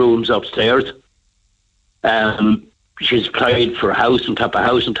 2 rooms upstairs. She's applied for a house on top of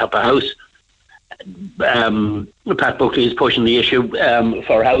house on top of house. Pat Buckley is pushing the issue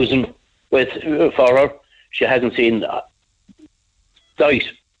for housing for her. She hasn't seen sight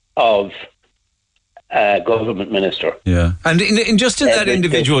of government minister. Yeah. And in that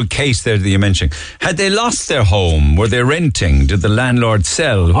individual case there that you mentioned, had they lost their home? Were they renting? Did the landlord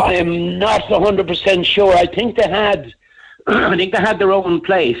sell? I am not 100% sure. I think they had their own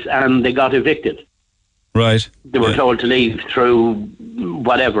place and they got evicted. Right. They were told to leave through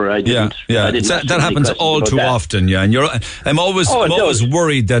whatever. I didn't. That happens all too often. Yeah, and I'm always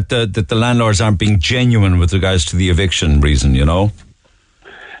worried that the landlords aren't being genuine with regards to the eviction reason. You know.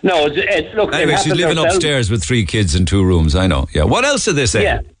 No, look. Anyway, she's living upstairs with 3 kids in 2 rooms. I know. Yeah. What else did they say?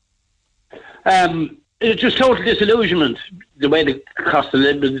 Yeah. It's just total disillusionment. The way the cost of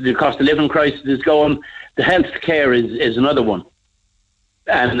living crisis is going, the health care is another one.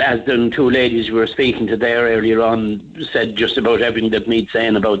 And as the two ladies we were speaking to there earlier on said just about everything that needs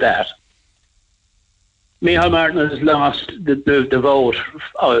saying about that. Micheál Martin has lost the vote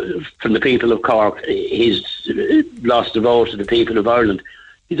from the people of Cork. He's lost the vote of the people of Ireland.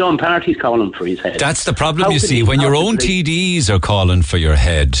 His own party's calling for his head. That's the problem, you see. When your own TDs are calling for your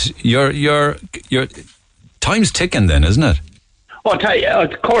head, your time's ticking then, isn't it? Oh,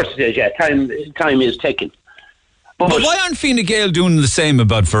 of course it is, yeah. Time is ticking. But why aren't Fine Gael doing the same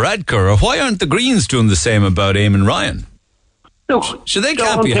about Varadkar? Or why aren't the Greens doing the same about Eamon Ryan? Look, so they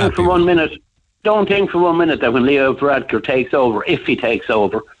can't be happy. Don't think for 1 minute that when Leo Varadkar takes over, if he takes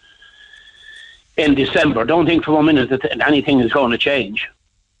over in December, don't think for 1 minute that anything is going to change.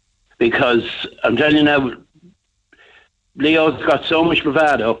 Because I'm telling you now, Leo's got so much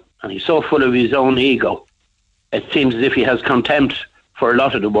bravado and he's so full of his own ego. It seems as if he has contempt for a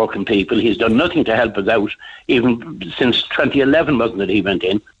lot of the working people. He's done nothing to help us out, even since 2011, wasn't it, he went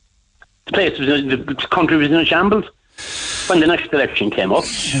in. The country was in a shambles when the next election came up.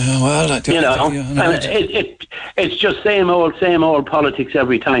 Yeah, well, it's just same old politics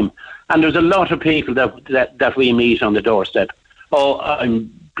every time. And there's a lot of people that we meet on the doorstep. Oh,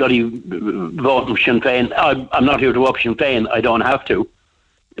 I'm bloody voting Sinn Féin. I'm not here to up Sinn Féin. I don't have to.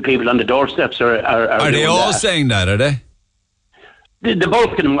 The people on the doorsteps are they all saying that, are they? The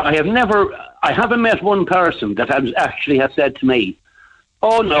bulk of them. I haven't met one person that actually has said to me,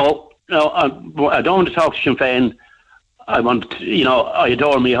 oh no, I don't want to talk to Sinn Féin. I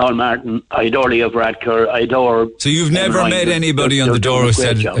adore Micheál Martin, I adore Leo Varadkar, I adore... So you've never met anybody on the door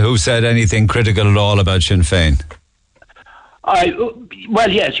who said anything critical at all about Sinn Féin? Well,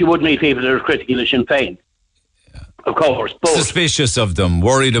 yes, you would meet people that are critical of Sinn Féin. Yeah. Of course. But suspicious of them,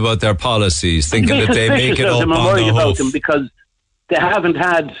 worried about their policies, thinking that they make it up on the hoof. Worried about them because they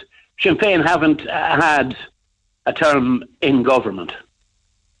Sinn Féin haven't had a term in government.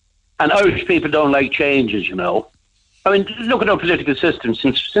 And Irish people don't like changes, you know. I mean, look at our political system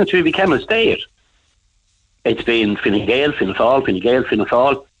since we became a state. It's been Fine Gael, Fianna Fáil, Fine Gael, Fianna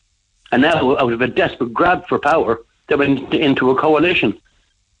Fáil. And now, out of a desperate grab for power, they went into a coalition.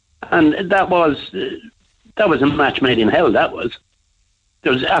 And that was a match made in hell, that was.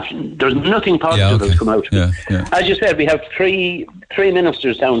 There's nothing positive that's come out of it. Yeah. As you said, we have three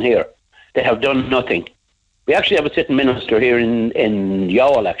ministers down here. They have done nothing. We actually have a sitting minister here in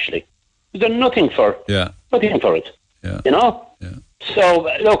Youghal, actually. He's done nothing for it. Yeah. You know? Yeah. So,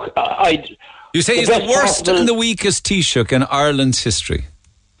 look, you say he's the worst and the weakest Taoiseach in Ireland's history?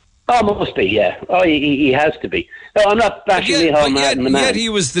 Oh, must be, yeah. Oh, he has to be. No, I'm not bashing Micheál Martin, the man. Yet he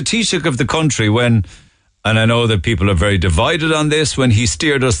was the Taoiseach of the country when, and I know that people are very divided on this, when he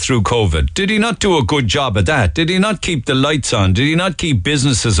steered us through COVID. Did he not do a good job at that? Did he not keep the lights on? Did he not keep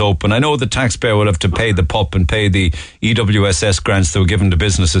businesses open? I know the taxpayer will have to pay the PUP and pay the EWSS grants that were given to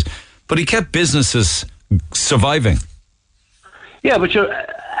businesses, but he kept businesses surviving. Yeah, but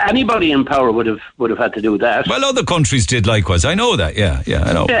anybody in power would have had to do that. Well, other countries did likewise. I know that. Yeah,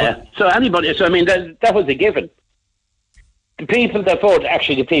 I know. Yeah. So anybody. So I mean, that was a given. The people that voted,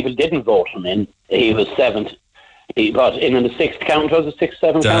 actually, the people didn't vote him in. He was seventh. He got in the sixth count. Was it sixth,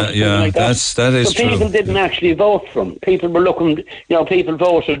 seventh count? Yeah, like that is so true. People didn't actually vote for him. People were looking. People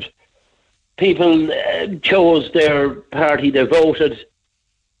voted. People chose their party. They voted.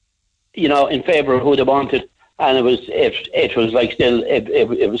 In favour of who they wanted. And it was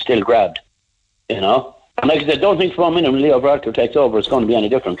still grabbed, And like I said, don't think for 1 minute when Leo Varadkar takes over, it's going to be any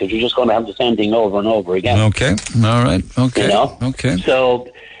different because you're just going to have the same thing over and over again. Okay, all right, okay, okay. So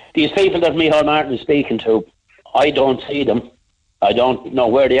these people that Micheál Martin is speaking to, I don't see them. I don't know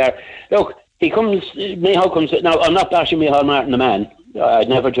where they are. Look, Micheál comes. Now, I'm not bashing Micheál Martin, the man. I'd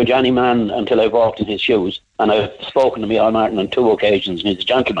never judge any man until I've walked in his shoes, and I've spoken to Micheál Martin on 2 occasions, and he's a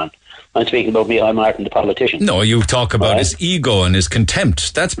gentleman. I'm speaking about Micheál Martin, the politician. No, you talk about his ego and his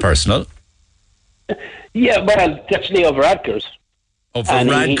contempt. That's personal. Yeah, well, that's Leo Varadkar's. Oh,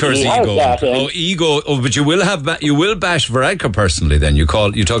 Varadkar's ego. Ego. But you will bash Varadkar personally. Then you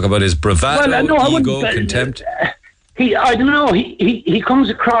talk about his bravado, ego, contempt. I don't know. He comes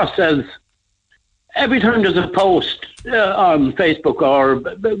across as every time there's a post on Facebook or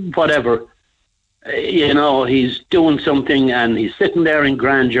whatever. He's doing something and he's sitting there in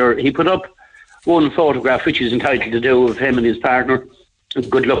grandeur. He put up one photograph which is entitled to do of him and his partner.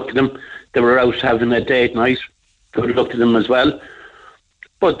 Good luck to them. They were out having a date night. Good luck to them as well.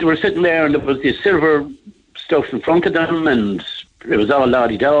 But they were sitting there and there was this silver stuff in front of them and it was all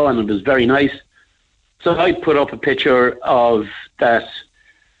la-di-da and it was very nice. So I put up a picture of that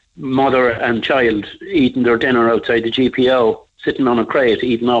mother and child eating their dinner outside the GPO, sitting on a crate,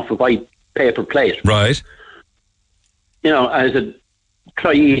 eating off a white paper plate. Right. I said,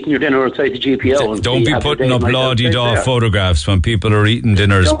 try eating your dinner outside the GPO. And don't be putting up la-di-da photographs when people are eating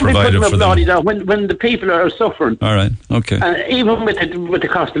dinners provided for them. When the people are suffering. All right, okay. And even with the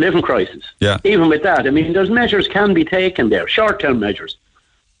cost of living crisis. Yeah. Even with that, there's measures can be taken there, short-term measures.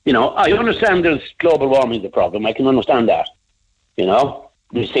 I understand there's global warming the problem. I can understand that.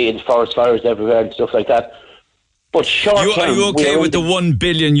 You see it's forest fires everywhere and stuff like that. But short-term... Are you okay with the €1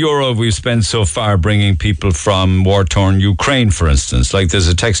 billion we've spent so far bringing people from war-torn Ukraine, for instance? Like there's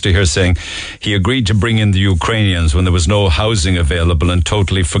a texter here saying he agreed to bring in the Ukrainians when there was no housing available and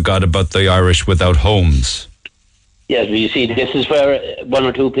totally forgot about the Irish without homes. Yes, but you see, this is where one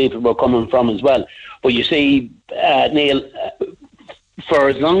or two people were coming from as well. But you see, Neil, for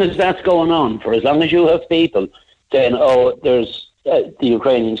as long as that's going on, for as long as you have people saying, there's the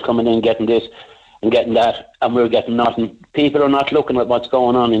Ukrainians coming in getting this and getting that, and we're getting nothing. People are not looking at what's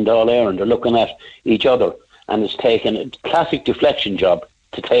going on in Dáil Éireann, they're looking at each other, and it's taken a classic deflection job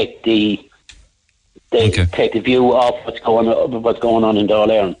to take the view of what's going on in Dáil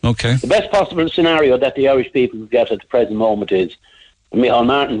Éireann. Okay. The best possible scenario that the Irish people get at the present moment is Micheál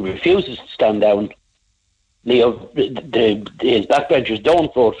Martin refuses to stand down. Leo, his backbenchers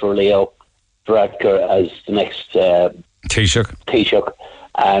don't vote for Leo Varadkar as the next Taoiseach,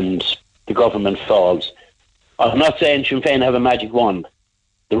 and the government falls. I'm not saying Sinn Féin have a magic wand.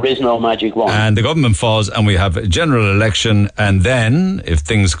 There is no magic wand. And the government falls and we have a general election, and then, if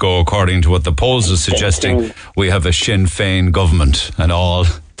things go according to what the polls are suggesting, we have a Sinn Féin government and all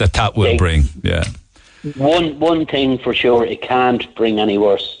that will bring. Yeah. One thing for sure, it can't bring any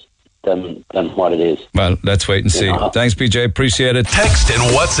worse than what it is. Well, let's wait and see. Thanks, PJ. Appreciate it. Text and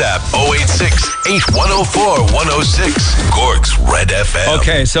WhatsApp 086-8104-106. Cork's Red FM.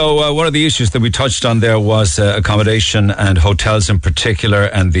 Okay, so one of the issues that we touched on there was accommodation and hotels in particular,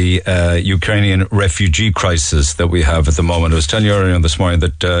 and the Ukrainian refugee crisis that we have at the moment. I was telling you earlier this morning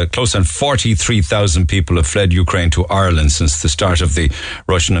that close on 43,000 people have fled Ukraine to Ireland since the start of the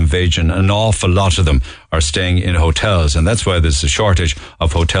Russian invasion. An awful lot of them are staying in hotels, and that's why there's a shortage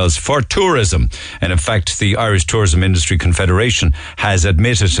of hotels for tourism. And in fact, the Irish Tourism Industry Confederation has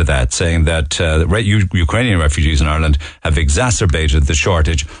admitted to that, saying that Ukrainian refugees in Ireland have exacerbated the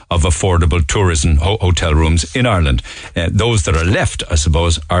shortage of affordable tourism hotel rooms in Ireland. Those that are left, I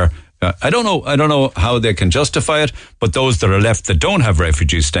suppose, are I don't know how they can justify it, but those that are left that don't have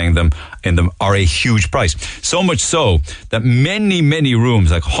refugees staying in them are a huge price. So much so that many rooms,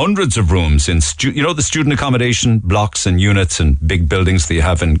 like hundreds of rooms in the student accommodation blocks and units and big buildings that you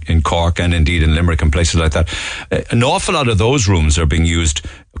have in Cork and indeed in Limerick and places like that, an awful lot of those rooms are being used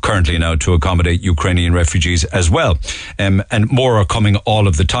currently now to accommodate Ukrainian refugees as well. And more are coming all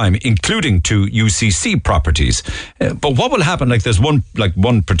of the time, including to UCC properties. But what will happen, there's one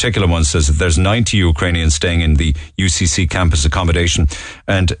particular one says that there's 90 Ukrainians staying in the UCC campus accommodation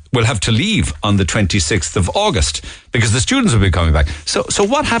and will have to leave on the 26th of August because the students will be coming back. So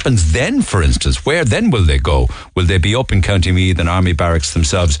what happens then, for instance? Where then will they go? Will they be up in County Meath and Army Barracks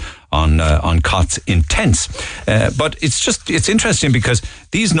themselves on cots in tents? But it's interesting because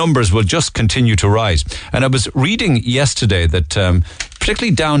these numbers will just continue to rise. And I was reading yesterday that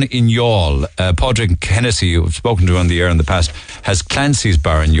particularly down in Youghal, Padraig Hennessy, who I've spoken to on the air in the past, has Clancy's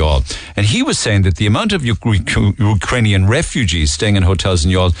Bar in Youghal. And he was saying that the amount of Ukrainian refugees staying in hotels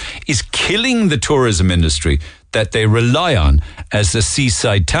in Youghal is killing the tourism industry that they rely on as a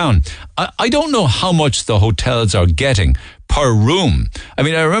seaside town. I don't know how much the hotels are getting per room. I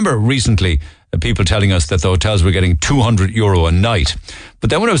mean, I remember recently people telling us that the hotels were getting €200 a night. But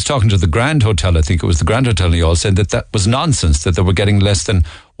then when I was talking to the Grand Hotel, I think it was the Grand Hotel in Youghal, said that was nonsense, that they were getting less than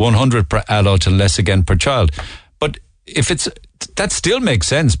 100 per adult and less again per child. But that still makes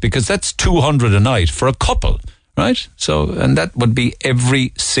sense because that's 200 a night for a couple, right? So, and that would be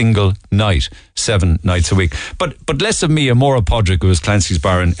every single night, 7 nights a week. But less of me and more of Padraig, who was Clancy's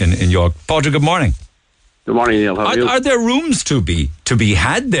Bar in York. Padraig, good morning. Good morning, Neil. How are you? Are there rooms to be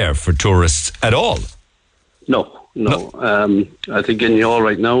had there for tourists at all? No. I think in Youghal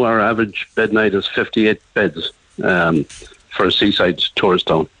right now, our average bed night is 58 beds for a seaside tourist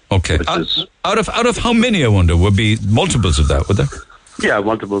town. Okay. Out of how many, I wonder, would be multiples of that, would there? Yeah,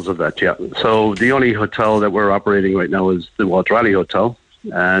 multiples of that, yeah. So the only hotel that we're operating right now is the Walter Raleigh Hotel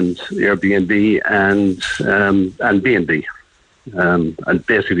and Airbnb and B&B. And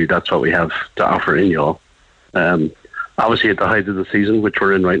basically that's what we have to offer in Youghal. Obviously at the height of the season, which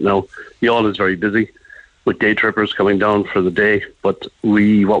we're in right now, Youghal is very busy with day trippers coming down for the day. But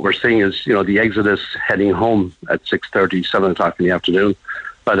what we're seeing is, the exodus heading home at 6:30, 7 o'clock in the afternoon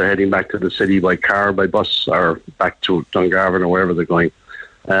either heading back to the city by car, by bus, or back to Dungarvan or wherever they're going.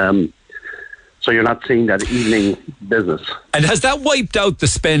 So you're not seeing that evening business. And has that wiped out the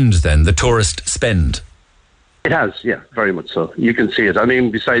spend then, the tourist spend? It has, yeah, very much so. You can see it. I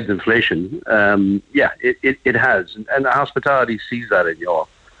mean, besides inflation, it has. And hospitality sees that in Youghal.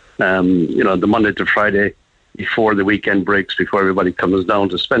 The Monday to Friday, before the weekend breaks, before everybody comes down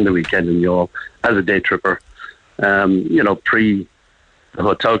to spend the weekend in Youghal as a day tripper, pre the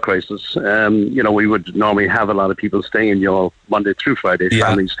hotel crisis, we would normally have a lot of people staying in Youghal Monday through Friday,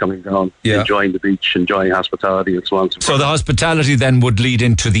 families coming down, enjoying the beach, enjoying hospitality and so on and so forth. So the hospitality then would lead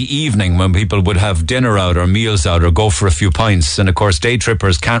into the evening when people would have dinner out or meals out or go for a few pints. And of course, day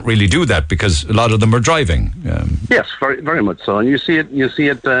trippers can't really do that because a lot of them are driving. Yes, very, very much so. And you see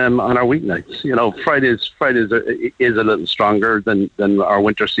it on our weeknights. Fridays is a little stronger than our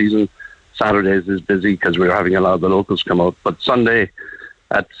winter season. Saturdays is busy because we're having a lot of the locals come out. But Sunday,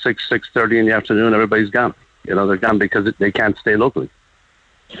 at 6:30 in the afternoon, everybody's gone. They're gone because they can't stay locally.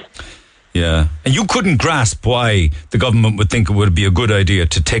 Yeah. And you couldn't grasp why the government would think it would be a good idea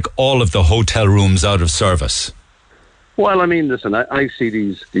to take all of the hotel rooms out of service. Well, I mean, listen, I see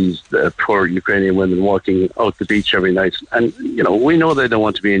these poor Ukrainian women walking out the beach every night. And, we know they don't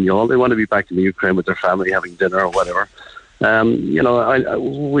want to be in Youghal. They want to be back in the Ukraine with their family having dinner or whatever.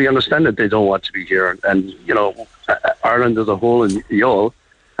 We understand that they don't want to be here. And, Ireland as a whole and Youghal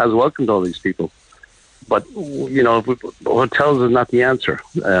has welcomed all these people. But, hotels is not the answer.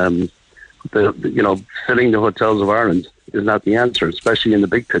 Filling the hotels of Ireland is not the answer, especially in the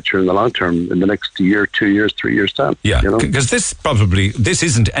big picture, in the long term, in the next year, 2 years, 3 years' time. Yeah, because this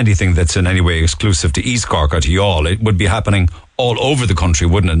isn't anything that's in any way exclusive to East Cork or to Youghal. It would be happening all over the country,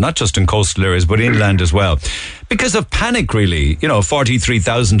 wouldn't it? Not just in coastal areas, but inland as well. Because of panic, really.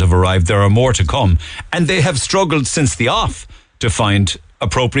 43,000 have arrived. There are more to come. And they have struggled since the off to find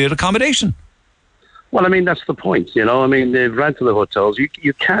appropriate accommodation. Well, I mean, that's the point, they've ran to the hotels.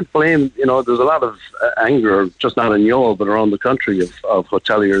 You can't blame, there's a lot of anger, just not in Youghal, but around the country of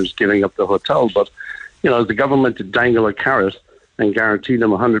hoteliers giving up the hotel. But, as the government to dangle a carrot and guarantee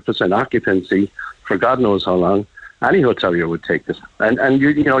them 100% occupancy for God knows how long, any hotelier would take this. And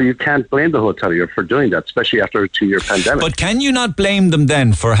you can't blame the hotelier for doing that, especially after a 2-year pandemic. But can you not blame them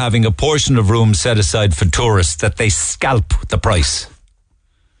then for having a portion of rooms set aside for tourists that they scalp the price?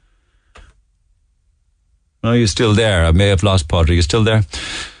 No, you're still there. I may have lost Padre. You're still there?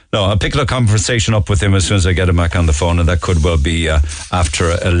 No, I'll pick a conversation up with him as soon as I get him back on the phone, and that could well be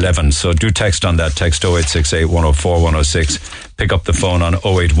after 11. So do text on that. Text 0868 104 106. Pick up the phone on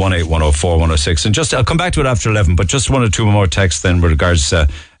 0818 104 106. And I'll come back to it after 11, but just one or two more texts then with regards to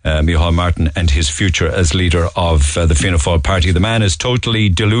Youghal Martin and his future as leader of the Fianna Fáil party. The man is totally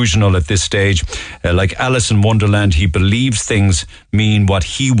delusional at this stage. Like Alice in Wonderland, he believes things mean what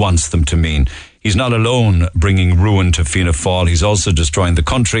he wants them to mean. He's not alone bringing ruin to Fianna Fáil. He's also destroying the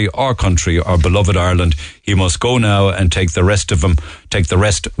country, our beloved Ireland. He must go now and take the rest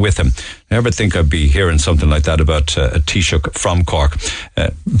with him. I never think I'd be hearing something like that about a Taoiseach from Cork.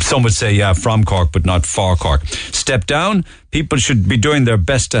 Some would say, from Cork, but not for Cork. Step down. People should be doing their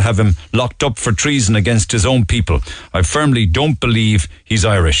best to have him locked up for treason against his own people. I firmly don't believe he's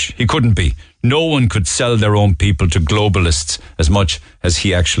Irish. He couldn't be. No one could sell their own people to globalists as much as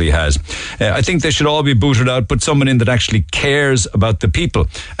he actually has. I think they should all be booted out, put someone in that actually cares about the people.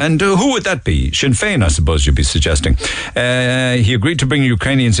 And who would that be? Sinn Féin, I suppose you'd be suggesting. He agreed to bring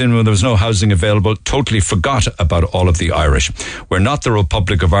Ukrainians in when there was no housing available, totally forgot about all of the Irish. We're not the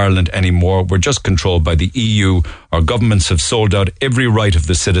Republic of Ireland anymore. We're just controlled by the EU. Our governments have sold out every right of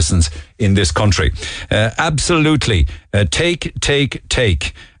the citizens in this country. Absolutely.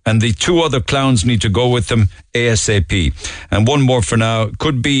 Take. And the two other clowns need to go with them ASAP. And one more for now.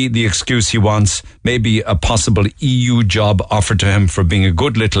 Could be the excuse he wants. Maybe a possible EU job offered to him for being a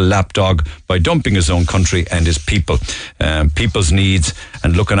good little lapdog by dumping his own country and his people. People's needs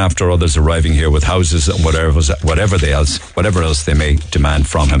and looking after others arriving here with houses and whatever else they may demand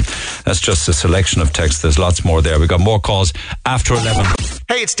from him. That's just a selection of texts. There's lots more there. We've got more calls after 11.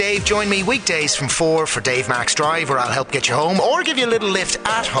 Hey, it's Dave. Join me weekdays from 4 for Dave Max Drive, where I'll help get you home or give you a little lift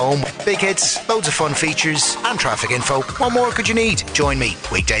at home. Big hits, loads of fun features and traffic info. What more could you need? Join me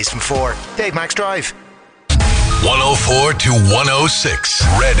weekdays from 4. Dave Max Drive. 104 to 106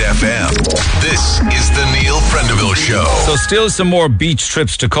 Red FM. This is the Neil Prendeville Show. So still some more beach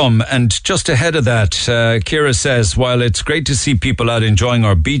trips to come, and just ahead of that, Ciara says, while it's great to see people out enjoying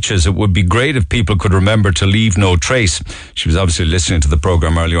our beaches, it would be great if people could remember to leave no trace. She was obviously listening to the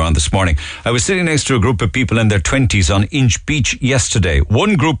programme earlier on this morning. I was sitting next to a group of people in their 20s on Inch Beach yesterday.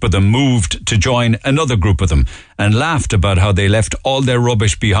 One group of them moved to join another group of them, and laughed about how they left all their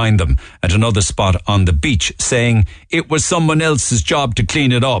rubbish behind them at another spot on the beach, saying it was someone else's job to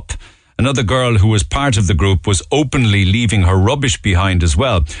clean it up. Another girl who was part of the group was openly leaving her rubbish behind as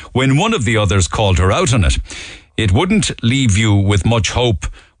well, when one of the others called her out on it. It wouldn't leave you with much hope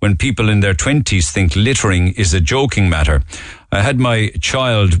when people in their 20s think littering is a joking matter. I had my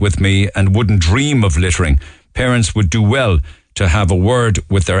child with me and wouldn't dream of littering. Parents would do well to have a word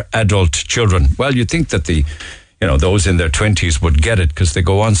with their adult children. Well, you'd think that those in their 20s would get it, because they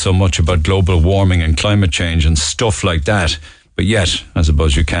go on so much about global warming and climate change and stuff like that. But yet, I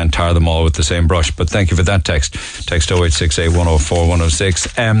suppose you can't tar them all with the same brush. But thank you for that text. Text 0868 104 106.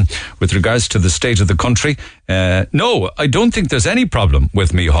 With regards to the state of the country, no, I don't think there's any problem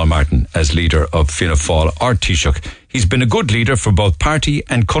with Youghal Martin as leader of Fianna Fáil or Taoiseach. He's been a good leader for both party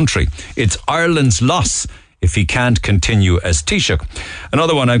and country. It's Ireland's loss if he can't continue as Taoiseach.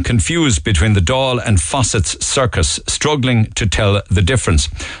 Another one, I'm confused between the Dáil and Fawcett's circus, struggling to tell the difference.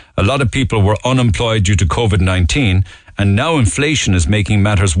 A lot of people were unemployed due to COVID-19, and now inflation is making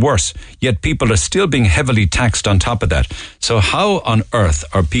matters worse, yet people are still being heavily taxed on top of that. So how on earth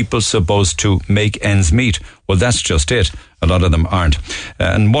are people supposed to make ends meet? Well, that's just it. A lot of them aren't.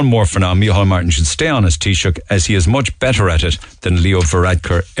 And one more for now. Youghal Martin should stay on as Taoiseach, as he is much better at it than Leo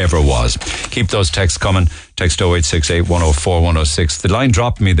Varadkar ever was. Keep those texts coming. Text 0868 104 106. The line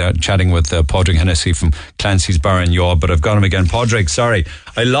dropped me there, chatting with Padraig Hennessy from Clancy's Bar in Youghal, but I've got him again. Padraig, sorry,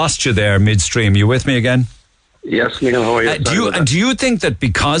 I lost you there midstream. You with me again? Yes, Neil, how are you? Do you think that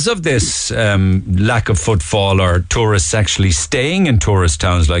because of this lack of footfall or tourists actually staying in tourist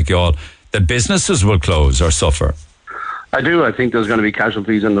towns like Youghal, that businesses will close or suffer? I do. I think there's going to be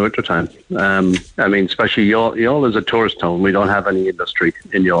casualties in the winter time. Especially Youghal is a tourist town. We don't have any industry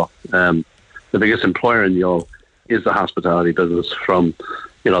in Youghal. The biggest employer in Youghal is the hospitality business, from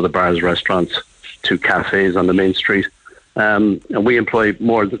the bars, restaurants to cafes on the main street. And we employ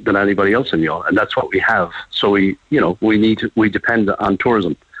more than anybody else in Youghal, and that's what we have. So we depend on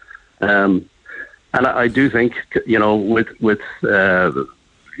tourism. And I do think, I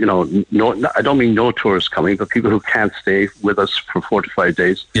don't mean no tourists coming, but people who can't stay with us for 4 to 5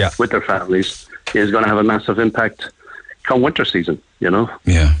 days with their families is going to have a massive impact come winter season,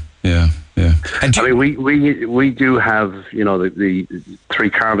 Yeah. And we do have, the 3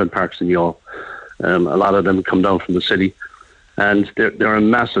 caravan parks in Youghal. A lot of them come down from the city, and they're a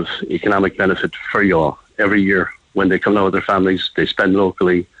massive economic benefit for Youghal. Every year when they come down with their families, they spend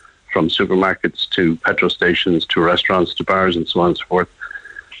locally, from supermarkets to petrol stations to restaurants to bars and so on and so forth.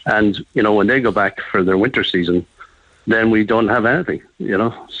 And, when they go back for their winter season, then we don't have anything,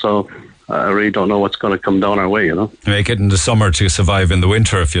 So I really don't know what's going to come down our way, Make it in the summer to survive in the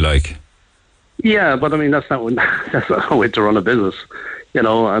winter, if you like. Yeah, but that's not a way to run a business,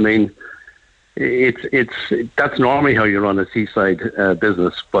 That's normally how you run a seaside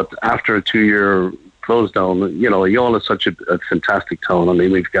business, but after a 2-year close down, Youghal is such a fantastic town.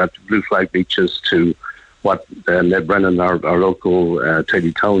 We've got blue flag beaches to what Ned Brennan, our local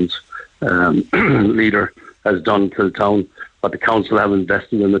Tidy Towns leader, has done to the town, what the council have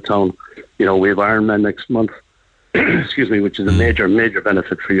invested in the town. We have Ironman next month, excuse me, which is a major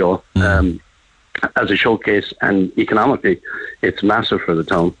benefit for Youghal as a showcase, and economically, it's massive for the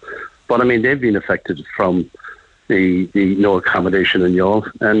town. But they've been affected from the no accommodation in Youghal,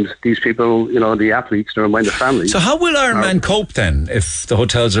 and these people, the athletes, never mind the families. So how will Ironman cope then if the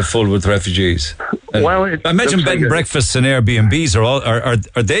hotels are full with refugees? Well, I imagine bed and breakfasts and Airbnbs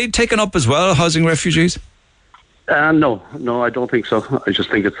are they taken up as well, housing refugees? No, I don't think so. I just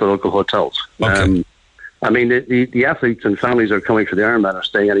think it's the local hotels. Okay. The athletes and families are coming for the Ironman are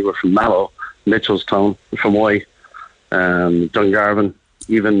staying anywhere from Mallow, Mitchelstown, Fermoy, Dungarvan,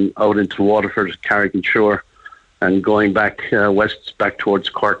 even out into Waterford, Carrick Shore, and going back west, back towards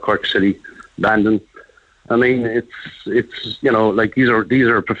Cork City, Bandon. It's these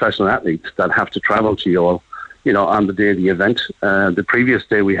are professional athletes that have to travel to Youghal, on the day of the event. The previous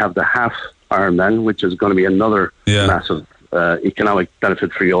day we have the half Ironman, which is going to be another massive economic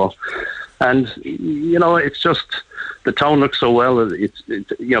benefit for Youghal. And it's just, the town looks so well. It's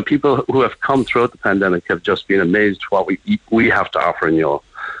people who have come throughout the pandemic have just been amazed what we have to offer in Youghal.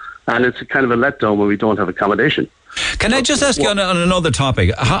 And it's a kind of a letdown when we don't have accommodation. Can I just ask you on another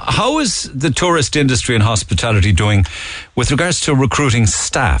topic? How is the tourist industry and hospitality doing with regards to recruiting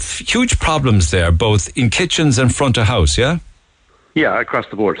staff? Huge problems there, both in kitchens and front of house, yeah? Yeah, across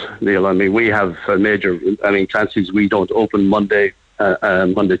the board, Neil. We have a major, Clancy's, we don't open Monday,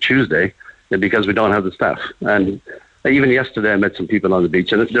 Tuesday, because we don't have the staff. And Even yesterday, I met some people on the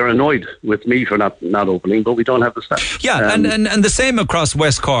beach, and they're annoyed with me for not opening, but we don't have the staff. Yeah, and the same across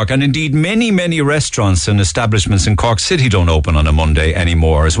West Cork, and indeed many restaurants and establishments in Cork City don't open on a Monday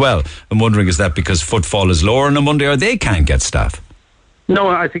anymore as well. I'm wondering, is that because footfall is lower on a Monday, or they can't get staff? No,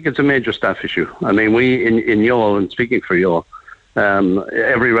 I think it's a major staff issue. I mean, we in Youghal, and speaking for Youghal,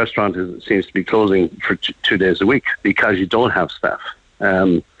 every restaurant seems to be closing for 2 days a week because you don't have staff.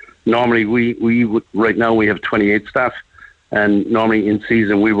 Normally, we right now we have 28 staff, and normally in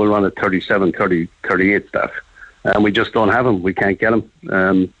season we will run at 37, 30, 38 staff, and we just don't have them. We can't get them,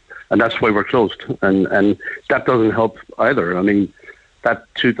 and that's why we're closed. And that doesn't help either. I mean, that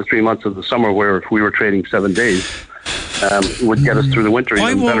 2 to 3 months of the summer where we were trading 7 days would get us through the winter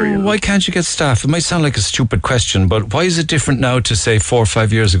even better. You know? Why can't you get staff? It might sound like a stupid question, but why is it different now to say 4 or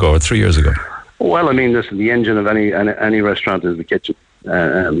 5 years ago or 3 years ago? Well, I mean, listen, the engine of any restaurant is the kitchen.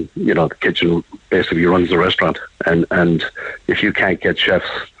 The kitchen basically runs the restaurant, and if you can't get chefs,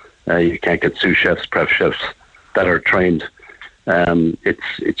 you can't get sous chefs, prep chefs that are trained.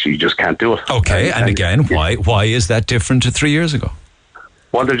 It's you just can't do it. Okay, and again, why is that different to 3 years ago?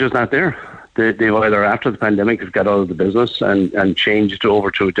 Well, they're just not there. They've either after the pandemic have got out of the business and changed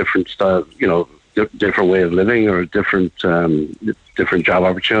over to a different style, different way of living or different job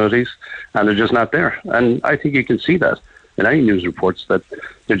opportunities, and they're just not there. And I think you can see that in any news reports that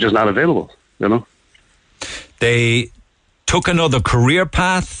they're just not available. They took another career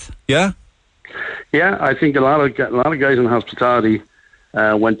path. Yeah. Yeah, I think a lot of guys in hospitality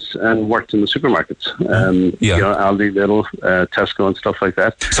went and worked in the supermarkets. Aldi, Lidl, Tesco, and stuff like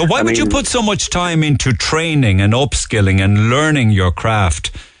that. So why would you put so much time into training and upskilling and learning your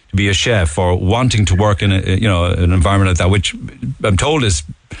craft to be a chef, or wanting to work in an environment like that, which I'm told is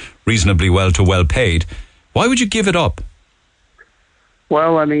reasonably well paid? Why would you give it up?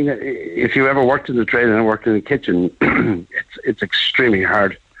 Well, I mean, if you ever worked in the trade and worked in the kitchen, it's extremely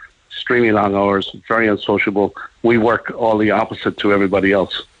hard, extremely long hours, very unsociable. We work all the opposite to everybody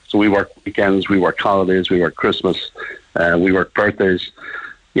else. So we work weekends, we work holidays, we work Christmas, we work birthdays.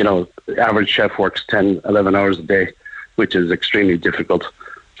 Average chef works 10, 11 hours a day, which is extremely difficult.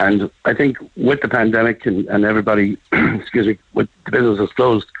 And I think with the pandemic and everybody, with the businesses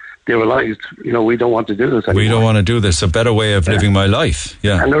closed, they realised, we don't want to do this anymore. We don't want to do this. A better way of living my life.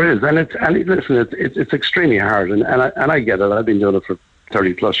 Yeah, and there is, it's extremely hard, and I get it. I've been doing it for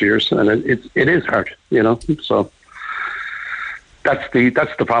 30 plus years, and it is hard. So that's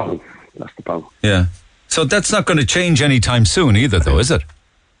the problem. That's the problem. Yeah. So that's not going to change anytime soon either, though, is it?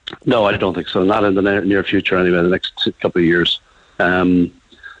 No, I don't think so. Not in the near future, anyway. The next couple of years.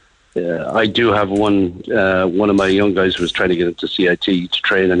 I do have one of my young guys who was trying to get into CIT to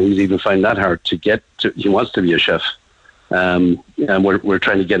train, and he's even finding that hard to get to. He wants to be a chef, and we're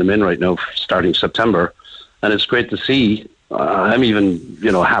trying to get him in right now, starting September, and it's great to see. I'm even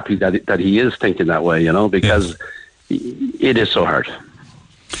happy that he is thinking that way, because it is so hard.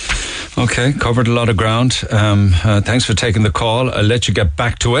 Okay, covered a lot of ground. Thanks for taking the call. I'll let you get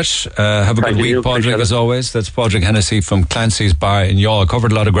back to it. Have a good week, Padraig, as always. That's Padraig Hennessy from Clancy's Bar in Youghal.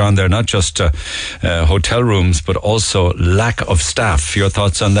 Covered a lot of ground there, not just hotel rooms, but also lack of staff. Your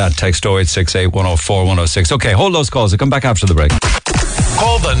thoughts on that? Text 0868 104 106. Okay, hold those calls. I'll come back after the break.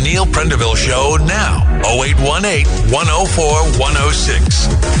 Call the Neil Prendeville Show now. 0818 104 106.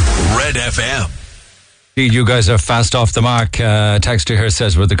 Red FM. You guys are fast off the mark. Texter here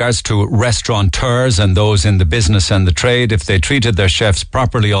says, with regards to restaurateurs and those in the business and the trade, if they treated their chefs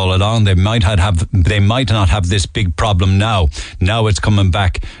properly all along, they might not have this big problem now. Now it's coming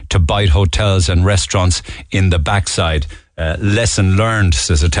back to bite hotels and restaurants in the backside. Lesson learned,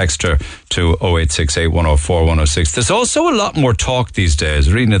 says a texter to 0868 104 106. There's also a lot more talk these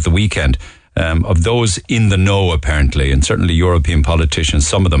days, reading at the weekend, of those in the know, apparently, and certainly European politicians,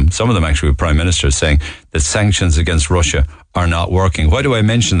 some of them actually with prime ministers, saying that sanctions against Russia are not working. Why do I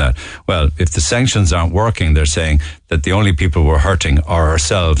mention that? Well, if the sanctions aren't working, they're saying that the only people we're hurting are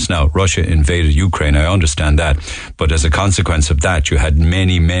ourselves. Now, Russia invaded Ukraine, I understand that, but as a consequence of that, you had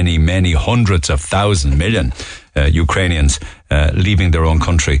many hundreds of thousands, million Ukrainians leaving their own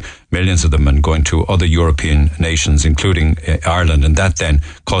country, millions of them, and going to other European nations, including Ireland, and that then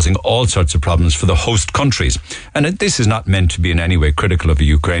causing all sorts of problems for the host countries. And this is not meant to be in any way critical of a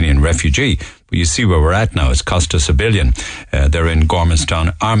Ukrainian refugee, but you see where we're at now. It's cost us $1 billion. They're in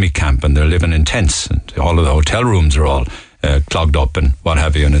Gormanstown Army Camp, and they're living in tents, and all of the hotel rooms are all clogged up and what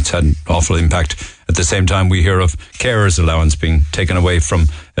have you, and it's had an awful impact. At the same time, we hear of carers' allowance being taken away from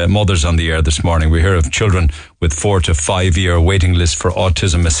mothers on the air this morning. We hear of children with 4 to 5 year waiting lists for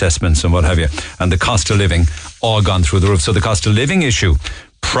autism assessments and what have you, and the cost of living all gone through the roof. So the cost of living issue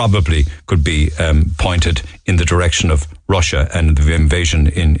probably could be pointed in the direction of Russia and the invasion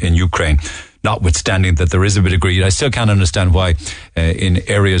in Ukraine. Notwithstanding that there is a bit of greed, I still can't understand why in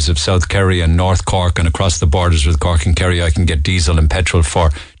areas of South Kerry and North Cork and across the borders with Cork and Kerry I can get diesel and petrol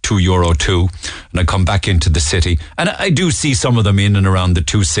for €2 and I come back into the city and I do see some of them in and around the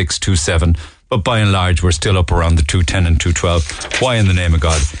 2.6, 2.7, but by and large we're still up around the 2.10 and 2.12. Why in the name of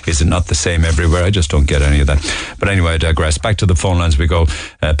God is it not the same everywhere? I just don't get any of that. But anyway, I digress. Back to the phone lines we go.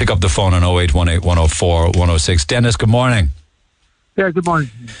 Pick up the phone on 0818 104 106. Dennis, good morning. Yeah, good morning.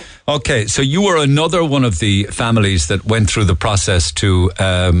 Okay, so you were another one of the families that went through the process to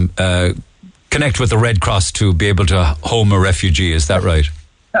connect with the Red Cross to be able to home a refugee, is that right?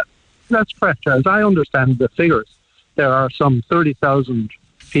 That's correct. As I understand the figures, there are some 30,000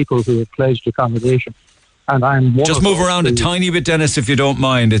 people who have pledged accommodation. And I'm one Just move around a tiny bit, Dennis, if you don't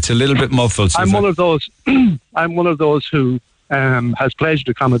mind. It's a little bit muffled. I'm one of those I'm one of those who has pledged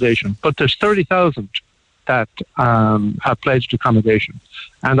accommodation. But there's 30,000 that have pledged accommodation.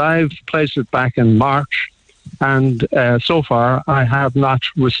 And I've pledged it back in March, and so far I have not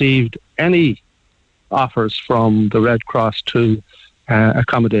received any offers from the Red Cross to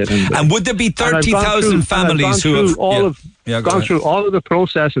accommodate them. And would there be 30,000 families who have gone through all of the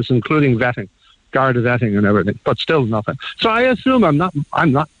processes, including vetting, Garda vetting and everything, but still nothing. So I assume I'm not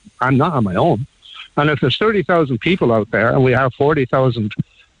on my own. And if there's 30,000 people out there and we have 40,000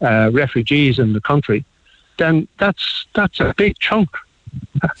 refugees in the country, then that's a big chunk,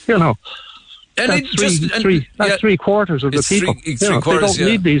 you know. And that's three quarters of the people. They don't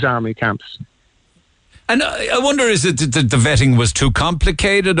need these army camps. And I wonder, is it that the vetting was too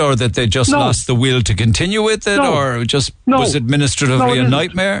complicated, or that they just lost the will to continue with it, or just was administratively a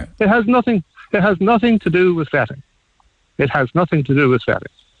nightmare? It has nothing to do with vetting. It has nothing to do with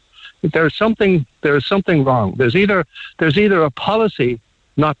vetting. There's something wrong. There's either a policy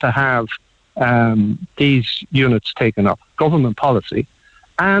not to have these units taken up, government policy,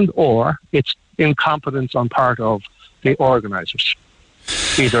 and or it's incompetence on part of the organisers,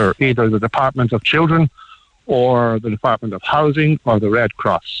 either the Department of Children or the Department of Housing or the Red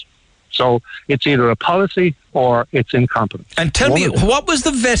Cross. So it's either a policy or it's incompetence. And tell me, what was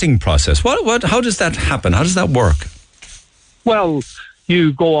the vetting process? How does that happen? How does that work? Well,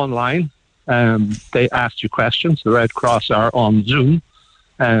 you go online, they ask you questions. The Red Cross are on Zoom.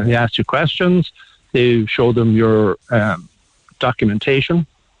 They ask you questions. They show them your documentation,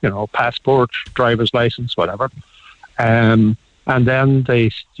 passport, driver's license, whatever. And then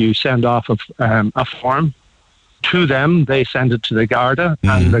you send off a form to them. They send it to the Garda,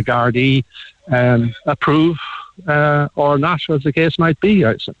 and the Gardaí approve or not, as the case might be,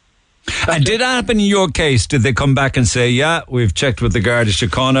 I assume. And did that happen in your case? Did they come back and say, yeah, we've checked with the Garda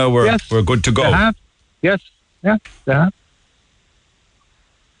Síochána, we're good to go? They have. Yes, yeah, they have.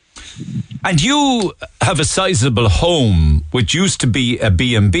 And you have a sizable home, which used to be a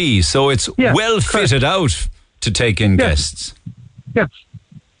B&B, so it's well fitted out to take in guests. Yes,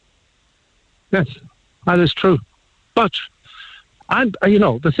 that is true. But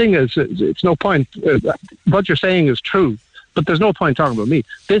the thing is, it's no point. What you're saying is true, but there's no point talking about me.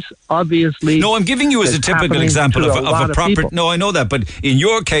 This obviously. No, I'm giving you as a typical example of a property. No, I know that, but in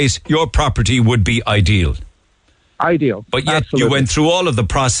your case, your property would be ideal. Ideal. But yet absolutely. You went through all of the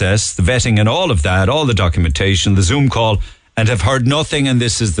process, the vetting and all of that, all the documentation, the Zoom call, and have heard nothing, and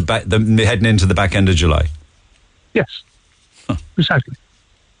this is the heading into the back end of July. Yes, exactly.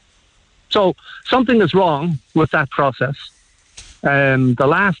 So something is wrong with that process. The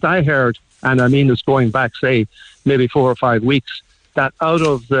last I heard, and I mean it's going back, say, maybe 4 or 5 weeks, that out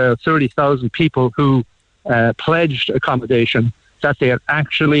of the 30,000 people who pledged accommodation, that they had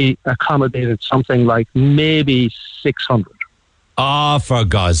actually accommodated something like maybe 600. Ah, for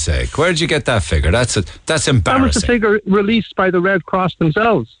God's sake. Where did you get that figure? That's embarrassing. That was the figure released by the Red Cross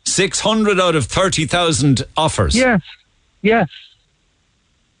themselves. 600 out of 30,000 offers? Yes.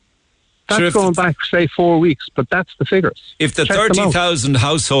 That's going back, say, 4 weeks, but that's the figures. If the 30,000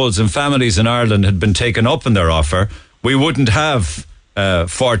 households and families in Ireland had been taken up in their offer, we wouldn't have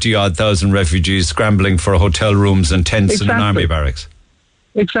 40-odd thousand refugees scrambling for hotel rooms and tents in an army barracks.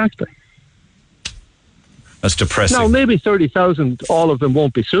 Exactly. That's depressing. Now, maybe 30,000, all of them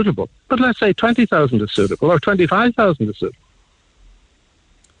won't be suitable, but let's say 20,000 is suitable or 25,000 is suitable.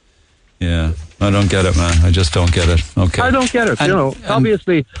 Yeah. I don't get it, man. I just don't get it. Okay. I don't get it.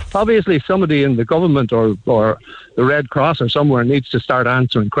 Obviously somebody in the government or the Red Cross or somewhere needs to start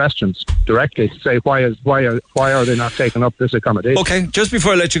answering questions directly to say why are they not taking up this accommodation? Okay, just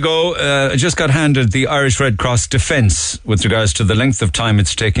before I let you go, I just got handed the Irish Red Cross defence with regards to the length of time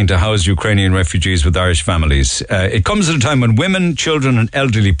it's taking to house Ukrainian refugees with Irish families. It comes at a time when women, children and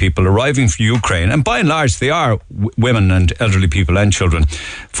elderly people arriving from Ukraine, and by and large they are women and elderly people and children,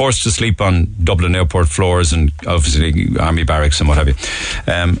 forced to sleep on Dublin airport floors and obviously army barracks and what have you.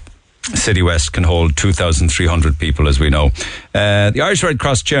 City West can hold 2,300 people, as we know. The Irish Red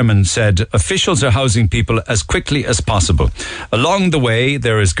Cross chairman said officials are housing people as quickly as possible. Along the way,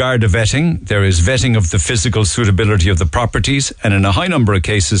 there is Garda vetting, there is vetting of the physical suitability of the properties, and in a high number of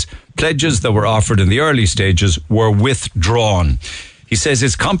cases, pledges that were offered in the early stages were withdrawn. He says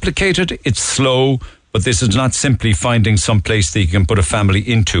it's complicated, it's slow, but this is not simply finding some place that you can put a family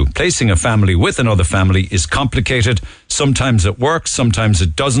into. Placing a family with another family is complicated. Sometimes it works, sometimes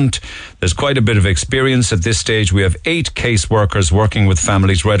it doesn't. There's quite a bit of experience at this stage. We have 8 caseworkers working with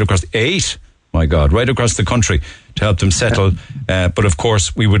families right across... 8? My God, right across the country to help them settle. But of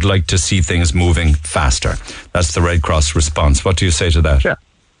course, we would like to see things moving faster. That's the Red Cross response. What do you say to that? Yeah.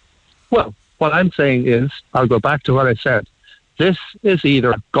 Well, what I'm saying is, I'll go back to what I said. This is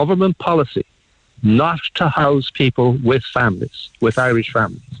either government policy not to house people with families, with Irish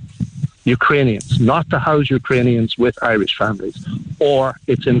families, Ukrainians, not to house Ukrainians with Irish families, or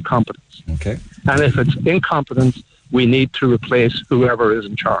it's incompetence. Okay. And if it's incompetence, we need to replace whoever is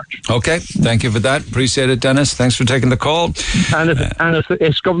in charge. Okay, thank you for that. Appreciate it, Dennis. Thanks for taking the call. And if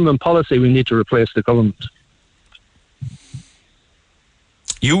it's government policy, we need to replace the government.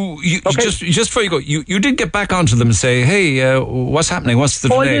 You just before you go, you did get back onto them and say, hey, what's happening? What's the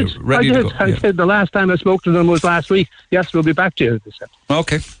delay? I did. The last time I spoke to them was last week. Yes, we'll be back to you.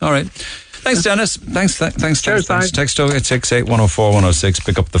 Okay, all right. Thanks, Dennis. Thanks. Text 0868 104 106.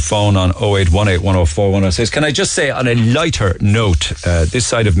 Pick up the phone on 0818 104 106. Can I just say, on a lighter note, this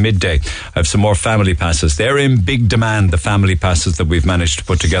side of midday, I have some more family passes. They're in big demand, the family passes that we've managed to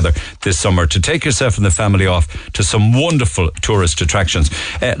put together this summer to take yourself and the family off to some wonderful tourist attractions.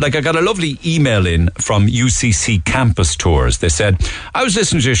 I got a lovely email in from UCC Campus Tours. They said, I was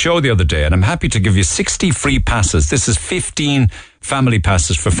listening to your show the other day and I'm happy to give you 60 free passes. This is 15 family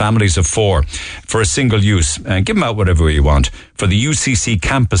passes for families of 4 for a single use. Give them out whatever way you want for the UCC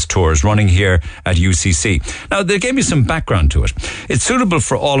Campus Tours running here at UCC. Now, they gave me some background to it. It's suitable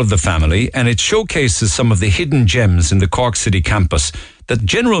for all of the family and it showcases some of the hidden gems in the Cork City campus that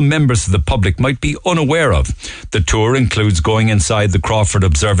general members of the public might be unaware of. The tour includes going inside the Crawford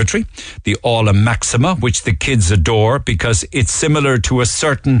Observatory, the Aula Maxima, which the kids adore because it's similar to a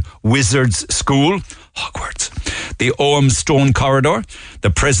certain wizard's school, Hogwarts, the Ogham Stone Corridor, the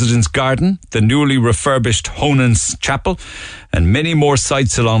President's Garden, the newly refurbished Honan's Chapel, and many more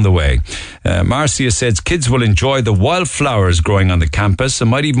sites along the way. Marcia says kids will enjoy the wildflowers growing on the campus and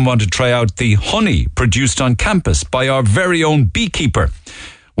might even want to try out the honey produced on campus by our very own beekeeper.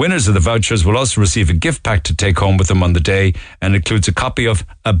 Winners of the vouchers will also receive a gift pack to take home with them on the day and includes a copy of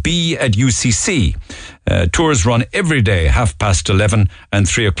A Bee at UCC. Tours run every day, 11:30 and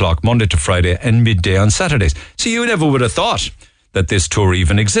 3 o'clock, Monday to Friday and midday on Saturdays. So you never would have thought that this tour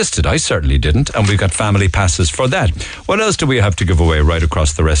even existed. I certainly didn't, and we've got family passes for that. What else do we have to give away right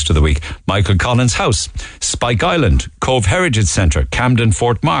across the rest of the week? Michael Collins House, Spike Island, Cove Heritage Centre, Camden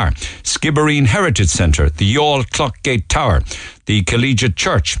Fort Mar, Skibbereen Heritage Centre, the Youghal Clockgate Tower, the Collegiate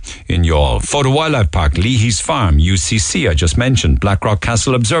Church in Youghal, Photo Wildlife Park, Leahy's Farm, UCC, I just mentioned, Blackrock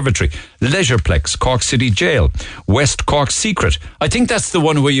Castle Observatory, Leisureplex, Cork City Jail, West Cork Secret. I think that's the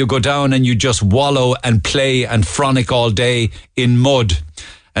one where you go down and you just wallow and play and frolic all day in mud.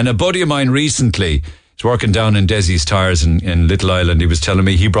 And a buddy of mine recently, he's working down in Desi's Tires in Little Island, he was telling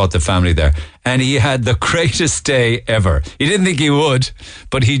me he brought the family there and he had the greatest day ever. He didn't think he would,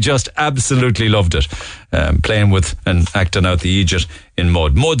 but he just absolutely loved it. Playing with and acting out the Egypt in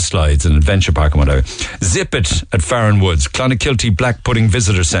mudslides and Adventure Park and whatever. Zip It at Farron Woods, Clonakilty Black Pudding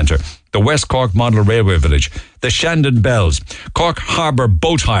Visitor Centre, the West Cork Model Railway Village, the Shandon Bells, Cork Harbour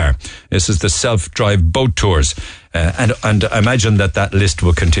Boat Hire. This is the self-drive boat tours. And I imagine that list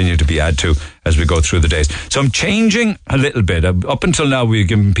will continue to be added to as we go through the days. So I'm changing a little bit. Up until now, we've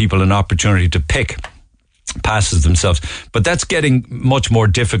given people an opportunity to pick passes themselves, but that's getting much more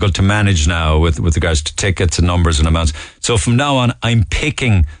difficult to manage now with regards to tickets and numbers and amounts. So from now on, I'm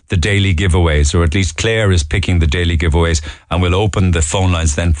picking the daily giveaways, or at least Claire is picking the daily giveaways, and we'll open the phone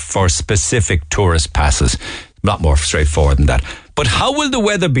lines then for specific tourist passes. A lot more straightforward than that. But But how will the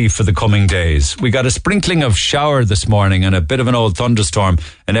weather be for the coming days? We got a sprinkling of shower this morning and a bit of an old thunderstorm,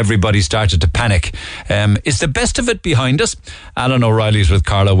 and everybody started to panic. Is the best of it behind us? Alan O'Reilly's with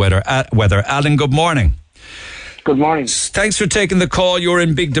Carla Weather. Alan, good morning. Good morning. Thanks for taking the call. You're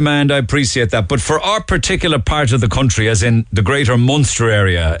in big demand. I appreciate that. But for our particular part of the country, as in the greater Munster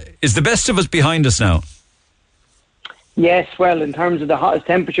area, is the best of us behind us now? Yes, well, in terms of the hottest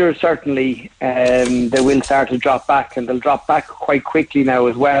temperatures, certainly they will start to drop back, and they'll drop back quite quickly now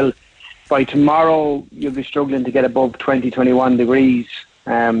as well. By tomorrow, you'll be struggling to get above 20, 21 degrees.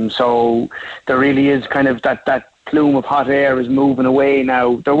 So there really is kind of that plume of hot air is moving away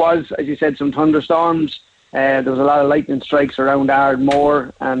now. There was, as you said, some thunderstorms. There was a lot of lightning strikes around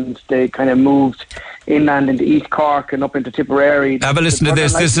Ardmore, and they kind of moved inland into East Cork and up into Tipperary. Have a listen to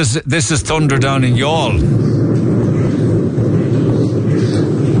this. This is thunder down in Youghal.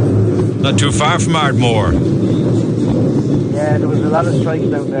 Not too far from Ardmore. Yeah, there was a lot of strikes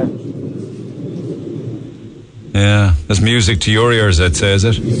down there. Yeah, there's music to your ears, I'd say, is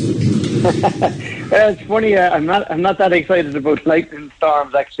it? It's funny. I'm not that excited about lightning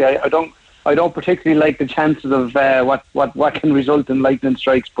storms. Actually, I don't particularly like the chances of what can result in lightning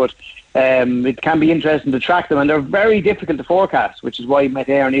strikes, but it can be interesting to track them, and they're very difficult to forecast, which is why Met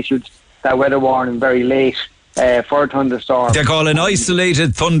Éireann issued that weather warning very late for thunderstorms. They call an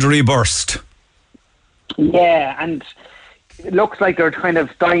isolated thundery burst. Yeah, and it looks like they're kind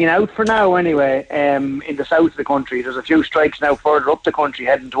of dying out for now anyway. In the south of the country, there's a few strikes now further up the country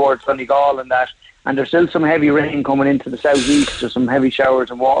heading towards Donegal and that. And there's still some heavy rain coming into the southeast. There's some heavy showers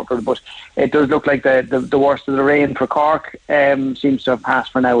and water, but it does look like the worst of the rain for Cork seems to have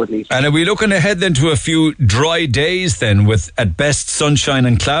passed for now at least. And are we looking ahead then to a few dry days then, with at best sunshine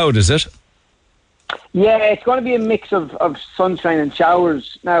and cloud, is it? Yeah, it's going to be a mix of sunshine and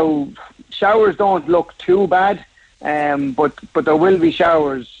showers. Now, showers don't look too bad, but there will be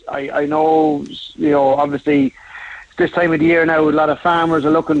showers. I know, obviously, this time of the year now, a lot of farmers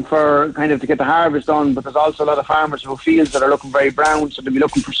are looking for kind of to get the harvest done, but there's also a lot of farmers who have fields that are looking very brown, so they'll be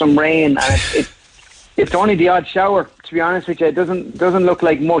looking for some rain, and it's only the odd shower, to be honest with you. It doesn't look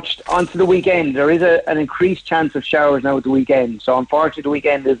like much. Onto the weekend, there is an increased chance of showers now at the weekend, so unfortunately the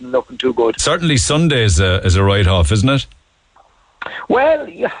weekend isn't looking too good. Certainly Sunday is a write-off, isn't it? Well,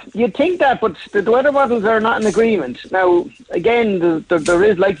 you'd think that, but the weather models are not in agreement. Now, again, there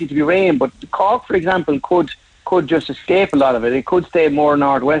is likely to be rain, but Cork, for example, could just escape a lot of it. It could stay more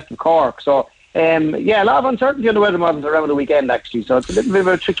northwest of Cork. So, a lot of uncertainty on the weather models around the weekend, actually. So it's a little bit of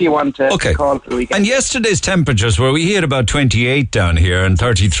a tricky one to call for the weekend. And yesterday's temperatures, where we hit about 28 down here and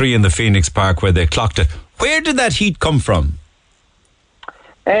 33 in the Phoenix Park where they clocked it, where did that heat come from?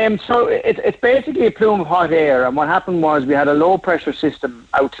 So it's basically a plume of hot air. And what happened was we had a low pressure system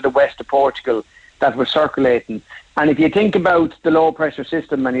out to the west of Portugal that was circulating. And if you think about the low pressure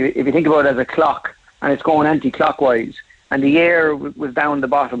system, and if you think about it as a clock, and it's going anti-clockwise, and the air was down the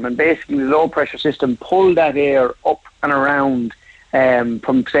bottom, and basically the low pressure system pulled that air up and around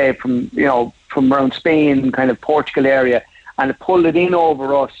from around Spain, kind of Portugal area, and it pulled it in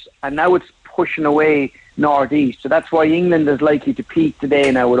over us, and now it's pushing away northeast. So that's why England is likely to peak today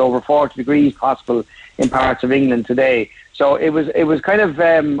now with over 40 degrees possible in parts of England today. So it was kind of,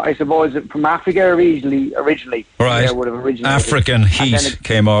 I suppose, from Africa originally. Right. Would have originated. African heat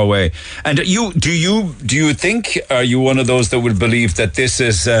came our way. And do you think, are you one of those that would believe that this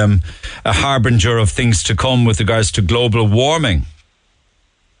is a harbinger of things to come with regards to global warming?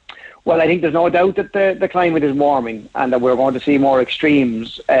 Well, I think there's no doubt that the climate is warming and that we're going to see more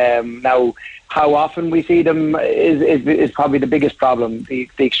extremes. Now, how often we see them is probably the biggest problem. The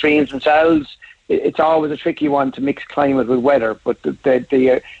extremes themselves, it's always a tricky one to mix climate with weather, but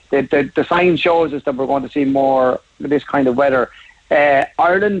the science shows us that we're going to see more of this kind of weather.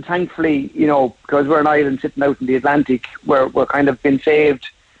 Ireland, thankfully, because we're an island sitting out in the Atlantic, we're kind of been saved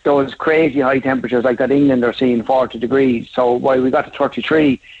those crazy high temperatures like that England are seeing 40 degrees. So while we got to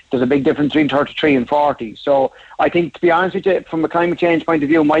 33, there's a big difference between 33 and 40. So I think, to be honest with you, from a climate change point of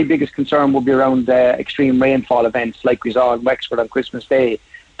view, my biggest concern will be around extreme rainfall events like we saw in Wexford on Christmas Day.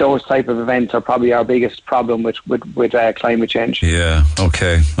 Those type of events are probably our biggest problem with climate change. Yeah,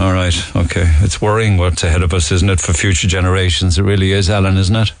 okay, all right, okay. It's worrying what's ahead of us, isn't it, for future generations? It really is, Alan,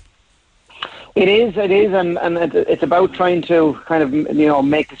 isn't it? It is, and it's about trying to kind of,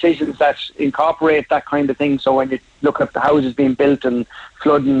 make decisions that incorporate that kind of thing. So when you look at the houses being built and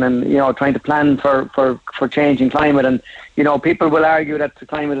flooding and, trying to plan for changing climate, and, people will argue that the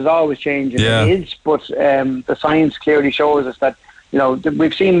climate is always changing. Yeah. It is, but the science clearly shows us that,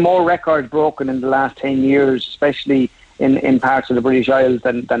 we've seen more records broken in the last 10 years, especially in parts of the British Isles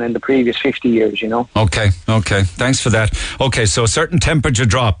than in the previous 50 years, you know. Okay. Thanks for that. Okay, so a certain temperature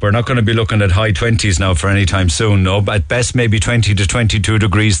drop. We're not going to be looking at high 20s now for any time soon, no. At best, maybe 20 to 22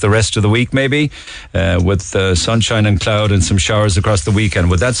 degrees the rest of the week, maybe, with sunshine and cloud and some showers across the weekend.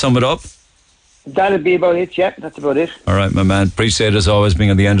 Would that sum it up? That'd be about it, yeah. That's about it. All right, my man. Appreciate it as always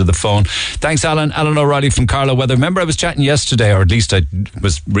being on the end of the phone. Thanks, Alan. Alan O'Reilly from Carlow Weather. Remember, I was chatting yesterday, or at least I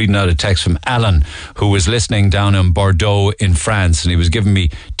was reading out a text from Alan, who was listening down in Bordeaux in France, and he was giving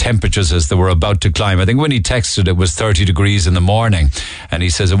me temperatures as they were about to climb. I think when he texted, it was 30 degrees in the morning, and he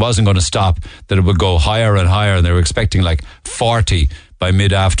says it wasn't going to stop, that it would go higher and higher, and they were expecting like 40 by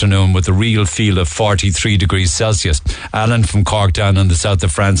mid-afternoon with a real feel of 43 degrees Celsius. Alan from Cork down in the south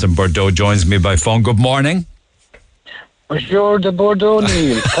of France and Bordeaux joins me by phone. Good morning. Bonjour de Bordeaux,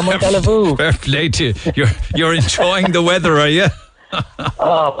 Neil. Comment allez-vous? Fair play to you. You're enjoying the weather, are you?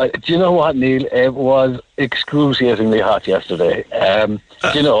 Do you know what, Neil? It was excruciatingly hot yesterday. Do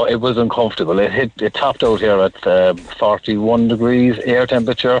you know, it was uncomfortable. It topped out here at 41 degrees air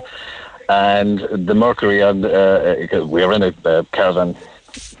temperature. And the mercury on we were in a caravan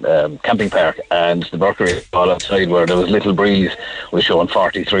camping park, and the mercury all outside where there was little breeze was showing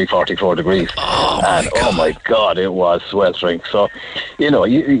 43, 44 degrees. Oh my God, it was sweltering. So, you know,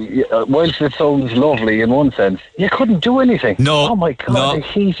 whilst it sounds lovely in one sense, you couldn't do anything. No. Oh my God, the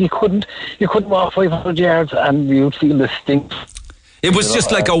heat, you couldn't walk 500 yards and you'd feel the stink. It was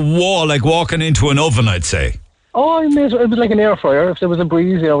just like a wall, like walking into an oven, I'd say. Oh, it was like an air fryer. If there was a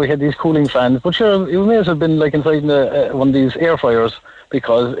breeze, we had these cooling fans. But sure, it may as well have been like inside one of these air fryers,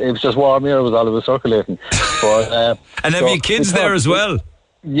 because it was just warm air was all it was circulating. But, and have you kids there as well?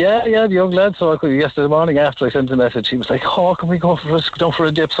 Yeah, the young lad. So yesterday morning after I sent the message, he was like, "Oh, can we go for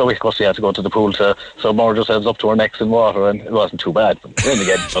a dip?" So we, of course, had to go to the pool to submerge ourselves up to our necks in water, and it wasn't too bad. But then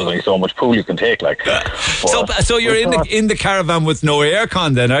again, there's only so much pool you can take. So you're in the caravan with no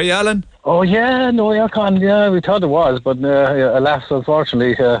aircon, then, are you, Alan? Oh yeah, no aircon. Yeah, we thought it was, but alas,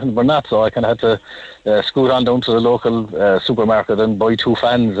 unfortunately, we're not. So I kind of had to scoot on down to the local supermarket and buy 2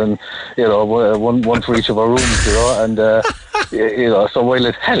 fans, and one for each of our rooms. And so while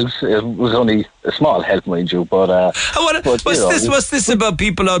it helps, it was only a small help, mind you. But what's this about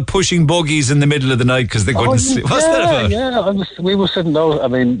people out pushing buggies in the middle of the night because they couldn't sleep? What's that about? Yeah, we were sitting out. I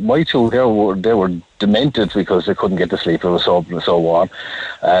mean, my 2 here they were demented because they couldn't get to sleep. It was so warm,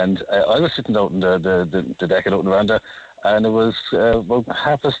 and I was sitting out in the deck out in the veranda, and it was about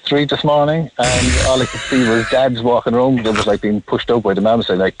 3:30 this morning, and all I could see was dads walking around. It was like being pushed out by the mum,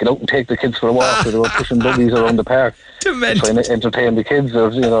 saying like, "Get out and take the kids for a walk." So they were pushing buggies around the park, trying to entertain the kids, or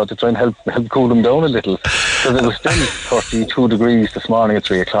to try and help cool them down a little. Because it was still 32 degrees this morning at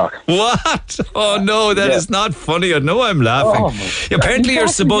 3 o'clock. What? Oh no, that is not funny. I know I'm laughing. Apparently, you're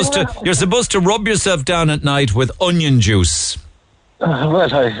supposed to rub yourself down at night with onion juice.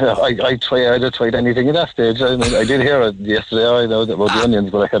 Well, I'd tried anything at that stage. I mean, I did hear it yesterday. I know about the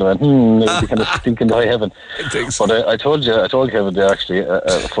onions, but I kind of went, it'd be kind of stinking to high heaven. But I told Kevin there actually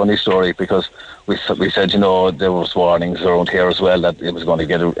a funny story, because we said, there was warnings around here as well that it was going to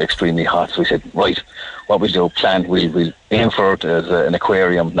get extremely hot. So we said, right, what we do, we'll aim for it as an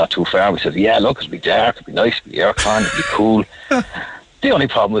aquarium not too far. We said, yeah, look, it'll be dark, it'll be nice, it'll be aircon, it'll be cool. The only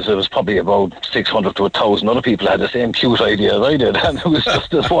problem was there was probably about 600 to 1,000 other people had the same cute idea as I did, and it was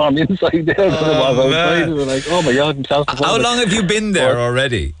just as warm inside there as it was outside. We were like, oh my God. How long have you been there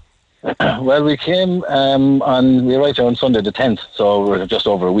already? Well, we came we arrived here on Sunday the 10th, so we're just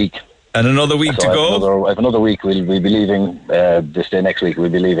over a week. And another week to go? I have another week. We'll be leaving this day next week.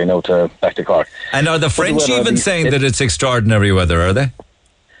 We'll be leaving out back to Cork. And are the French even saying that it's extraordinary weather, are they?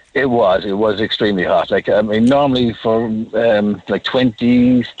 It was extremely hot. Like, I mean, normally for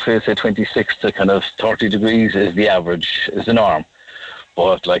 20 to say 26 to kind of 30 degrees is the average, is the norm.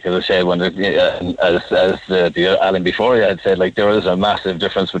 But like as I said, when the Alan before you had said, like, there is a massive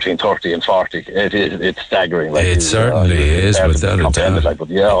difference between 30 and 40. It's staggering. Like, it certainly is, without a doubt. Like, but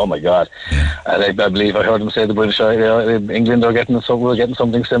yeah, oh my God! Yeah. And I believe I heard them say the British, England are getting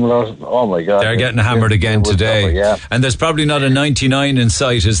something similar. Oh my God! They're getting hammered again today. Yeah. And there's probably not a 99 in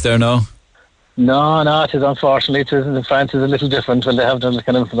sight, is there? No. No, it is, unfortunately. France is a little different. Well, they have done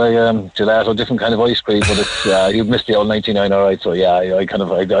kind of like gelato, different kind of ice cream, but it's you've missed the old 99, all right. So yeah, I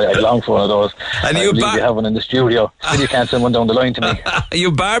long for one of those. And I believe you have one in the studio. Still, you can't send one down the line to me. Are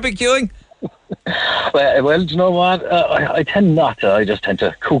you barbecuing? Well, do you know what? I tend not to. I just tend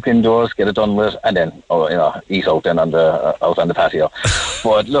to cook indoors, get it done with, and then eat out then out on the patio.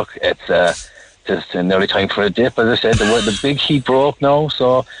 But look, it's it's nearly time for a dip. As I said, the big heat broke now,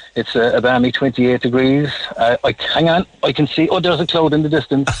 so it's a balmy 28 degrees. Hang on, I can see. Oh, there's a cloud in the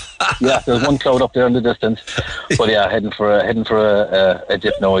distance. Yeah, there's one cloud up there in the distance. But yeah, heading for a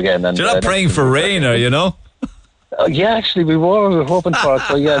dip now again. And you're not praying for rain, are you? Know? Yeah, actually, we were hoping for it.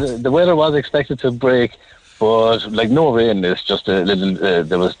 So yeah, the weather was expected to break. But like no rain, it's just a little.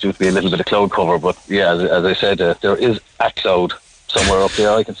 There was due to be a little bit of cloud cover, but yeah, as I said, there is a cloud somewhere up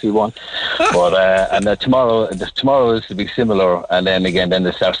there. I can see one. But and tomorrow is to be similar, and then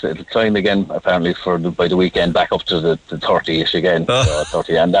it starts to climb again. Apparently by the weekend, back up to the 30ish again,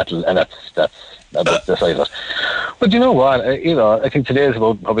 30, and that's about the size of it. But you know what? I think today is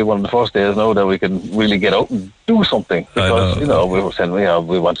probably one of the first days now that we can really get out and do something. Because we were saying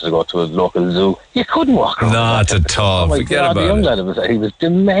we wanted to go to a local zoo. You couldn't walk around. Not at all. Forget about the young lad, he was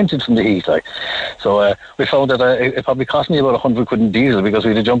demented from the heat. So we found that it probably cost me about 100 quid in diesel because we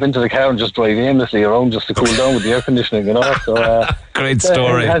had to jump into the car and just drive aimlessly around just to cool down with the air conditioning. So great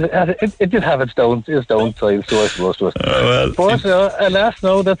story. It did have its downsides too, I suppose. To it. But alas,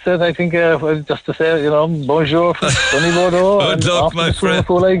 no, that's it. I think just to say, bonjour from sunny Bordeaux. Good luck, my friend.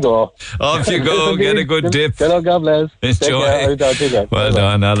 I go. Off you go. Get a good dip. Hello, God bless. Enjoy. Well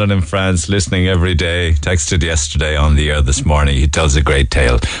done, Alan in France, listening every day. Texted yesterday on the air this morning. He tells a great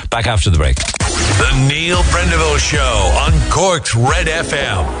tale. Back after the break. The Neil Prendeville Show on Cork's Red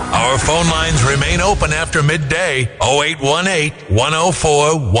FM. Our phone lines remain open after midday. 0818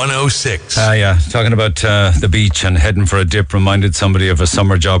 104 106. Yeah, talking about the beach and heading for a dip reminded somebody of a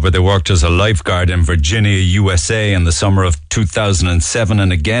summer job where they worked as a lifeguard in Virginia, USA in the summer of 2007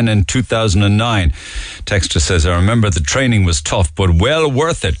 and again in 2009. Texter says, I remember the training was tough, but well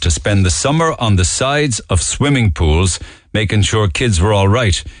worth it to spend the summer on the sides of swimming pools, making sure kids were all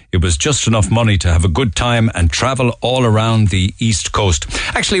right. It was just enough money to have a good time and travel all around the East Coast.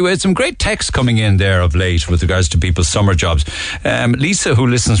 Actually, we had some great texts coming in there of late with regards to people's summer jobs. Lisa, who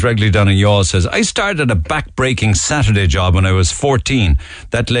listens regularly down in Youghal, says, I started a back-breaking Saturday job when I was 14.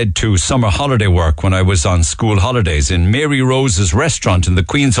 That led to summer holiday work when I was on school holidays in Mary Rose's restaurant in the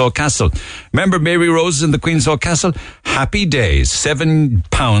Queen's Hall Castle. Remember Mary Rose's in the Queen's Hall Castle? Happy days.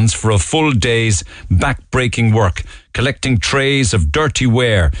 £7 for a full day's back-breaking work, collecting trays of dirty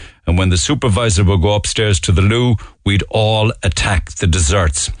ware. And when the supervisor would go upstairs to the loo, we'd all attack the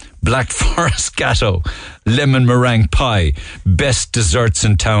desserts. Black Forest Gatto, lemon meringue pie, best desserts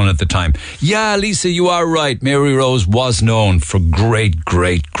in town at the time. Yeah, Lisa, you are right. Mary Rose was known for great,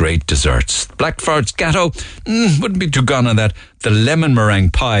 great, great desserts. Black Forest Gatto, wouldn't be too gone on that. The lemon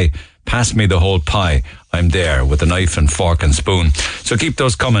meringue pie, pass me the whole pie. I'm there with a knife and fork and spoon. So keep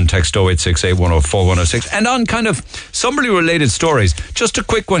those coming. Text 0868 104 106. And on kind of somebody related stories, just a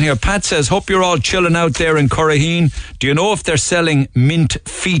quick one here. Pat says, hope you're all chilling out there in Corraheen. Do you know if they're selling mint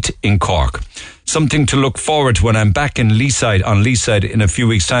feet in Cork? Something to look forward to when I'm back in Leaside in a few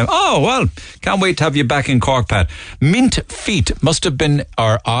weeks' time. Oh, well, can't wait to have you back in Cork, Pat. Mint feet must have been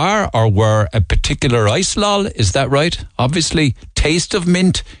or were a particular ice lol. Is that right? Obviously, taste of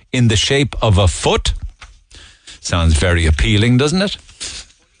mint in the shape of a foot. Sounds very appealing, doesn't it?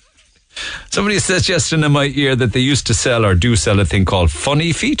 Somebody says just in my ear that they used to sell or do sell a thing called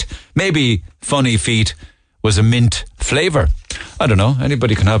funny feet. Maybe funny feet was a mint flavour. I don't know.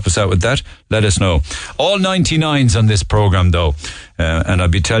 Anybody can help us out with that. Let us know. All 99s on this programme, though. And I'll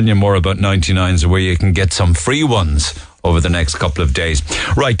be telling you more about 99s where you can get some free ones over the next couple of days.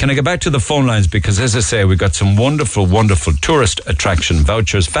 Right, can I get back to the phone lines? Because as I say, we've got some wonderful, wonderful tourist attraction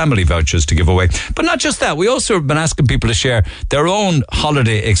vouchers, family vouchers to give away. But not just that, we also have been asking people to share their own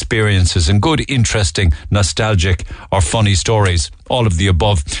holiday experiences and good, interesting, nostalgic or funny stories. All of the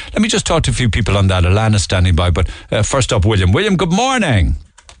above. Let me just talk to a few people on that. Alana's standing by, but first up, William. William, good morning.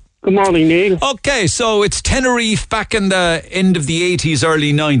 Good morning, Neil. Okay, so it's Tenerife back in the end of the 80s,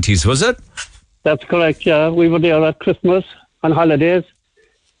 early 90s, was it? That's correct, yeah. We were there at Christmas on holidays.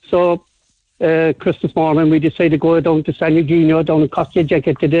 So, Christmas morning, we decided to go down to San Eugenio, down in Costa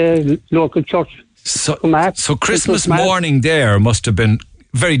Jacket to the local church. So Christmas morning there must have been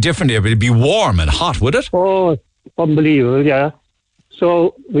very different here, but it'd be warm and hot, would it? Oh, unbelievable, yeah.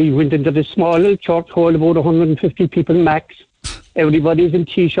 So, we went into this small little church, hold about 150 people max. Everybody's in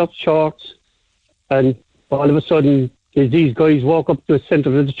T-shirts, shorts. And all of a sudden, these guys walk up to the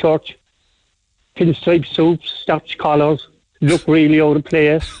centre of the church. Pinstripe suits, starch collars, look really out of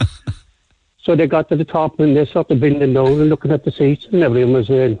place. So they got to the top and they started bending down and looking at the seats, and everyone was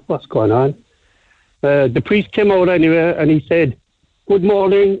saying, what's going on? The priest came out anyway and he said, good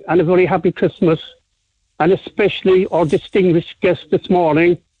morning and a very happy Christmas, and especially our distinguished guest this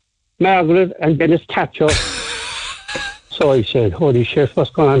morning, Margaret and Dennis Thatcher. So I said, holy shit, what's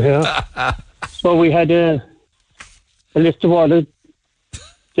going on here? So we had a list of all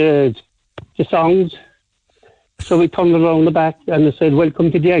the songs. So we turned around the back and they said,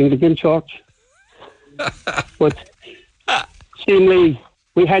 "Welcome to the Anglican Church." But seemingly,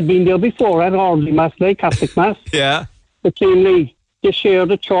 we had been there before at Orderly Mass, like Catholic Mass. Yeah. But seemingly, they share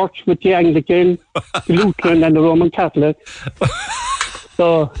the church with the Anglican, the Lutheran and the Roman Catholic.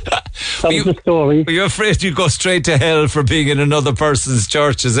 So that was the story. Were you afraid you'd go straight to hell for being in another person's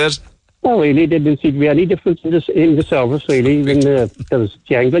church, is it? No, really, there didn't seem to be any difference in the service, really. The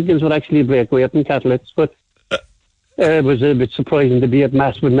Anglicans were actually a breakaway from Catholics, but it was a bit surprising to be at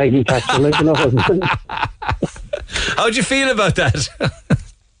Mass with 90 Catholics. How'd you feel about that?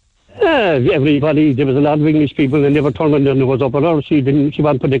 Everybody, there was a lot of English people and they were turning their nose up at her. She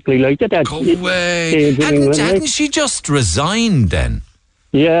wasn't particularly like that. Go away. Hadn't she just resigned then?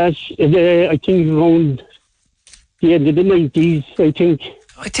 Yeah, I think around the end of the 90s, I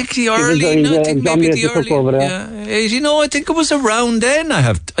think the early, I think maybe the early, yeah, 80, no, I think it was around then.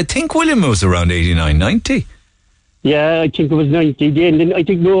 I think William was around 89, 90. Yeah, I think it was 90. I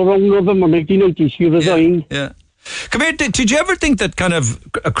think around November 1990 she resigned. Yeah. Come here, did you ever think that kind of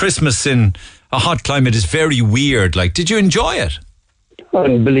a Christmas in a hot climate is very weird? Like, did you enjoy it?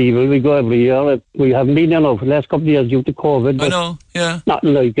 Unbelievable. We go every year. We haven't been there now for the last couple of years due to COVID. I know, yeah.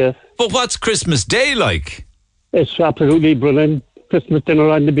 Nothing like it. But what's Christmas Day like? It's absolutely brilliant. Christmas dinner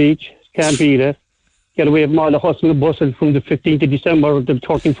on the beach. Can't beat it. Get away from all the hustle and bustle from the 15th of December to the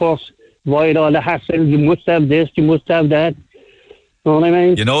 31st. Avoid all the hassle. You must have this, you must have that. Know what I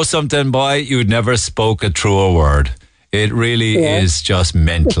mean? You know something, boy? You'd never spoke a truer word. It really is just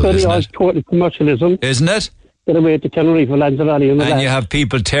mental, isn't it? It's total commercialism. Isn't it? Get away to Tenerife, Lanzarote and you have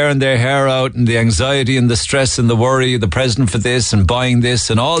people tearing their hair out and the anxiety and the stress and the worry, the present for this and buying this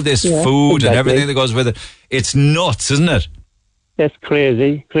and all this food and everything that goes with it. It's nuts, isn't it? It's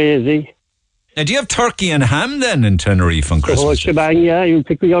crazy. And do you have turkey and ham then in Tenerife on Christmas? The whole shebang, yeah. You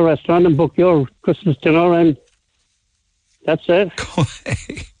pick your restaurant and book your Christmas dinner and that's it. Go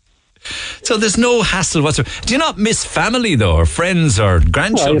away. So there's no hassle whatsoever. Do you not miss family though, or friends or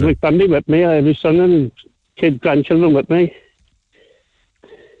grandchildren? I have my family with me. I have my son and grandchildren with me.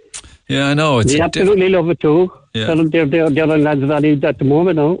 Yeah, I know. They absolutely love it too. Yeah. They're in Lanzarote at the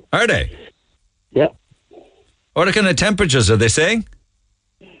moment now. Are they? Yeah. What kind of temperatures are they saying?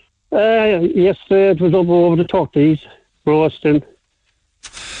 Yes, it was over the 30s, roasting.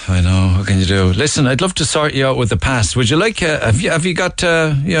 I know. What can you do? Listen, I'd love to sort you out with the past. Would you like? Have you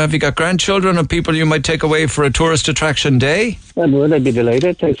got grandchildren or people you might take away for a tourist attraction day? I would. I'd be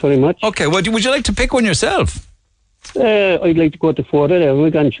delighted. Thanks very much. Okay. Well, would you like to pick one yourself? I'd like to go to Florida there with my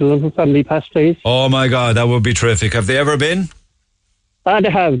grandchildren for family pastimes. Oh my God, that would be terrific. Have they ever been? They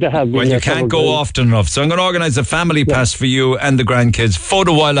have been. Well, you can't go often enough, so I'm going to organise a family pass for you and the grandkids.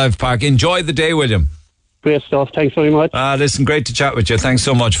 Photo Wildlife Park. Enjoy the day, William. Great stuff. Thanks very much. Listen, great to chat with you. Thanks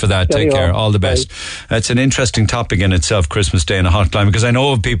so much for that. Take care. All the best. It's an interesting topic in itself, Christmas Day in a hot climate, because I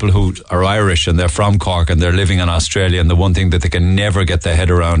know of people who are Irish and they're from Cork and they're living in Australia, and the one thing that they can never get their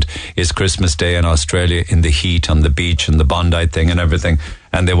head around is Christmas Day in Australia in the heat on the beach and the Bondi thing and everything,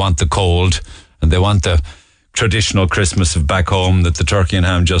 and they want the cold and they want the traditional Christmas of back home, that the turkey and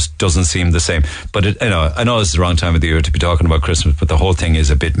ham just doesn't seem the same. But I know this is the wrong time of the year to be talking about Christmas, but the whole thing is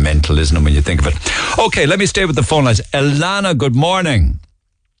a bit mental, isn't it, when you think of it? Okay, let me stay with the phone lines. Elana, good morning.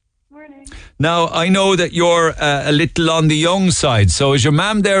 Morning. Now, I know that you're a little on the young side, so is your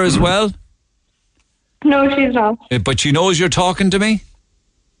mum there as well? No, she's not. But she knows you're talking to me?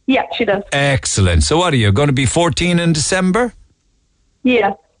 Yeah, she does. Excellent. So what are you, going to be 14 in December?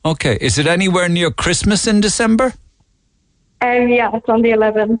 Yeah. Okay. Is it anywhere near Christmas in December? Yeah, it's on the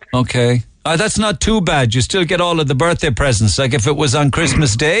 11th. Okay. That's not too bad. You still get all of the birthday presents. Like if it was on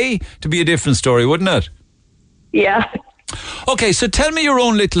Christmas Day, to be a different story, wouldn't it? Yeah. Okay, so tell me your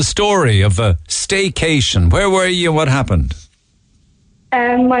own little story of a staycation. Where were you and what happened?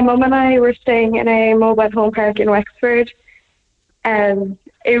 My mum and I were staying in a mobile home park in Wexford. I'm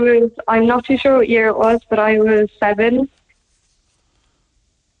not too sure what year it was, but I was 7.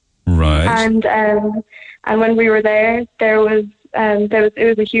 Right. And when we were there, it was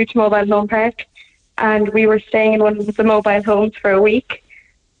a huge mobile home park, and we were staying in one of the mobile homes for a week.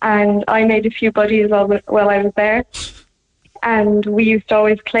 And I made a few buddies while I was there, and we used to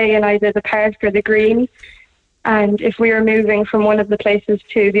always play in either the park or the green. And if we were moving from one of the places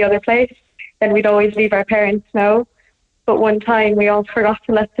to the other place, then we'd always leave our parents know. But one time we all forgot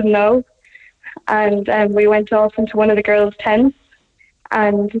to let them know, and we went off into one of the girls' tents.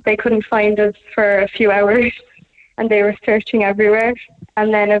 And they couldn't find us for a few hours, and they were searching everywhere.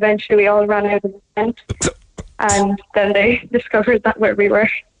 And then eventually we all ran out of the tent, and then they discovered that where we were.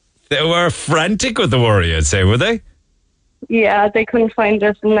 They were frantic with the worry, I'd say, were they? Yeah, they couldn't find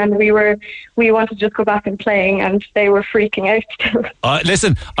us, and then we wanted to just go back and playing, and they were freaking out.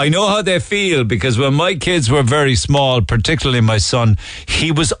 Listen, I know how they feel, because when my kids were very small, particularly my son,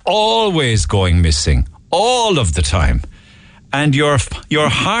 he was always going missing, all of the time. And your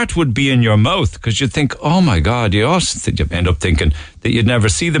heart would be in your mouth, because you'd think, oh my God, you end up thinking that you'd never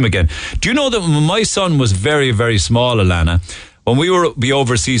see them again. Do you know that when my son was very, very small, Alana, when we were be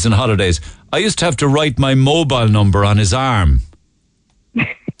overseas on holidays, I used to have to write my mobile number on his arm.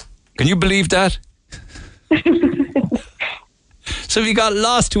 Can you believe that? So if he got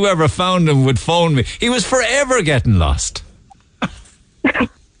lost, whoever found him would phone me. He was forever getting lost. Well,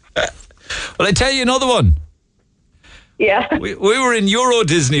 I tell you another one. Yeah. We were in Euro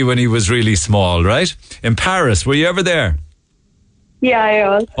Disney when he was really small, right? In Paris. Were you ever there? Yeah, I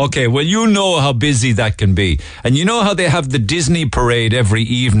was. Okay, well, you know how busy that can be. And you know how they have the Disney parade every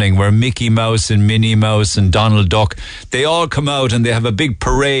evening where Mickey Mouse and Minnie Mouse and Donald Duck, they all come out and they have a big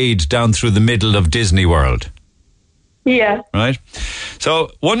parade down through the middle of Disney World. Yeah. Right?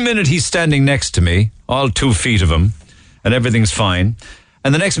 So 1 minute he's standing next to me, all 2 feet of him, and everything's fine.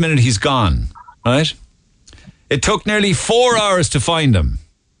 And the next minute he's gone, right? It took nearly 4 hours to find him.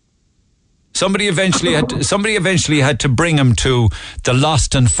 Somebody eventually had to bring him to the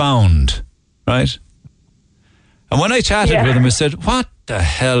Lost and Found, right? And when I chatted with him, I said, "What the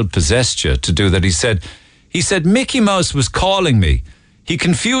hell possessed you to do that?" He said, "Mickey Mouse was calling me. He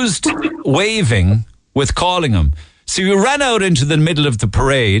confused waving with calling him. So he ran out into the middle of the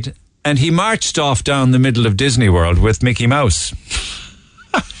parade and he marched off down the middle of Disney World with Mickey Mouse."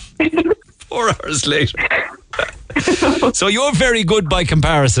 4 hours later. So you're very good by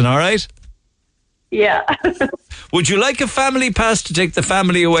comparison, all right? Yeah. Would you like a family pass to take the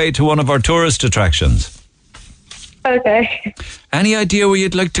family away to one of our tourist attractions? Okay. Any idea where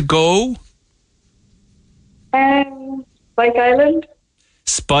you'd like to go? Spike Island.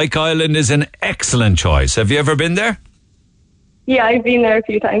 Spike Island is an excellent choice. Have you ever been there? Yeah, I've been there a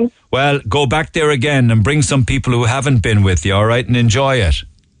few times. Well, go back there again and bring some people who haven't been with you, all right, and enjoy it.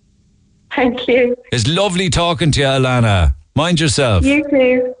 Thank you. It's lovely talking to you, Alana. Mind yourself. You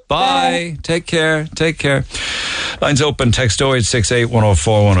too. Bye. Take care. Take care. Lines open. Text 0868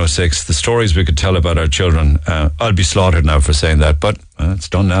 104 106. The stories we could tell about our children. I'll be slaughtered now for saying that, but it's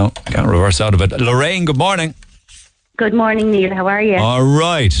done now. Can't reverse out of it. Lorraine, good morning. Good morning, Neil. How are you? All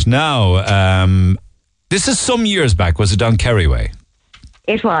right. Now, this is some years back. Was it down Kerry Way?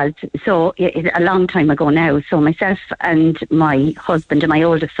 It was. So a long time ago now. So myself and my husband and my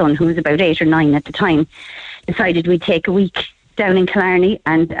oldest son, who was about 8 or 9 at the time, decided we'd take a week down in Killarney,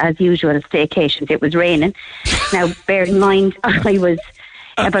 and as usual, staycations. It was raining. Now, bear in mind, I was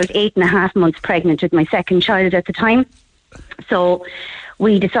about 8.5 months pregnant with my second child at the time. So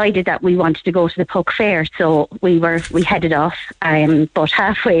we decided that we wanted to go to the Puck Fair. So we headed off, but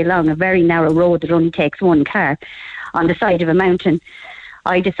halfway along a very narrow road that only takes one car on the side of a mountain,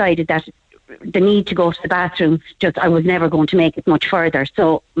 I decided that the need to go to the bathroom, I was never going to make it much further.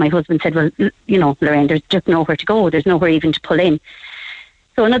 So my husband said, well, you know, Lorraine, there's just nowhere to go. There's nowhere even to pull in.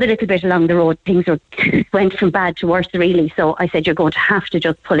 So another little bit along the road, things went from bad to worse, really. So I said, you're going to have to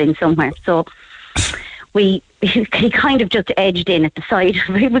just pull in somewhere. So he kind of just edged in at the side.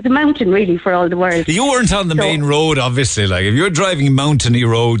 It was a mountain, really, for all the world. You weren't on the main road, obviously. Like, if you're driving mountainy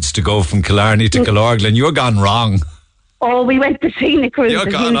roads to go from Killarney to Killorglin, you're gone wrong. Oh, we went the scenic route. You're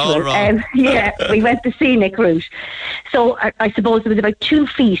gone all wrong. We went the scenic route. So I suppose it was about 2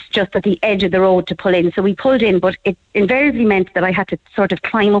 feet just at the edge of the road to pull in. So we pulled in, but it invariably meant that I had to sort of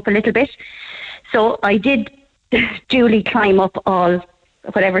climb up a little bit. So I did duly climb up all,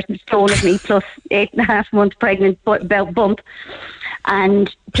 whatever's thrown at me, plus 8.5 months pregnant bump.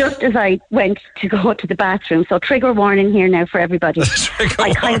 And just as I went to go to the bathroom, so trigger warning here now for everybody.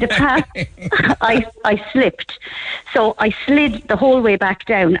 I kind of passed, I slipped. So I slid the whole way back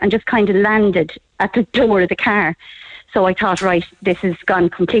down and just kind of landed at the door of the car. So I thought, right, this has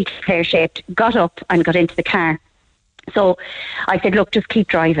gone completely pear-shaped. Got up and got into the car. So I said, look, just keep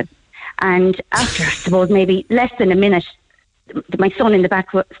driving. And after, I suppose, maybe less than a minute, my son in the back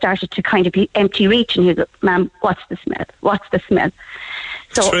started to kind of be empty reach, and he was like, Ma'am, what's the smell? What's the smell?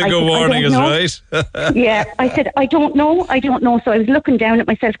 So trigger warning is right. Yeah, I said, I don't know. So I was looking down at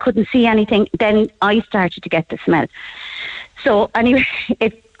myself, couldn't see anything. Then I started to get the smell. So anyway,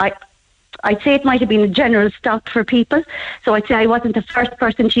 I'd say it might have been a general stop for people. So I'd say I wasn't the first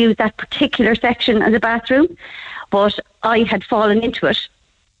person to use that particular section as a bathroom, but I had fallen into it.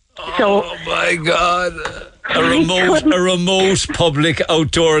 So, oh my God. A remote public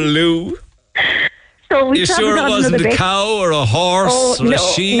outdoor loo. So we you travelled sure it on wasn't another a bit. cow or a horse or a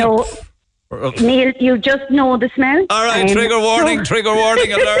sheep? No. Neil, you just know the smell. All right, trigger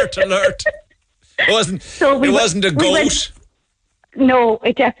warning, alert. It wasn't a goat. No,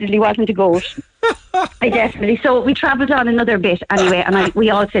 it definitely wasn't a goat. So we travelled on another bit anyway, and we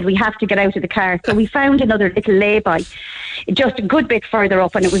all said we have to get out of the car. So we found another little lay-by, just a good bit further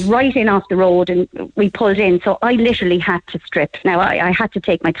up, and it was right in off the road, and we pulled in. So I literally had to strip. Now, I had to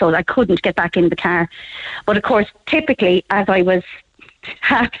take my clothes. I couldn't get back in the car. But of course, typically, as I was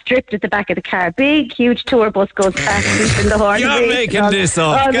half stripped at the back of the car, big, huge tour bus goes past in the horn. You're making this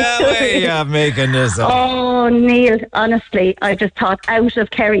up. You're making this up. Oh, Neil, honestly, I just thought out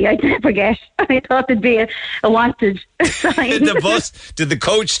of Kerry I'd never get. I thought there'd be a wanted sign. Did the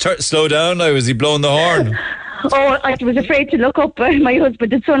coach slow down? Now, was he blowing the horn? Oh, I was afraid to look up. My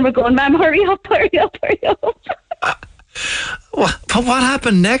husband and son were going, "Ma'am, hurry up. But what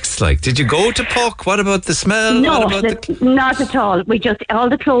happened next? Like, did you go to Puck? What about the smell? No, not at all. We just, all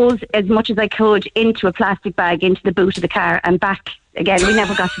the clothes, as much as I could, into a plastic bag, into the boot of the car, and back again. We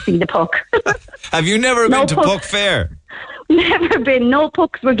never got to see the Puck. Have you never been to Puck Fair? Never been. No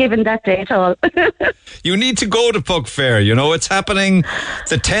Pucks were given that day at all. You need to go to Puck Fair. You know, it's happening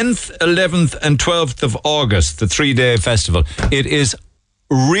the 10th, 11th and 12th of August, the 3-day festival. It is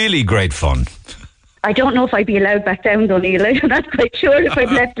really great fun. I don't know if I'd be allowed back down though, Neil. I'm not quite sure if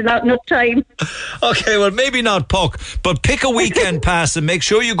I've left enough time. Okay, well, maybe not Puck, but pick a weekend pass and make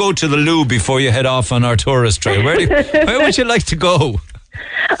sure you go to the loo before you head off on our tourist trail. Where would you like to go?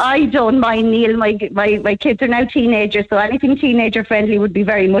 I don't mind, Neil. My kids are now teenagers, so anything teenager friendly would be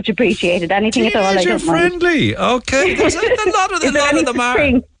very much appreciated. Anything at all, I don't mind. Friendly, okay. There's a lot of them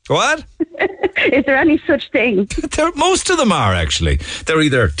are. What? Is there any such thing? Most of them are, actually. They're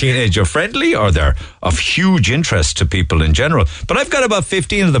either teenager friendly or they're of huge interest to people in general. But I've got about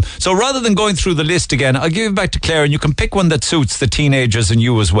 15 of them. So rather than going through the list again, I'll give it back to Claire and you can pick one that suits the teenagers and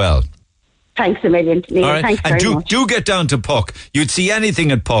you as well. Thanks a million, Neil. All right. Thanks very much. Do get down to Puck. You'd see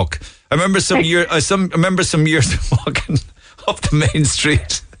anything at Puck. I remember some years walking up the main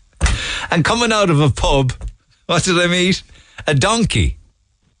street and coming out of a pub. What did I meet? A donkey.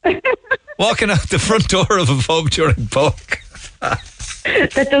 Walking out the front door of a pub during Puck.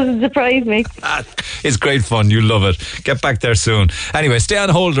 That doesn't surprise me. It's great fun. You love it. Get back there soon. Anyway, stay on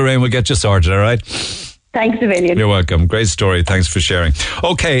hold, Lorraine. We'll get you sorted, all right? Thanks a million. You're welcome. Great story. Thanks for sharing.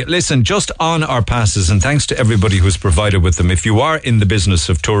 Okay, listen, just on our passes, and thanks to everybody who's provided with them. If you are in the business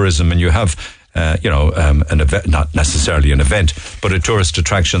of tourism and you have an event, not necessarily an event, but a tourist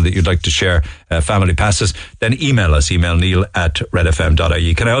attraction that you'd like to share family passes, then email us, email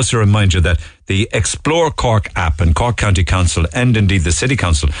neil@redfm.ie. Can I also remind you that the Explore Cork app and Cork County Council and indeed the City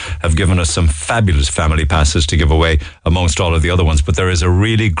Council have given us some fabulous family passes to give away amongst all of the other ones, but there is a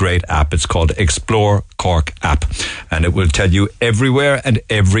really great app. It's called Explore Cork app, and it will tell you everywhere and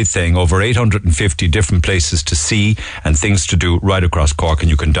everything, over 850 different places to see and things to do right across Cork, and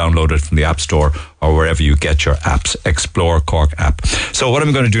you can download it from the App Store or wherever you get your apps. Explore Cork app. So what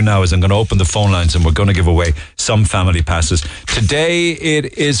I'm going to do now is I'm going to open the phone lines and we're going to give away some family passes. Today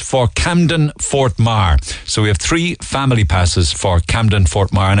it is for Camden Fort Mar. So we have 3 family passes for Camden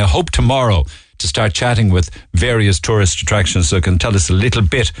Fort Mar, and I hope tomorrow to start chatting with various tourist attractions so they can tell us a little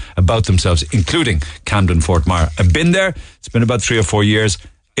bit about themselves, including Camden Fort Mar. I've been there. It's been about 3 or 4 years.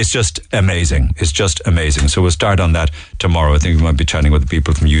 It's just amazing. It's just amazing. So we'll start on that tomorrow. I think we might be chatting with the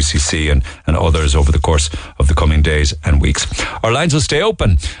people from UCC and others over the course of the coming days and weeks. Our lines will stay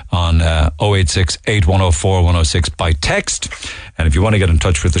open on 086 8104 106 by text. And if you want to get in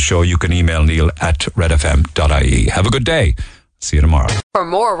touch with the show, you can email neil@redfm.ie. Have a good day. See you tomorrow. For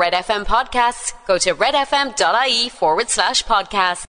more Red FM podcasts, go to redfm.ie/podcast.